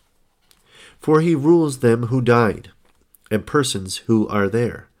her. For he rules them who died, and persons who are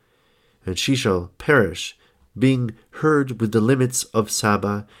there, and she shall perish, being heard with the limits of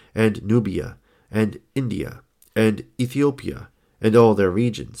Saba and Nubia and India and Ethiopia and all their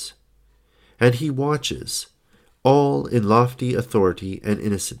regions. And he watches, all in lofty authority and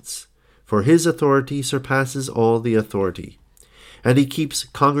innocence, for his authority surpasses all the authority, and he keeps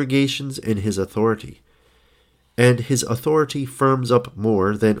congregations in his authority. And his authority firms up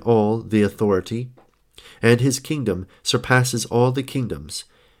more than all the authority, and his kingdom surpasses all the kingdoms,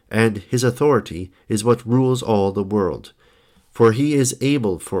 and his authority is what rules all the world. For he is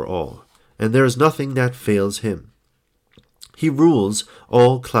able for all, and there is nothing that fails him. He rules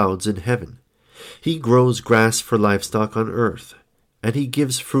all clouds in heaven. He grows grass for livestock on earth, and he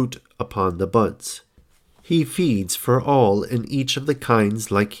gives fruit upon the buds. He feeds for all in each of the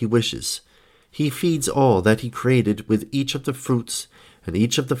kinds like he wishes. He feeds all that he created with each of the fruits and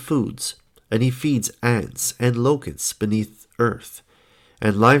each of the foods, and he feeds ants and locusts beneath earth,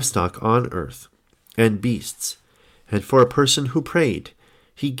 and livestock on earth, and beasts. And for a person who prayed,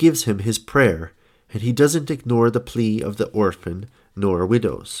 he gives him his prayer, and he doesn't ignore the plea of the orphan nor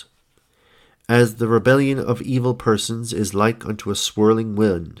widows. As the rebellion of evil persons is like unto a swirling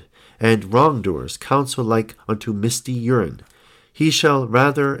wind, and wrongdoers' counsel like unto misty urine, he shall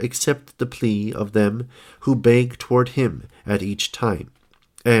rather accept the plea of them who beg toward him at each time,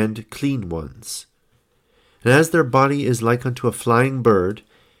 and clean ones. And as their body is like unto a flying bird,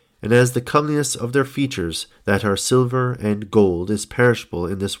 and as the comeliness of their features that are silver and gold is perishable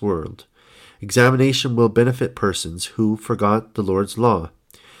in this world, examination will benefit persons who forgot the Lord's law,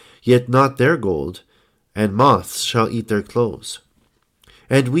 yet not their gold, and moths shall eat their clothes.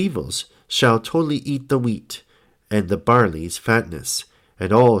 And weevils shall totally eat the wheat, and the barley's fatness,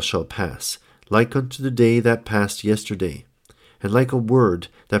 and all shall pass, like unto the day that passed yesterday. And like a word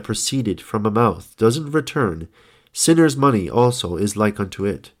that proceeded from a mouth doesn't return, sinners' money also is like unto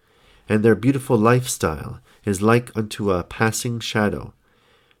it, and their beautiful lifestyle is like unto a passing shadow.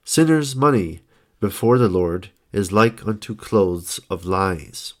 Sinners' money before the Lord is like unto clothes of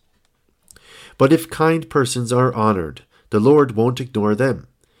lies. But if kind persons are honored, the Lord won't ignore them,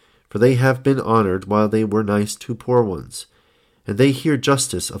 for they have been honored while they were nice to poor ones, and they hear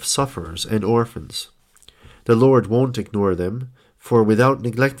justice of sufferers and orphans. The Lord won't ignore them, for without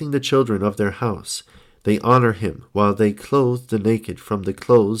neglecting the children of their house, they honor him while they clothe the naked from the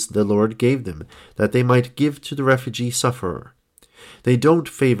clothes the Lord gave them, that they might give to the refugee sufferer. They don't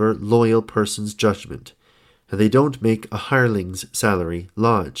favor loyal persons' judgment, and they don't make a hireling's salary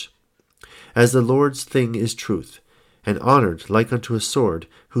lodge. As the Lord's thing is truth, and honored like unto a sword,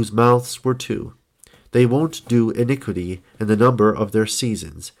 whose mouths were two. They won't do iniquity in the number of their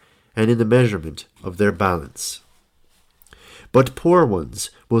seasons, and in the measurement of their balance. But poor ones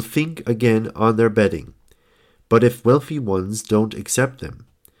will think again on their bedding. But if wealthy ones don't accept them,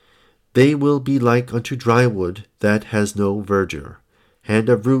 they will be like unto dry wood that has no verdure, and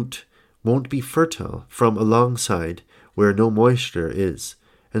a root won't be fertile from alongside where no moisture is,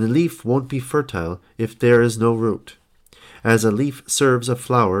 and the leaf won't be fertile if there is no root. As a leaf serves a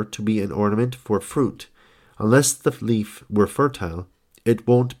flower to be an ornament for fruit, unless the leaf were fertile, it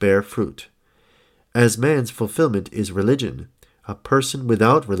won't bear fruit. As man's fulfillment is religion, a person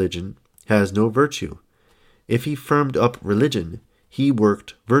without religion has no virtue. If he firmed up religion, he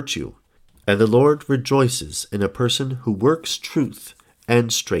worked virtue. And the Lord rejoices in a person who works truth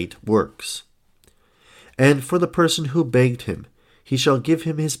and straight works. And for the person who begged him, he shall give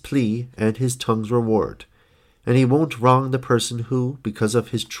him his plea and his tongue's reward. And he won't wrong the person who, because of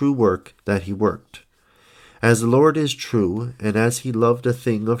his true work, that he worked. As the Lord is true, and as he loved a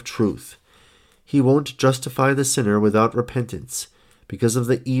thing of truth, he won't justify the sinner without repentance, because of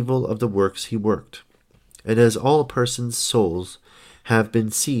the evil of the works he worked. And as all persons' souls have been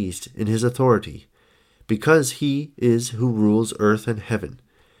seized in his authority, because he is who rules earth and heaven,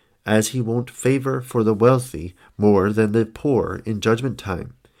 as he won't favor for the wealthy more than the poor in judgment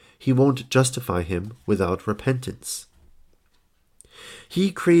time, he won't justify him without repentance.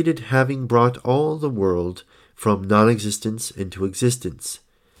 He created having brought all the world from non-existence into existence,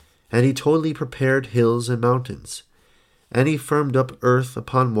 and he totally prepared hills and mountains, and he firmed up earth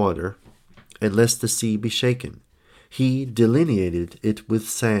upon water, and lest the sea be shaken. He delineated it with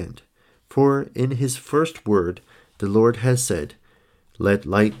sand, for in his first word the Lord has said, "Let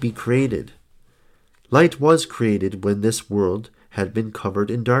light be created." Light was created when this world had been covered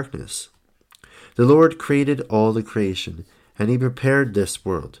in darkness. The Lord created all the creation, and he prepared this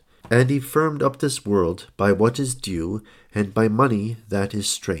world, and he firmed up this world by what is due and by money that is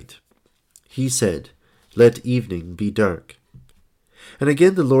straight. He said, "Let evening be dark." And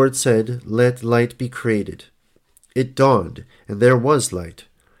again the Lord said, "Let light be created." It dawned, and there was light.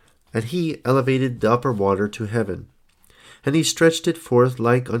 And he elevated the upper water to heaven. And he stretched it forth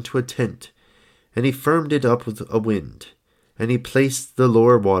like unto a tent, and he firmed it up with a wind. And he placed the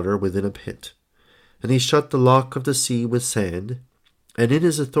lower water within a pit. And he shut the lock of the sea with sand, and in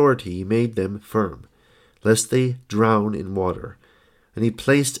his authority he made them firm, lest they drown in water. And he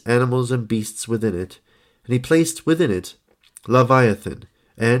placed animals and beasts within it, and he placed within it Leviathan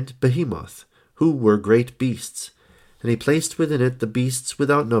and Behemoth, who were great beasts. And he placed within it the beasts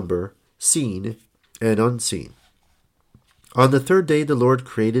without number, seen and unseen. On the third day the Lord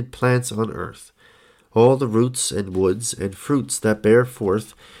created plants on earth, all the roots and woods and fruits that bear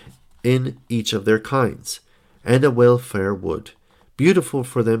forth in each of their kinds, and a welfare wood, beautiful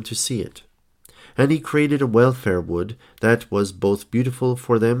for them to see it. And he created a welfare wood that was both beautiful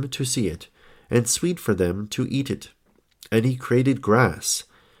for them to see it, and sweet for them to eat it. And he created grass,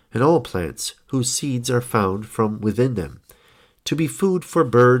 and all plants whose seeds are found from within them, to be food for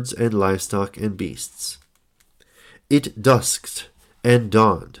birds and livestock and beasts. It dusked and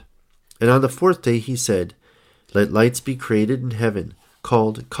dawned, and on the fourth day he said, "Let lights be created in heaven,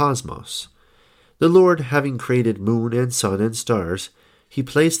 called cosmos." The Lord, having created moon and sun and stars, he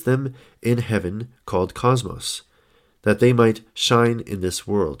placed them in heaven, called cosmos, that they might shine in this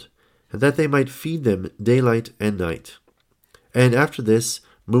world, and that they might feed them daylight and night. And after this,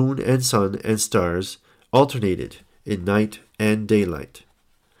 moon and sun and stars alternated in night and daylight.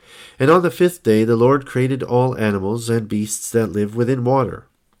 And on the 5th day the Lord created all animals and beasts that live within water,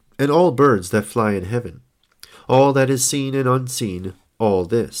 and all birds that fly in heaven, all that is seen and unseen, all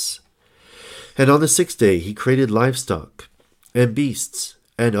this. And on the 6th day he created livestock, and beasts,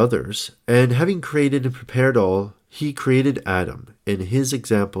 and others, and having created and prepared all, he created Adam in his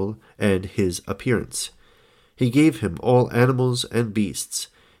example and his appearance. He gave him all animals and beasts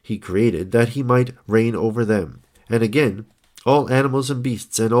he created, that he might reign over them, and again all animals and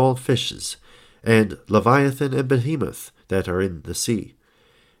beasts and all fishes, and Leviathan and Behemoth that are in the sea.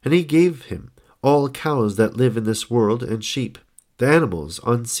 And he gave him all cows that live in this world, and sheep, the animals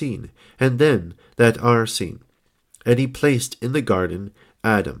unseen, and them that are seen. And he placed in the garden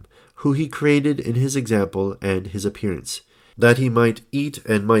Adam, who he created in his example and his appearance, that he might eat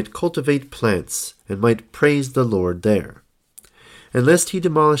and might cultivate plants, and might praise the Lord there. And lest he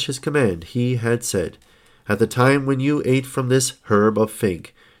demolish his command, he had said, At the time when you ate from this herb of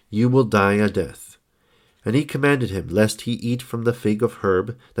fig, you will die a death. And he commanded him, lest he eat from the fig of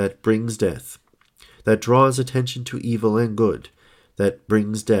herb that brings death, that draws attention to evil and good, that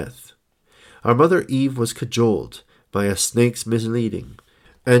brings death. Our mother Eve was cajoled by a snake's misleading,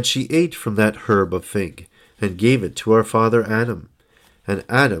 and she ate from that herb of fig, and gave it to our father Adam. And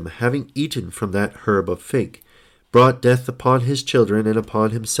Adam, having eaten from that herb of fig, brought death upon his children and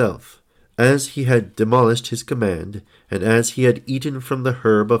upon himself, as he had demolished his command, and as he had eaten from the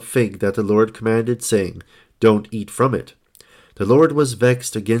herb of fig that the Lord commanded, saying, Don't eat from it. The Lord was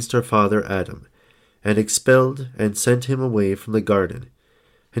vexed against our father Adam, and expelled and sent him away from the garden.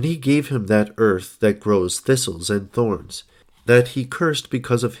 And he gave him that earth that grows thistles and thorns, that he cursed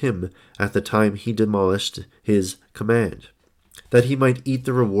because of him at the time he demolished his command, that he might eat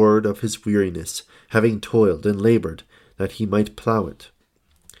the reward of his weariness, having toiled and labored, that he might plow it.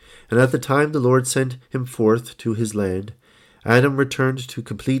 And at the time the Lord sent him forth to his land, Adam returned to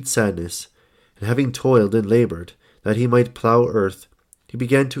complete sadness, and having toiled and labored, that he might plow earth, he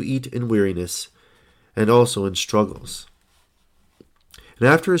began to eat in weariness, and also in struggles. And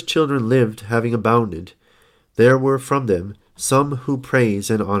after his children lived, having abounded, there were from them some who praise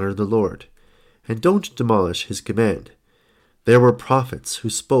and honor the Lord, and don't demolish his command. There were prophets who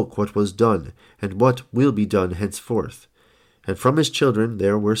spoke what was done, and what will be done henceforth. And from his children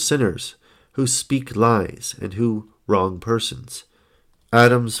there were sinners, who speak lies, and who wrong persons.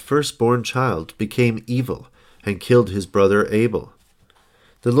 Adam's firstborn child became evil, and killed his brother Abel.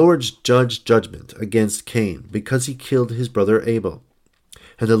 The Lord judged judgment against Cain, because he killed his brother Abel.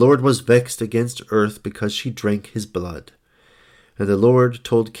 And the Lord was vexed against earth, because she drank his blood. And the Lord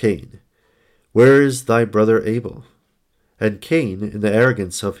told Cain, Where is thy brother Abel? And Cain, in the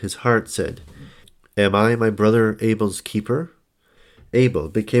arrogance of his heart, said, Am I my brother Abel's keeper? Abel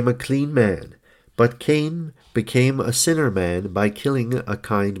became a clean man, but Cain became a sinner man by killing a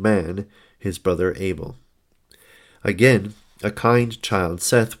kind man, his brother Abel. Again, a kind child,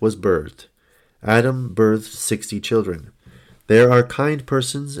 Seth, was birthed. Adam birthed 60 children. There are kind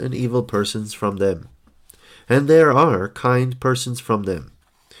persons and evil persons from them. And there are kind persons from them.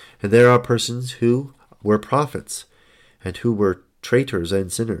 And there are persons who were prophets, and who were traitors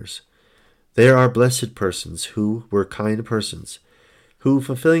and sinners. There are blessed persons who were kind persons, who,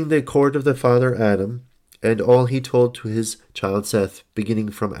 fulfilling the accord of the father Adam, and all he told to his child Seth, beginning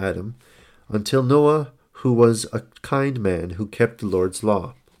from Adam, until Noah, who was a kind man who kept the Lord's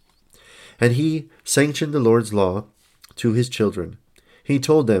law. And he sanctioned the Lord's law to his children. He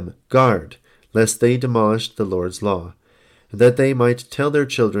told them, Guard, lest they demolish the Lord's law, and that they might tell their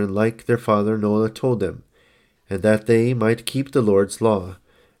children like their father Noah told them, and that they might keep the Lord's law.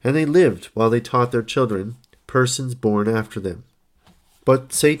 And they lived while they taught their children, persons born after them.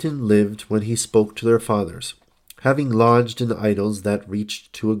 But Satan lived when he spoke to their fathers, having lodged in idols that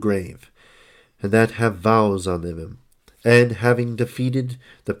reached to a grave, and that have vows on them, and having defeated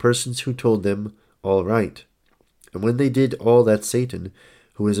the persons who told them all right. And when they did all that Satan,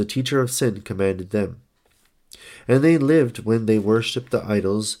 who is a teacher of sin, commanded them. And they lived when they worshipped the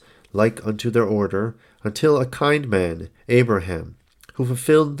idols like unto their order, until a kind man, Abraham, who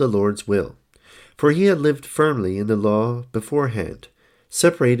fulfilled the Lord's will. For he had lived firmly in the law beforehand,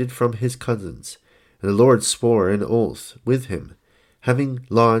 separated from his cousins, and the Lord swore an oath with him, having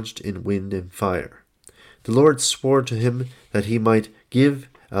lodged in wind and fire. The Lord swore to him that he might give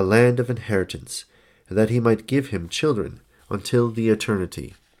a land of inheritance, and that he might give him children until the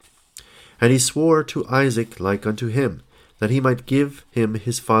eternity. And he swore to Isaac like unto him, that he might give him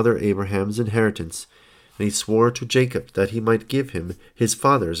his father Abraham's inheritance, and he swore to Jacob that he might give him his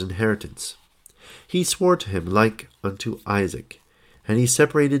father's inheritance. He swore to him like unto Isaac, and he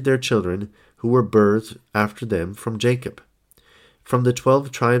separated their children who were birthed after them from Jacob, from the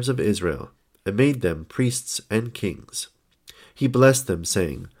 12 tribes of Israel, and made them priests and kings. He blessed them,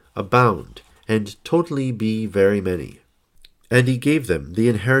 saying, Abound, and totally be very many. And he gave them the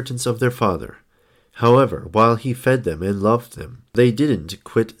inheritance of their father. However, while he fed them and loved them, they didn't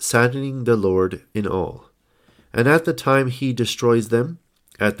quit saddening the Lord in all. And at the time he destroys them,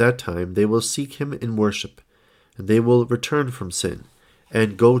 at that time they will seek him in worship, and they will return from sin,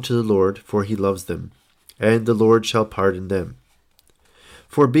 and go to the Lord, for he loves them, and the Lord shall pardon them.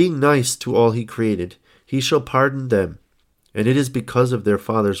 For being nice to all he created, he shall pardon them, and it is because of their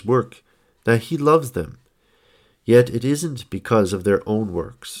Father's work that he loves them. Yet it isn't because of their own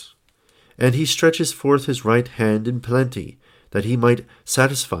works. And he stretches forth his right hand in plenty, that he might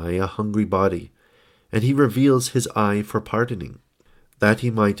satisfy a hungry body, and he reveals his eye for pardoning, that he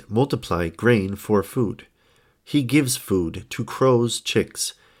might multiply grain for food. He gives food to crows'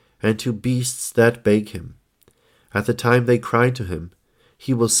 chicks, and to beasts that beg him. At the time they cry to him,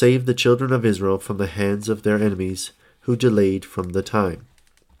 he will save the children of Israel from the hands of their enemies, who delayed from the time.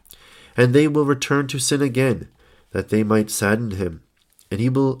 And they will return to sin again, that they might sadden him, and he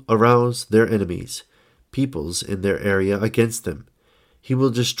will arouse their enemies, peoples in their area, against them. He will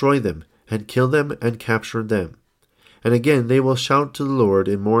destroy them, and kill them, and capture them. And again they will shout to the Lord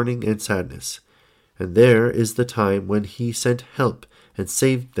in mourning and sadness. And there is the time when he sent help and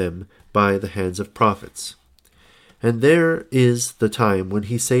saved them by the hands of prophets. And there is the time when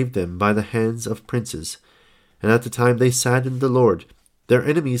he saved them by the hands of princes. And at the time they saddened the Lord, their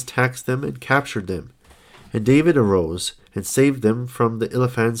enemies taxed them and captured them. And David arose and saved them from the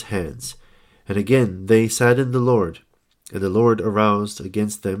Eliphan's hands. And again they saddened the Lord, and the Lord aroused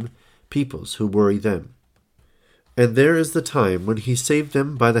against them peoples who worry them. And there is the time when he saved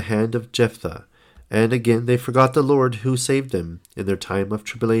them by the hand of Jephthah, and again they forgot the Lord who saved them in their time of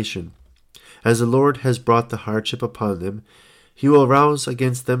tribulation. As the Lord has brought the hardship upon them, he will arouse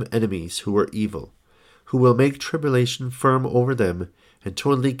against them enemies who are evil, who will make tribulation firm over them and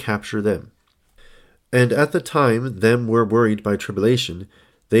totally capture them. And at the time them were worried by tribulation,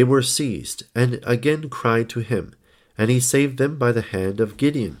 they were seized, and again cried to him, and he saved them by the hand of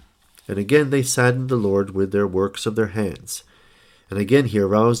Gideon. And again they saddened the Lord with their works of their hands. And again he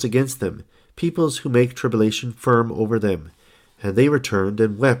aroused against them peoples who make tribulation firm over them. And they returned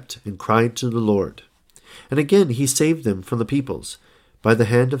and wept and cried to the Lord. And again he saved them from the peoples by the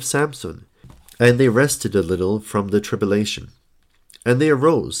hand of Samson. And they rested a little from the tribulation. And they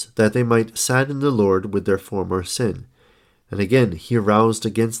arose that they might sadden the Lord with their former sin. And again he aroused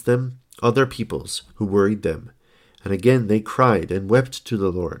against them other peoples who worried them. And again they cried and wept to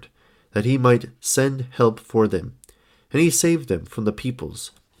the Lord, that he might send help for them. And he saved them from the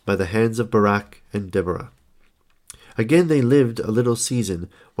peoples by the hands of Barak and Deborah. Again they lived a little season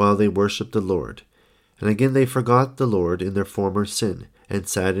while they worshipped the Lord. And again they forgot the Lord in their former sin, and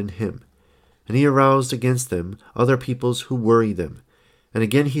saddened him. And he aroused against them other peoples who worried them. And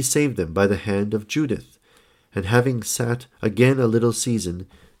again he saved them by the hand of Judith. And having sat again a little season,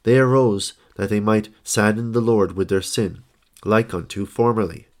 they arose that they might sadden the Lord with their sin, like unto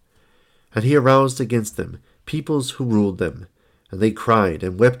formerly. And he aroused against them peoples who ruled them, and they cried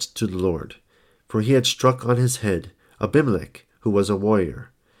and wept to the Lord. For he had struck on his head Abimelech, who was a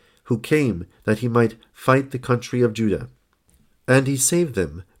warrior, who came that he might fight the country of Judah. And he saved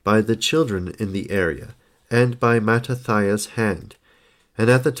them by the children in the area, and by Mattathiah's hand. And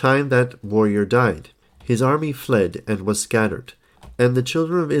at the time that warrior died, his army fled and was scattered. And the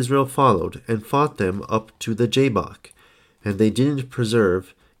children of Israel followed and fought them up to the Jabbok, and they didn't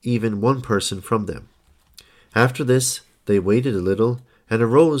preserve even one person from them. After this they waited a little, and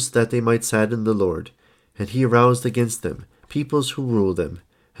arose that they might sadden the Lord. And he aroused against them peoples who ruled them.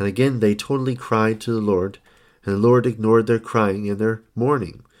 And again they totally cried to the Lord, and the Lord ignored their crying and their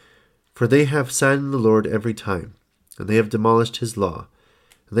mourning. For they have saddened the Lord every time, and they have demolished his law.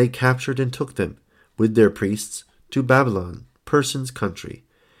 And they captured and took them, with their priests, to Babylon, Persian's country.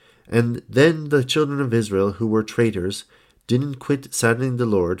 And then the children of Israel, who were traitors, didn't quit saddening the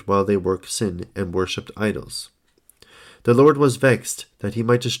Lord while they worked sin and worshipped idols. The Lord was vexed that he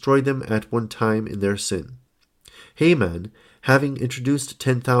might destroy them at one time in their sin. Haman, having introduced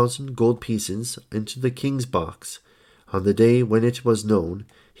 10,000 gold pieces into the king's box, on the day when it was known,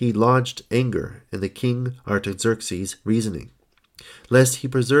 he lodged anger in the king Artaxerxes' reasoning, lest he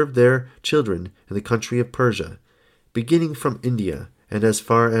preserve their children in the country of Persia, beginning from India and as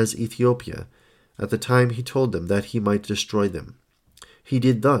far as Ethiopia, at the time he told them that he might destroy them. He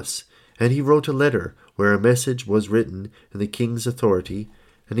did thus, and he wrote a letter where a message was written in the king's authority,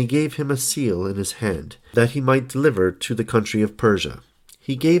 and he gave him a seal in his hand, that he might deliver to the country of Persia.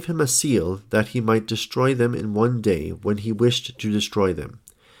 He gave him a seal that he might destroy them in one day when he wished to destroy them,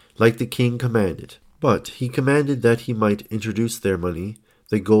 like the king commanded. But he commanded that he might introduce their money,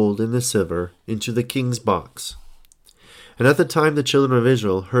 the gold and the silver, into the king's box. And at the time the children of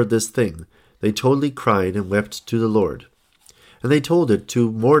Israel heard this thing, they totally cried and wept to the Lord. And they told it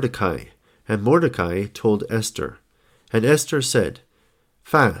to Mordecai, and Mordecai told Esther. And Esther said,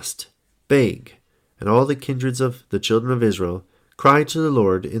 Fast, beg, and all the kindreds of the children of Israel, cry to the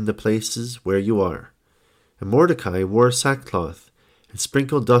Lord in the places where you are. And Mordecai wore sackcloth, and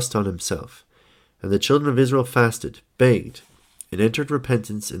sprinkled dust on himself. And the children of Israel fasted, begged, and entered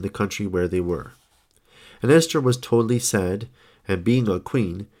repentance in the country where they were. And Esther was totally sad, and being a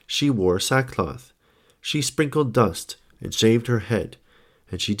queen, she wore sackcloth. She sprinkled dust, and shaved her head,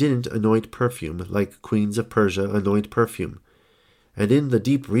 and she didn't anoint perfume like queens of Persia anoint perfume. And in the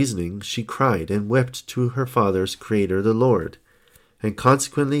deep reasoning she cried and wept to her father's Creator the Lord. And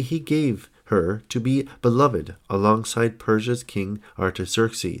consequently he gave her to be beloved alongside Persia's king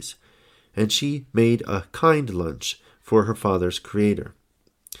Artaxerxes. And she made a kind lunch for her father's Creator.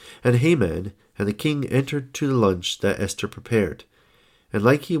 And Haman and the king entered to the lunch that Esther prepared. And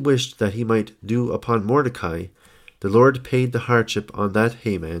like he wished that he might do upon Mordecai, the Lord paid the hardship on that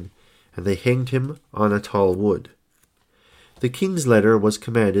Haman, and they hanged him on a tall wood. The king's letter was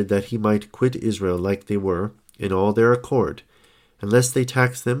commanded that he might quit Israel like they were, in all their accord, unless they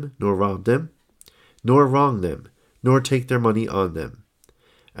tax them, nor rob them, nor wrong them, nor take their money on them.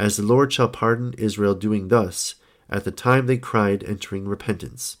 As the Lord shall pardon Israel doing thus, at the time they cried entering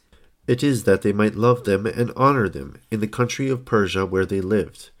repentance. It is that they might love them and honor them in the country of Persia where they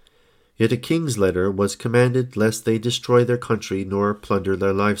lived. Yet a king's letter was commanded lest they destroy their country nor plunder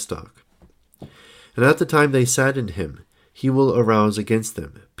their livestock. And at the time they sadden him, he will arouse against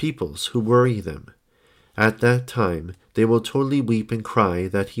them peoples who worry them. At that time they will totally weep and cry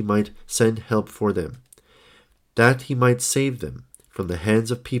that he might send help for them, that he might save them from the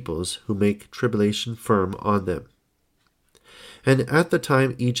hands of peoples who make tribulation firm on them. And at the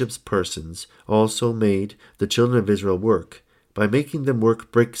time Egypt's persons also made the children of Israel work, by making them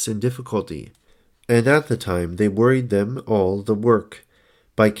work bricks in difficulty. And at the time they worried them all the work,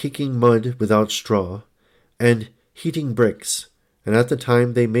 by kicking mud without straw, and heating bricks. And at the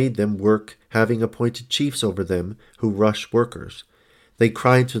time they made them work, having appointed chiefs over them, who rush workers. They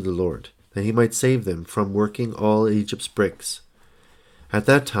cried to the Lord, that he might save them from working all Egypt's bricks. At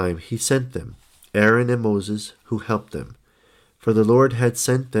that time he sent them, Aaron and Moses, who helped them. For the Lord had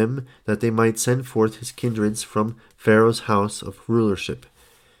sent them that they might send forth his kindreds from Pharaoh's house of rulership,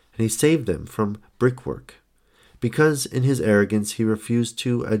 and he saved them from brickwork, because in his arrogance he refused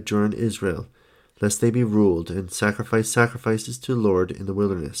to adjourn Israel, lest they be ruled and sacrifice sacrifices to the Lord in the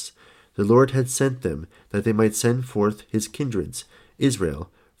wilderness. The Lord had sent them that they might send forth his kindreds, Israel,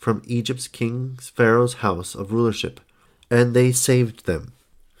 from Egypt's king Pharaoh's house of rulership, and they saved them.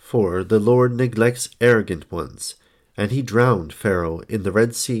 For the Lord neglects arrogant ones, and he drowned Pharaoh in the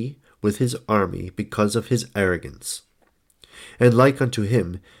Red Sea with his army because of his arrogance. And like unto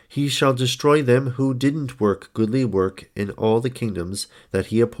him, he shall destroy them who didn't work goodly work in all the kingdoms that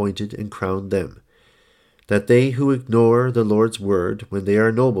he appointed and crowned them, that they who ignore the Lord's word when they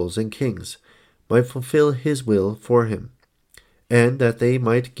are nobles and kings might fulfill his will for him, and that they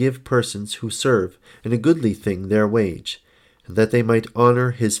might give persons who serve in a goodly thing their wage, and that they might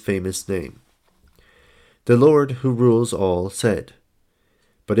honor his famous name. The Lord who rules all said,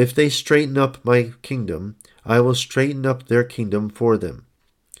 But if they straighten up my kingdom, I will straighten up their kingdom for them.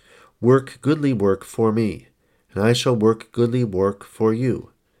 Work goodly work for me, and I shall work goodly work for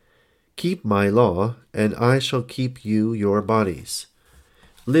you. Keep my law, and I shall keep you your bodies.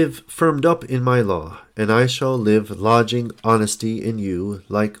 Live firmed up in my law, and I shall live lodging honesty in you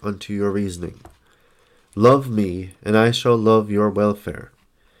like unto your reasoning. Love me, and I shall love your welfare.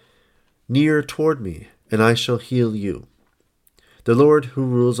 Near toward me, and I shall heal you. The Lord who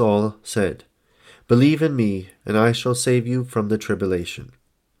rules all said, Believe in me, and I shall save you from the tribulation.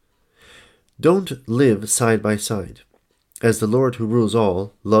 Don't live side by side, as the Lord who rules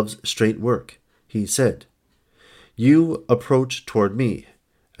all loves straight work. He said, You approach toward me,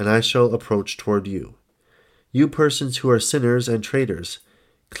 and I shall approach toward you. You persons who are sinners and traitors,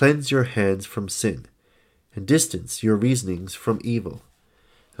 cleanse your hands from sin, and distance your reasonings from evil.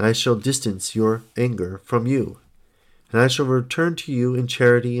 And I shall distance your anger from you, and I shall return to you in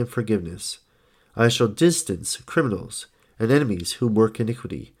charity and forgiveness. I shall distance criminals and enemies who work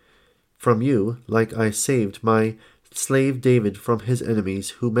iniquity from you, like I saved my slave David from his enemies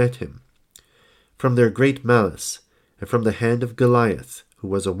who met him, from their great malice, and from the hand of Goliath, who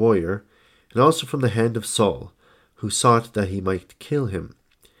was a warrior, and also from the hand of Saul, who sought that he might kill him,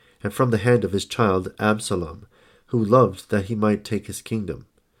 and from the hand of his child Absalom, who loved that he might take his kingdom.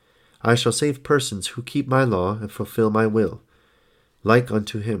 I shall save persons who keep my law and fulfill my will, like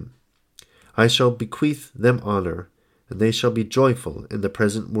unto him. I shall bequeath them honor, and they shall be joyful in the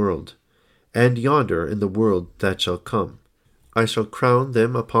present world, and yonder in the world that shall come. I shall crown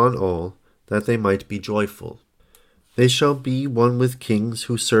them upon all, that they might be joyful. They shall be one with kings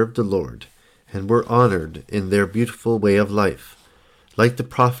who served the Lord, and were honored in their beautiful way of life, like the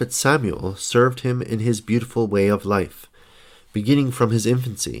prophet Samuel served him in his beautiful way of life, beginning from his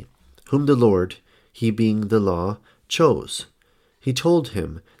infancy, whom the Lord, he being the law, chose. He told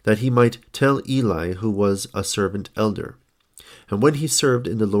him that he might tell Eli, who was a servant elder. And when he served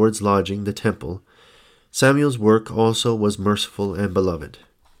in the Lord's lodging, the temple, Samuel's work also was merciful and beloved.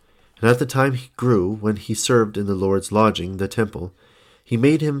 And at the time he grew, when he served in the Lord's lodging, the temple, he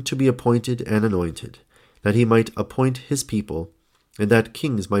made him to be appointed and anointed, that he might appoint his people, and that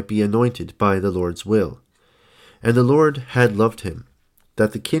kings might be anointed by the Lord's will. And the Lord had loved him,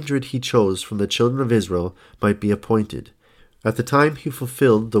 that the kindred he chose from the children of Israel might be appointed. At the time he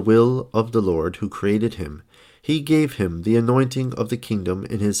fulfilled the will of the Lord who created him, he gave him the anointing of the kingdom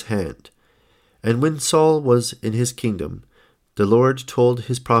in his hand. And when Saul was in his kingdom, the Lord told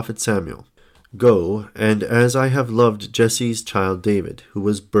his prophet Samuel, Go, and as I have loved Jesse's child David, who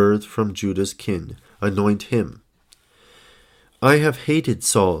was birthed from Judah's kin, anoint him. I have hated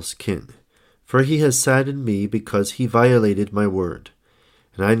Saul's kin, for he has saddened me because he violated my word.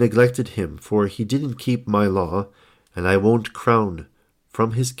 And I neglected him, for he didn't keep my law, and I won't crown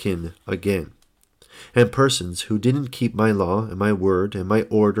from his kin again. And persons who didn't keep my law and my word and my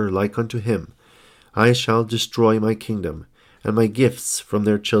order like unto him, I shall destroy my kingdom, and my gifts from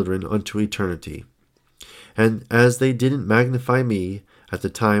their children unto eternity. And as they didn't magnify me at the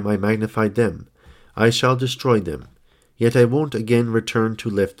time I magnified them, I shall destroy them, yet I won't again return to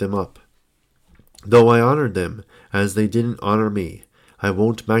lift them up. Though I honored them as they didn't honor me, I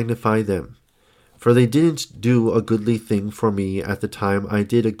won't magnify them. For they didn't do a goodly thing for me at the time I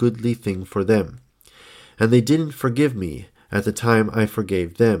did a goodly thing for them, and they didn't forgive me at the time I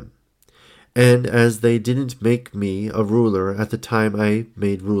forgave them. And as they didn't make me a ruler at the time I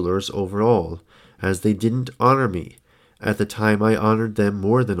made rulers over all, as they didn't honor me at the time I honored them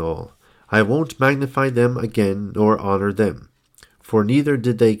more than all, I won't magnify them again nor honor them, for neither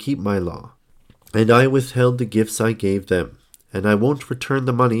did they keep my law. And I withheld the gifts I gave them, and I won't return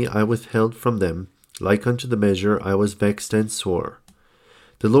the money I withheld from them, like unto the measure I was vexed and sore.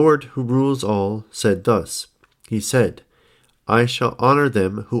 The Lord who rules all said thus, He said, I shall honor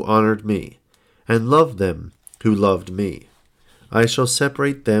them who honored me, and love them who loved me. I shall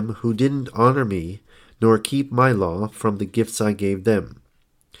separate them who didn't honor me, nor keep my law from the gifts I gave them.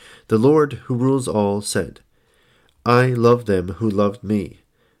 The Lord who rules all said, I love them who loved me,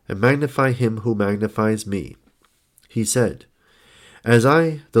 and magnify him who magnifies me. He said, As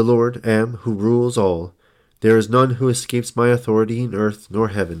I, the Lord, am who rules all, there is none who escapes my authority in earth nor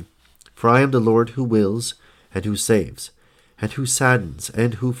heaven, for I am the Lord who wills, and who saves, and who saddens,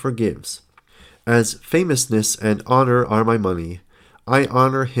 and who forgives. As famousness and honor are my money, I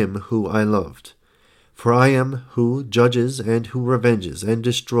honor him who I loved. For I am who judges and who revenges and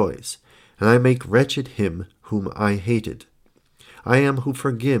destroys, and I make wretched him whom I hated. I am who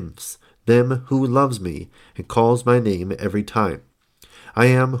forgives them who loves me and calls my name every time. I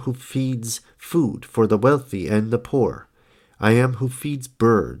am who feeds food for the wealthy and the poor. I am who feeds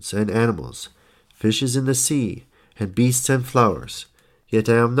birds and animals, fishes in the sea, and beasts and flowers. Yet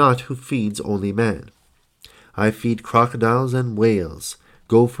I am not who feeds only man. I feed crocodiles and whales,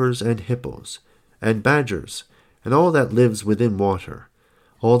 gophers and hippos, and badgers, and all that lives within water,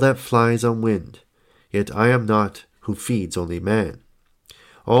 all that flies on wind. Yet I am not who feeds only man.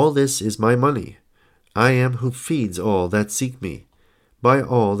 All this is my money. I am who feeds all that seek me, by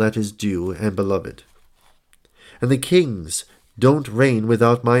all that is due and beloved. And the kings don't reign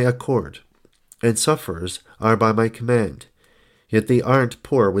without my accord, and sufferers are by my command. Yet they aren't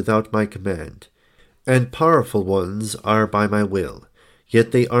poor without my command, and powerful ones are by my will,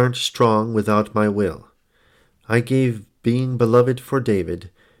 yet they aren't strong without my will. I gave being beloved for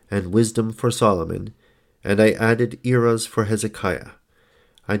David, and wisdom for Solomon, and I added eras for Hezekiah.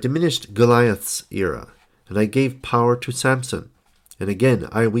 I diminished Goliath's era, and I gave power to Samson, and again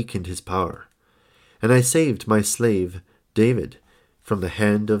I weakened his power. And I saved my slave David from the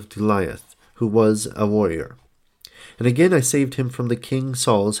hand of Goliath, who was a warrior. And again I saved him from the king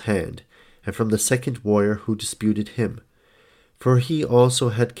Saul's hand, and from the second warrior who disputed him. For he also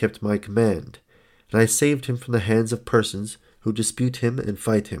had kept my command, and I saved him from the hands of persons who dispute him and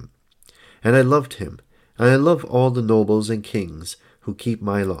fight him. And I loved him, and I love all the nobles and kings who keep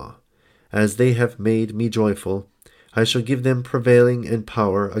my law. As they have made me joyful, I shall give them prevailing and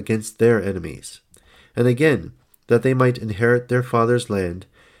power against their enemies. And again, that they might inherit their father's land,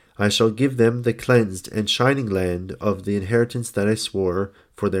 I shall give them the cleansed and shining land of the inheritance that I swore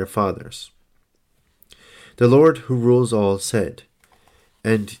for their fathers. The Lord who rules all said,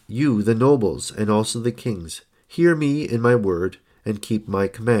 And you, the nobles, and also the kings, hear me in my word, and keep my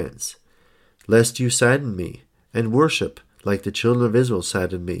commands, lest you sadden me, and worship, like the children of Israel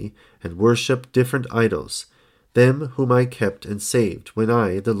saddened me, and worship different idols, them whom I kept and saved, when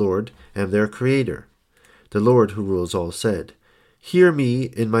I, the Lord, am their Creator. The Lord who rules all said, Hear me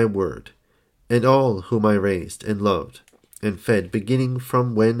in my word, and all whom I raised and loved, and fed, beginning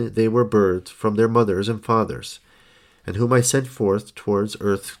from when they were birthed from their mothers and fathers, and whom I sent forth towards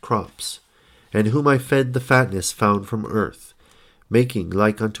earth's crops, and whom I fed the fatness found from earth, making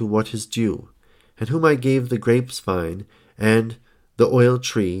like unto what is due, and whom I gave the grapes vine and the oil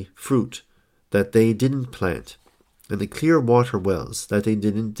tree fruit that they didn't plant, and the clear water wells that they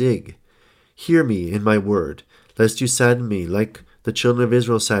didn't dig. Hear me in my word, lest you sadden me like the children of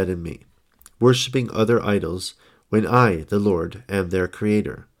Israel saddened me, worshipping other idols, when I, the Lord, am their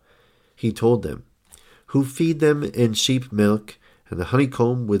Creator. He told them, Who feed them in sheep milk, and the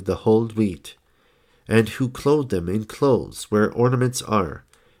honeycomb with the hulled wheat, and who clothe them in clothes where ornaments are,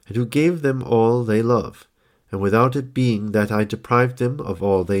 and who gave them all they love, and without it being that I deprived them of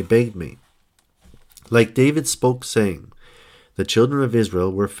all they begged me. Like David spoke, saying, The children of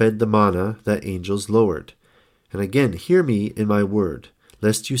Israel were fed the manna that angels lowered. And again, hear me in my word,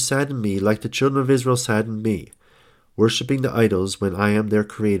 lest you sadden me like the children of Israel saddened me, worshipping the idols when I am their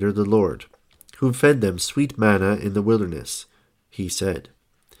Creator, the Lord, who fed them sweet manna in the wilderness. He said,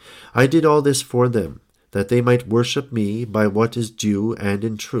 I did all this for them, that they might worship me by what is due and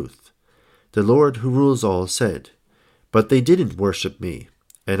in truth. The Lord who rules all said, But they didn't worship me,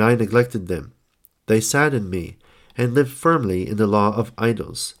 and I neglected them. They saddened me, and lived firmly in the law of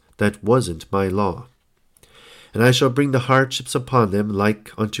idols, that wasn't my law. And I shall bring the hardships upon them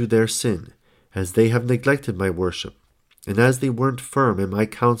like unto their sin, as they have neglected my worship. And as they weren't firm in my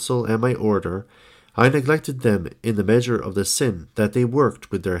counsel and my order, I neglected them in the measure of the sin that they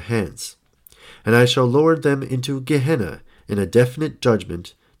worked with their hands. And I shall lower them into Gehenna in a definite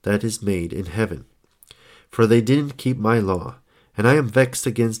judgment that is made in heaven. For they didn't keep my law, and I am vexed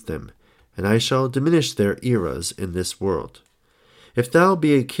against them, and I shall diminish their eras in this world. If thou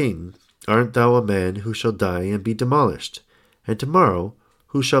be a king, art thou a man who shall die and be demolished, and tomorrow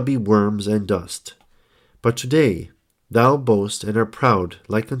who shall be worms and dust? But today thou boast and art proud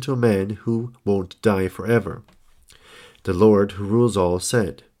like unto a man who won't die forever. The Lord who rules all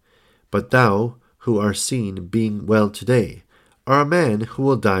said, But thou, who are seen being well today, are a man who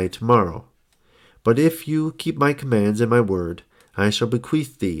will die tomorrow. But if you keep my commands and my word, I shall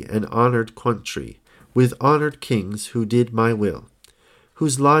bequeath thee an honored country, with honored kings who did my will,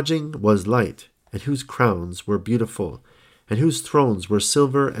 whose lodging was light, and whose crowns were beautiful, and whose thrones were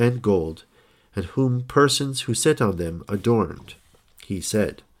silver and gold, and whom persons who sit on them adorned. He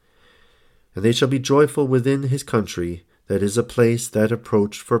said, And they shall be joyful within his country, that is a place that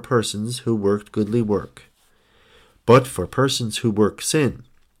approached for persons who worked goodly work. But for persons who work sin,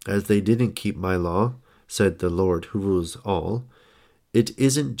 as they didn't keep my law, said the Lord who rules all, it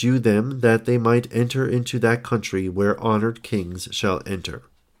isn't due them that they might enter into that country where honored kings shall enter.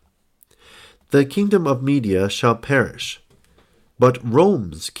 The kingdom of Media shall perish, but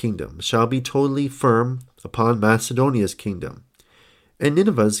Rome's kingdom shall be totally firm upon Macedonia's kingdom, and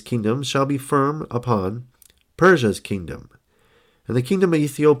Nineveh's kingdom shall be firm upon Persia's kingdom, and the kingdom of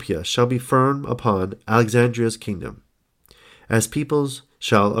Ethiopia shall be firm upon Alexandria's kingdom. As peoples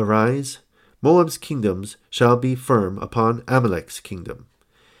shall arise, Moab's kingdoms shall be firm upon Amalek's kingdom,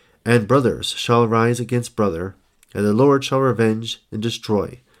 and brothers shall rise against brother, and the Lord shall revenge and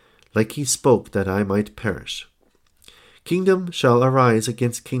destroy, like he spoke that I might perish. Kingdom shall arise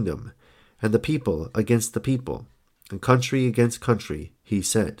against kingdom, and the people against the people, and country against country, he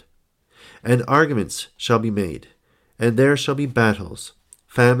said. And arguments shall be made, and there shall be battles,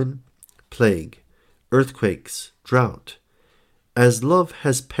 famine, plague, earthquakes, drought. As love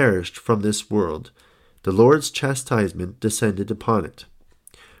has perished from this world, the Lord's chastisement descended upon it.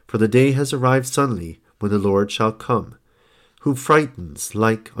 For the day has arrived suddenly when the Lord shall come, who frightens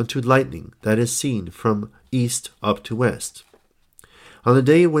like unto lightning that is seen from east up to west. On the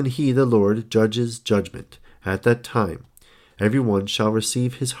day when he, the Lord, judges judgment, at that time every one shall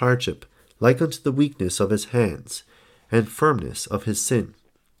receive his hardship like unto the weakness of his hands, and firmness of his sin.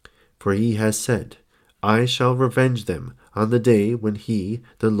 For he has said, I shall revenge them on the day when he,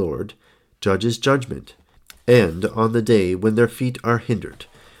 the Lord, judges judgment, and on the day when their feet are hindered,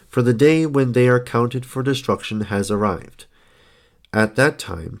 for the day when they are counted for destruction has arrived. At that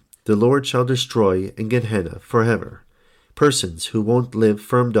time the Lord shall destroy in Gehenna forever persons who won't live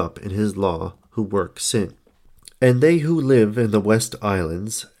firmed up in his law, who work sin. And they who live in the West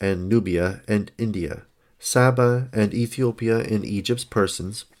Islands, and Nubia and India, Saba and Ethiopia and Egypt's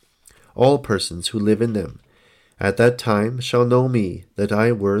persons, all persons who live in them, at that time shall know me, that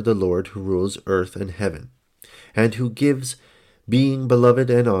I were the Lord who rules earth and heaven, and who gives being beloved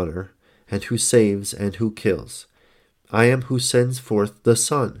and honor, and who saves and who kills. I am who sends forth the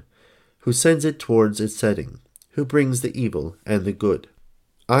sun, who sends it towards its setting, who brings the evil and the good.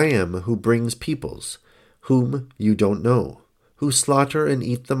 I am who brings peoples, whom you don't know, who slaughter and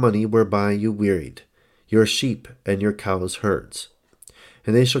eat the money whereby you wearied, your sheep and your cows' herds.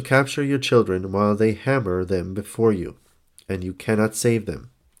 And they shall capture your children while they hammer them before you, and you cannot save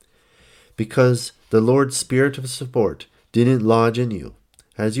them. Because the Lord's spirit of support didn't lodge in you,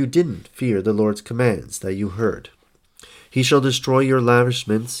 as you didn't fear the Lord's commands that you heard. He shall destroy your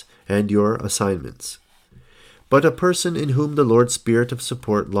lavishments and your assignments. But a person in whom the Lord's spirit of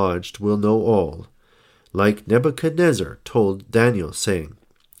support lodged will know all, like Nebuchadnezzar told Daniel, saying,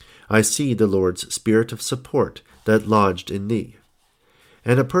 I see the Lord's spirit of support that lodged in thee.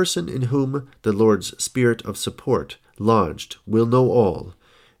 And a person in whom the Lord's spirit of support lodged will know all,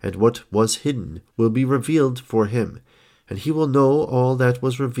 and what was hidden will be revealed for him, and he will know all that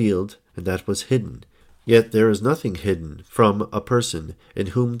was revealed and that was hidden. Yet there is nothing hidden from a person in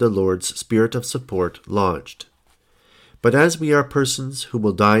whom the Lord's spirit of support lodged. But as we are persons who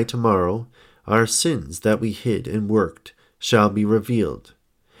will die tomorrow, our sins that we hid and worked shall be revealed.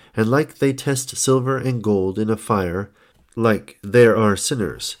 And like they test silver and gold in a fire, like there are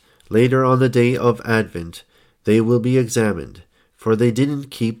sinners, later on the day of Advent, they will be examined, for they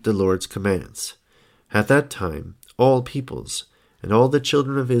didn't keep the Lord's commands. At that time, all peoples and all the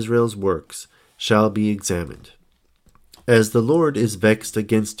children of Israel's works shall be examined. As the Lord is vexed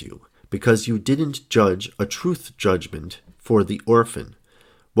against you, because you didn't judge a truth judgment for the orphan,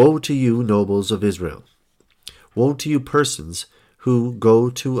 woe to you, nobles of Israel! Woe to you, persons who go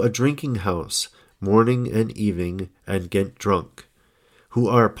to a drinking house morning and evening and get drunk, who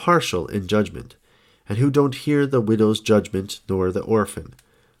are partial in judgment, and who don't hear the widow's judgment nor the orphan,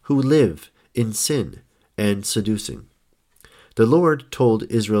 who live in sin and seducing. The Lord told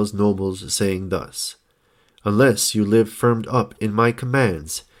Israel's nobles, saying thus, Unless you live firmed up in my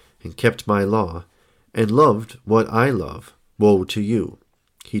commands, and kept my law, and loved what I love, woe to you,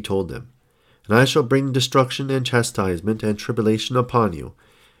 he told them. And I shall bring destruction and chastisement and tribulation upon you,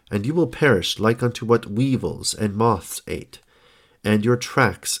 and you will perish like unto what weevils and moths ate, and your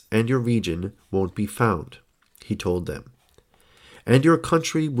tracks and your region won't be found, he told them. And your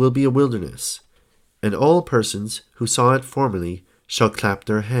country will be a wilderness, and all persons who saw it formerly shall clap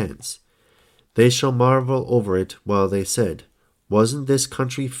their hands. They shall marvel over it while they said, Wasn't this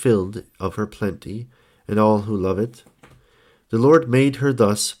country filled of her plenty, and all who love it? The Lord made her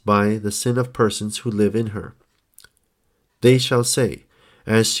thus by the sin of persons who live in her. They shall say,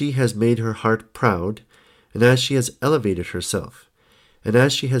 As she has made her heart proud, and as she has elevated herself, and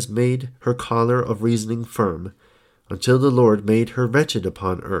as she has made her collar of reasoning firm, until the Lord made her wretched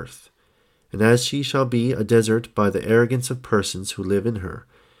upon earth, and as she shall be a desert by the arrogance of persons who live in her,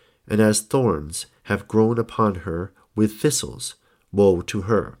 and as thorns have grown upon her with thistles, woe to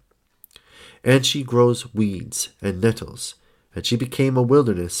her. And she grows weeds and nettles, and she became a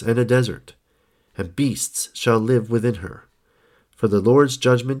wilderness and a desert, and beasts shall live within her. For the Lord's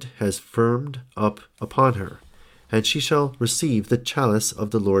judgment has firmed up upon her, and she shall receive the chalice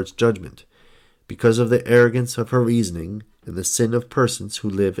of the Lord's judgment, because of the arrogance of her reasoning and the sin of persons who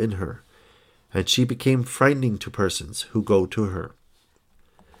live in her. And she became frightening to persons who go to her.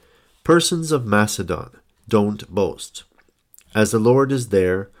 Persons of Macedon, don't boast. As the Lord is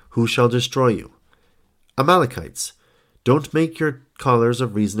there, who shall destroy you? Amalekites, don't make your collars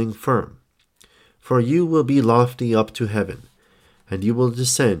of reasoning firm. For you will be lofty up to heaven, and you will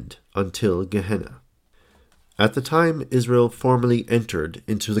descend until Gehenna. At the time Israel formally entered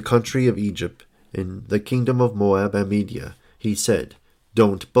into the country of Egypt, in the kingdom of Moab and Media, he said,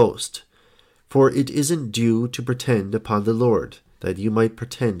 Don't boast, for it isn't due to pretend upon the Lord, that you might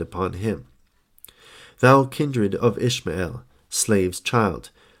pretend upon him. Thou kindred of Ishmael, slave's child,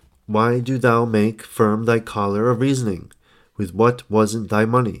 why do thou make firm thy collar of reasoning? With what wasn't thy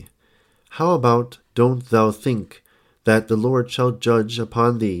money? How about don't thou think that the Lord shall judge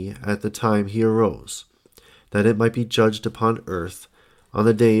upon thee at the time he arose, that it might be judged upon earth on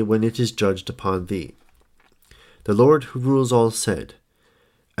the day when it is judged upon thee? The Lord who rules all said,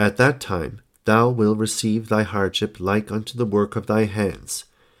 At that time thou wilt receive thy hardship like unto the work of thy hands.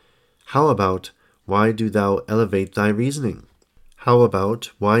 How about, why do thou elevate thy reasoning? How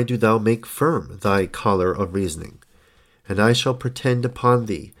about, why do thou make firm thy collar of reasoning? And I shall pretend upon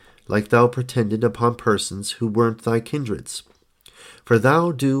thee, like thou pretended upon persons who weren't thy kindreds. For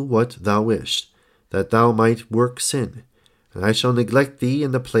thou do what thou wish, that thou might work sin, and I shall neglect thee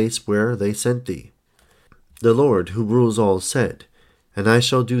in the place where they sent thee. The Lord who rules all said, And I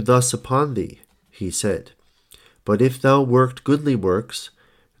shall do thus upon thee, he said. But if thou worked goodly works,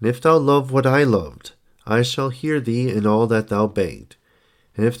 and if thou love what I loved, I shall hear thee in all that thou begged.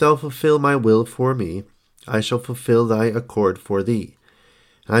 And if thou fulfill my will for me, I shall fulfill thy accord for thee.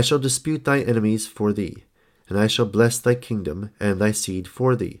 And I shall dispute thy enemies for thee, and I shall bless thy kingdom and thy seed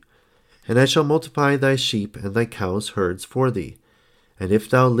for thee. And I shall multiply thy sheep and thy cows' herds for thee. And if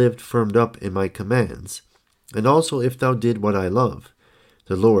thou lived firmed up in my commands, and also if thou did what I love,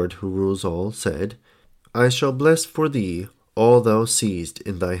 the Lord who rules all said, I shall bless for thee all thou seized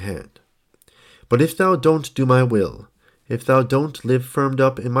in thy hand. But if thou don't do my will, if thou don't live firmed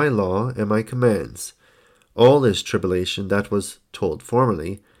up in my law and my commands, all this tribulation that was told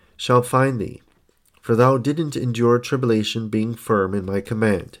formerly shall find thee. For thou didn't endure tribulation being firm in my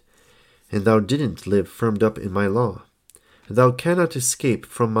command, and thou didn't live firmed up in my law. And thou cannot escape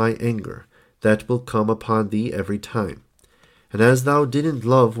from my anger, that will come upon thee every time. And as thou didn't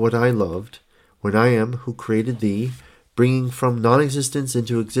love what I loved, when I am who created thee, bringing from non-existence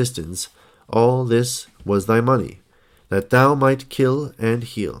into existence, all this was thy money, that thou might kill and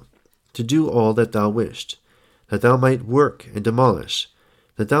heal, to do all that thou wished, that thou might work and demolish,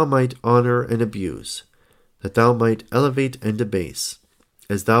 that thou might honor and abuse, that thou might elevate and debase,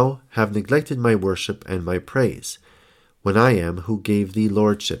 as thou have neglected my worship and my praise, when I am who gave thee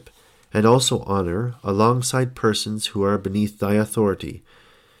lordship, and also honor alongside persons who are beneath thy authority.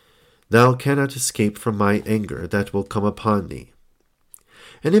 Thou cannot escape from my anger that will come upon thee.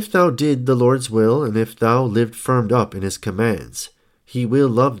 And if thou did the Lord's will, and if thou lived firmed up in his commands, he will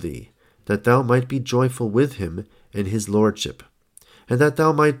love thee, that thou might be joyful with him in his lordship, and that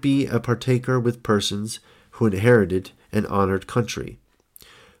thou might be a partaker with persons who inherited an honored country.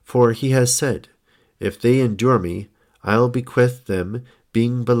 For he has said, If they endure me, I'll bequeath them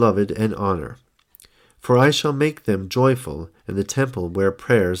being beloved and honor. For I shall make them joyful in the temple where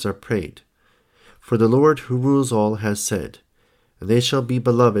prayers are prayed. For the Lord who rules all has said, And they shall be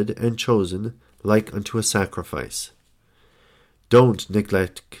beloved and chosen like unto a sacrifice. Don't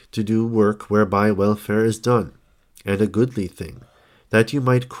neglect to do work whereby welfare is done, and a goodly thing, that you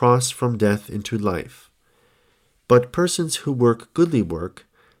might cross from death into life. But persons who work goodly work,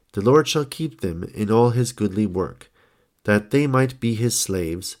 the Lord shall keep them in all his goodly work, that they might be his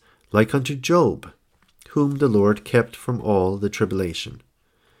slaves, like unto Job, whom the Lord kept from all the tribulation.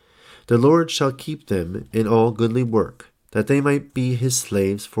 The Lord shall keep them in all goodly work, that they might be his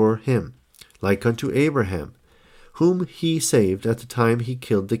slaves for him, like unto Abraham, whom he saved at the time he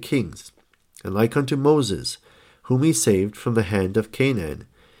killed the kings, and like unto Moses, whom he saved from the hand of Canaan,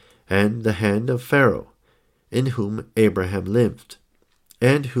 and the hand of Pharaoh, in whom Abraham lived,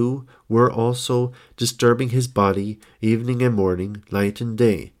 and who were also disturbing his body evening and morning, night and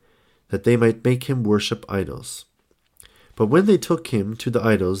day, that they might make him worship idols. But when they took him to the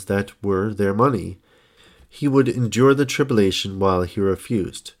idols that were their money, he would endure the tribulation while he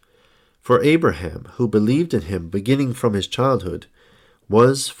refused. For Abraham, who believed in him beginning from his childhood,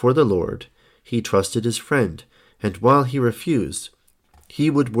 was for the Lord, he trusted his friend, and while he refused, he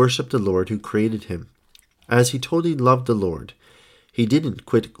would worship the Lord who created him. As he totally loved the Lord, he didn't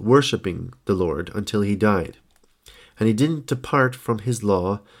quit worshiping the Lord until he died, and he didn't depart from his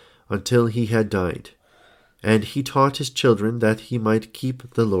law until he had died, and he taught his children that he might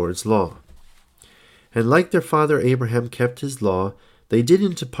keep the Lord's law. And like their father Abraham kept his law, they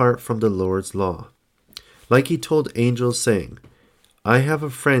didn't depart from the Lord's law. Like he told angels, saying, I have a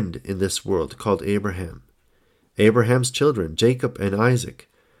friend in this world called Abraham. Abraham's children, Jacob and Isaac,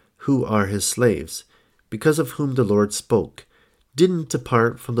 who are his slaves, because of whom the Lord spoke, didn't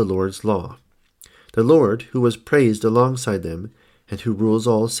depart from the Lord's law. The Lord, who was praised alongside them, and who rules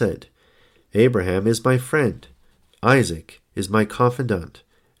all, said, Abraham is my friend, Isaac is my confidant,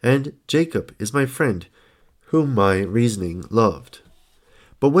 and Jacob is my friend, whom my reasoning loved.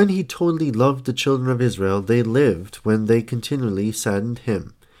 But when he totally loved the children of Israel, they lived when they continually saddened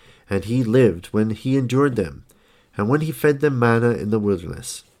him, and he lived when he endured them, and when he fed them manna in the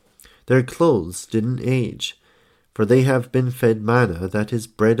wilderness. Their clothes didn't age, for they have been fed manna, that is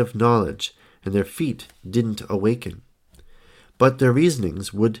bread of knowledge, and their feet didn't awaken. But their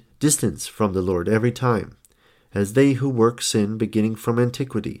reasonings would distance from the Lord every time, as they who work sin beginning from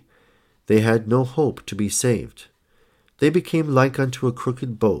antiquity. They had no hope to be saved. They became like unto a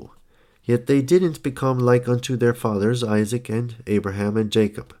crooked bow, yet they didn't become like unto their fathers Isaac and Abraham and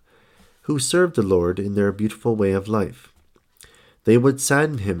Jacob, who served the Lord in their beautiful way of life. They would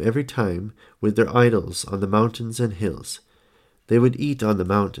sadden him every time with their idols on the mountains and hills. They would eat on the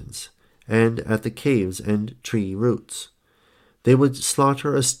mountains, and at the caves and tree roots. They would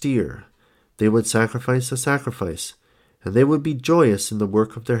slaughter a steer. They would sacrifice a sacrifice, and they would be joyous in the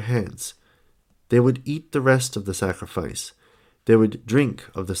work of their hands. They would eat the rest of the sacrifice. They would drink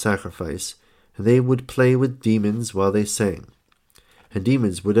of the sacrifice, and they would play with demons while they sang. And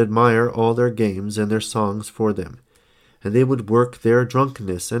demons would admire all their games and their songs for them. And they would work their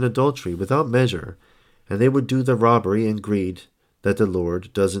drunkenness and adultery without measure, and they would do the robbery and greed that the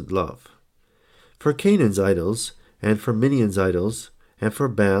Lord doesn't love. For Canaan's idols, and for Midian's idols, and for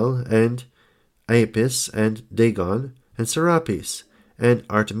Baal, and Apis, and Dagon, and Serapis, and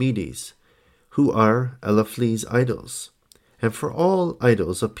Artemides, who are Eliphales's idols, and for all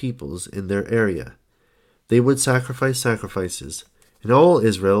idols of peoples in their area. They would sacrifice sacrifices, and all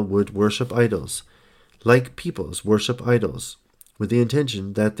Israel would worship idols, like peoples worship idols, with the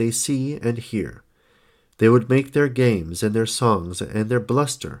intention that they see and hear. They would make their games and their songs and their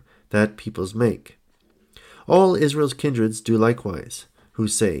bluster that peoples make. All Israel's kindreds do likewise, who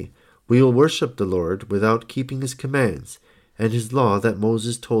say, We will worship the Lord without keeping his commands, and his law that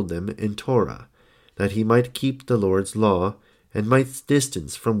Moses told them in Torah, that he might keep the Lord's law, and might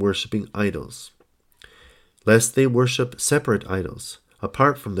distance from worshipping idols. Lest they worship separate idols,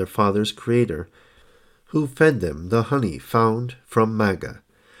 apart from their father's Creator, who fed them the honey found from Maga,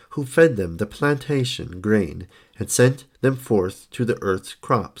 who fed them the plantation grain, and sent them forth to the earth's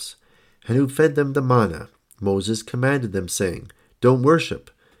crops, and who fed them the manna. Moses commanded them, saying, Don't worship,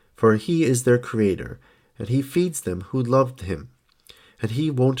 for he is their Creator, and he feeds them who loved him, and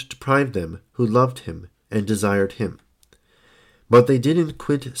he won't deprive them who loved him and desired him. But they didn't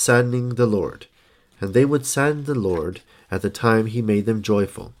quit saddening the Lord, and they would sadden the Lord at the time he made them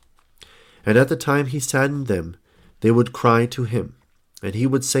joyful. And at the time he saddened them, they would cry to him, and he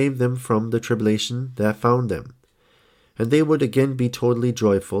would save them from the tribulation that found them. And they would again be totally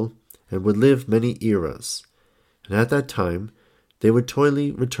joyful, and would live many eras. And at that time they would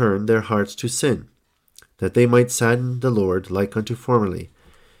totally return their hearts to sin, that they might sadden the Lord like unto formerly,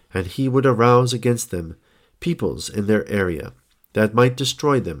 and he would arouse against them peoples in their area, that might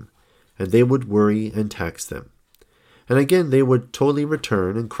destroy them, and they would worry and tax them. And again they would totally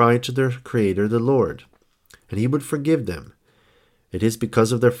return and cry to their Creator the Lord, and he would forgive them. It is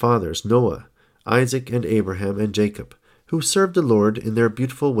because of their fathers Noah, Isaac, and Abraham, and Jacob, who served the Lord in their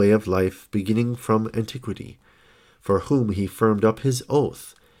beautiful way of life beginning from antiquity, for whom he firmed up his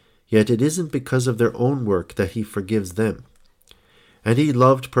oath. Yet it isn't because of their own work that he forgives them. And he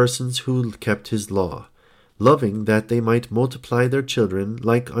loved persons who kept his law, loving that they might multiply their children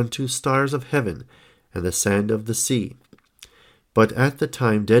like unto stars of heaven and the sand of the sea. But at the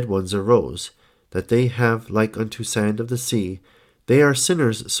time dead ones arose, that they have like unto sand of the sea, they are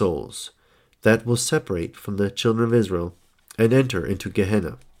sinners' souls, that will separate from the children of Israel, and enter into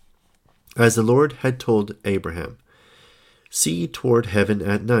Gehenna. As the Lord had told Abraham, See toward heaven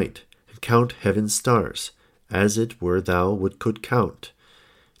at night, and count heaven's stars, as it were thou could count.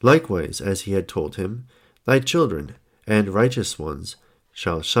 Likewise, as he had told him, Thy children and righteous ones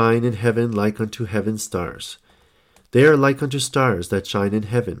shall shine in heaven like unto heaven's stars. They are like unto stars that shine in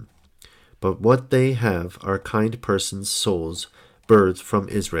heaven. But what they have are kind persons' souls, birthed from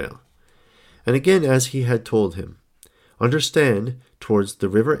Israel. And again, as he had told him, Understand towards the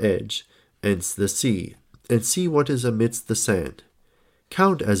river edge, and the sea, and see what is amidst the sand.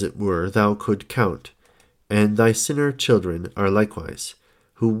 Count as it were thou could count, and thy sinner children are likewise,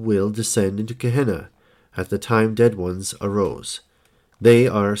 who will descend into Gehenna at the time dead ones arose. They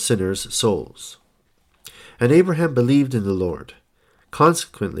are sinners' souls. And Abraham believed in the Lord.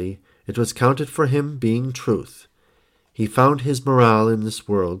 Consequently, it was counted for him being truth. He found his morale in this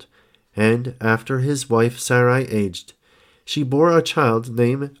world, and after his wife Sarai aged, she bore a child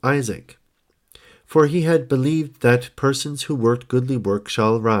named Isaac. For he had believed that persons who worked goodly work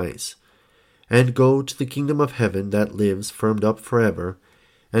shall rise, and go to the kingdom of heaven that lives firmed up forever,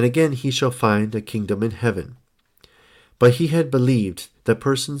 and again he shall find a kingdom in heaven. But he had believed that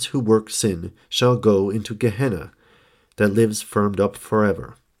persons who work sin shall go into Gehenna, that lives firmed up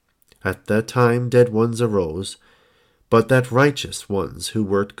forever. At that time dead ones arose, but that righteous ones who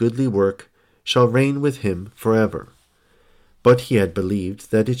worked goodly work shall reign with him forever. But he had believed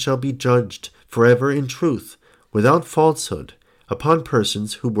that it shall be judged forever in truth, without falsehood, upon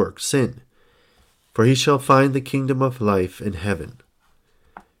persons who work sin. for he shall find the kingdom of life in heaven.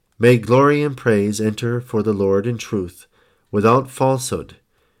 May glory and praise enter for the Lord in truth, without falsehood.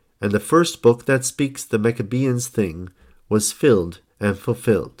 And the first book that speaks the Meqabians' thing was filled and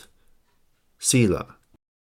fulfilled. Selah.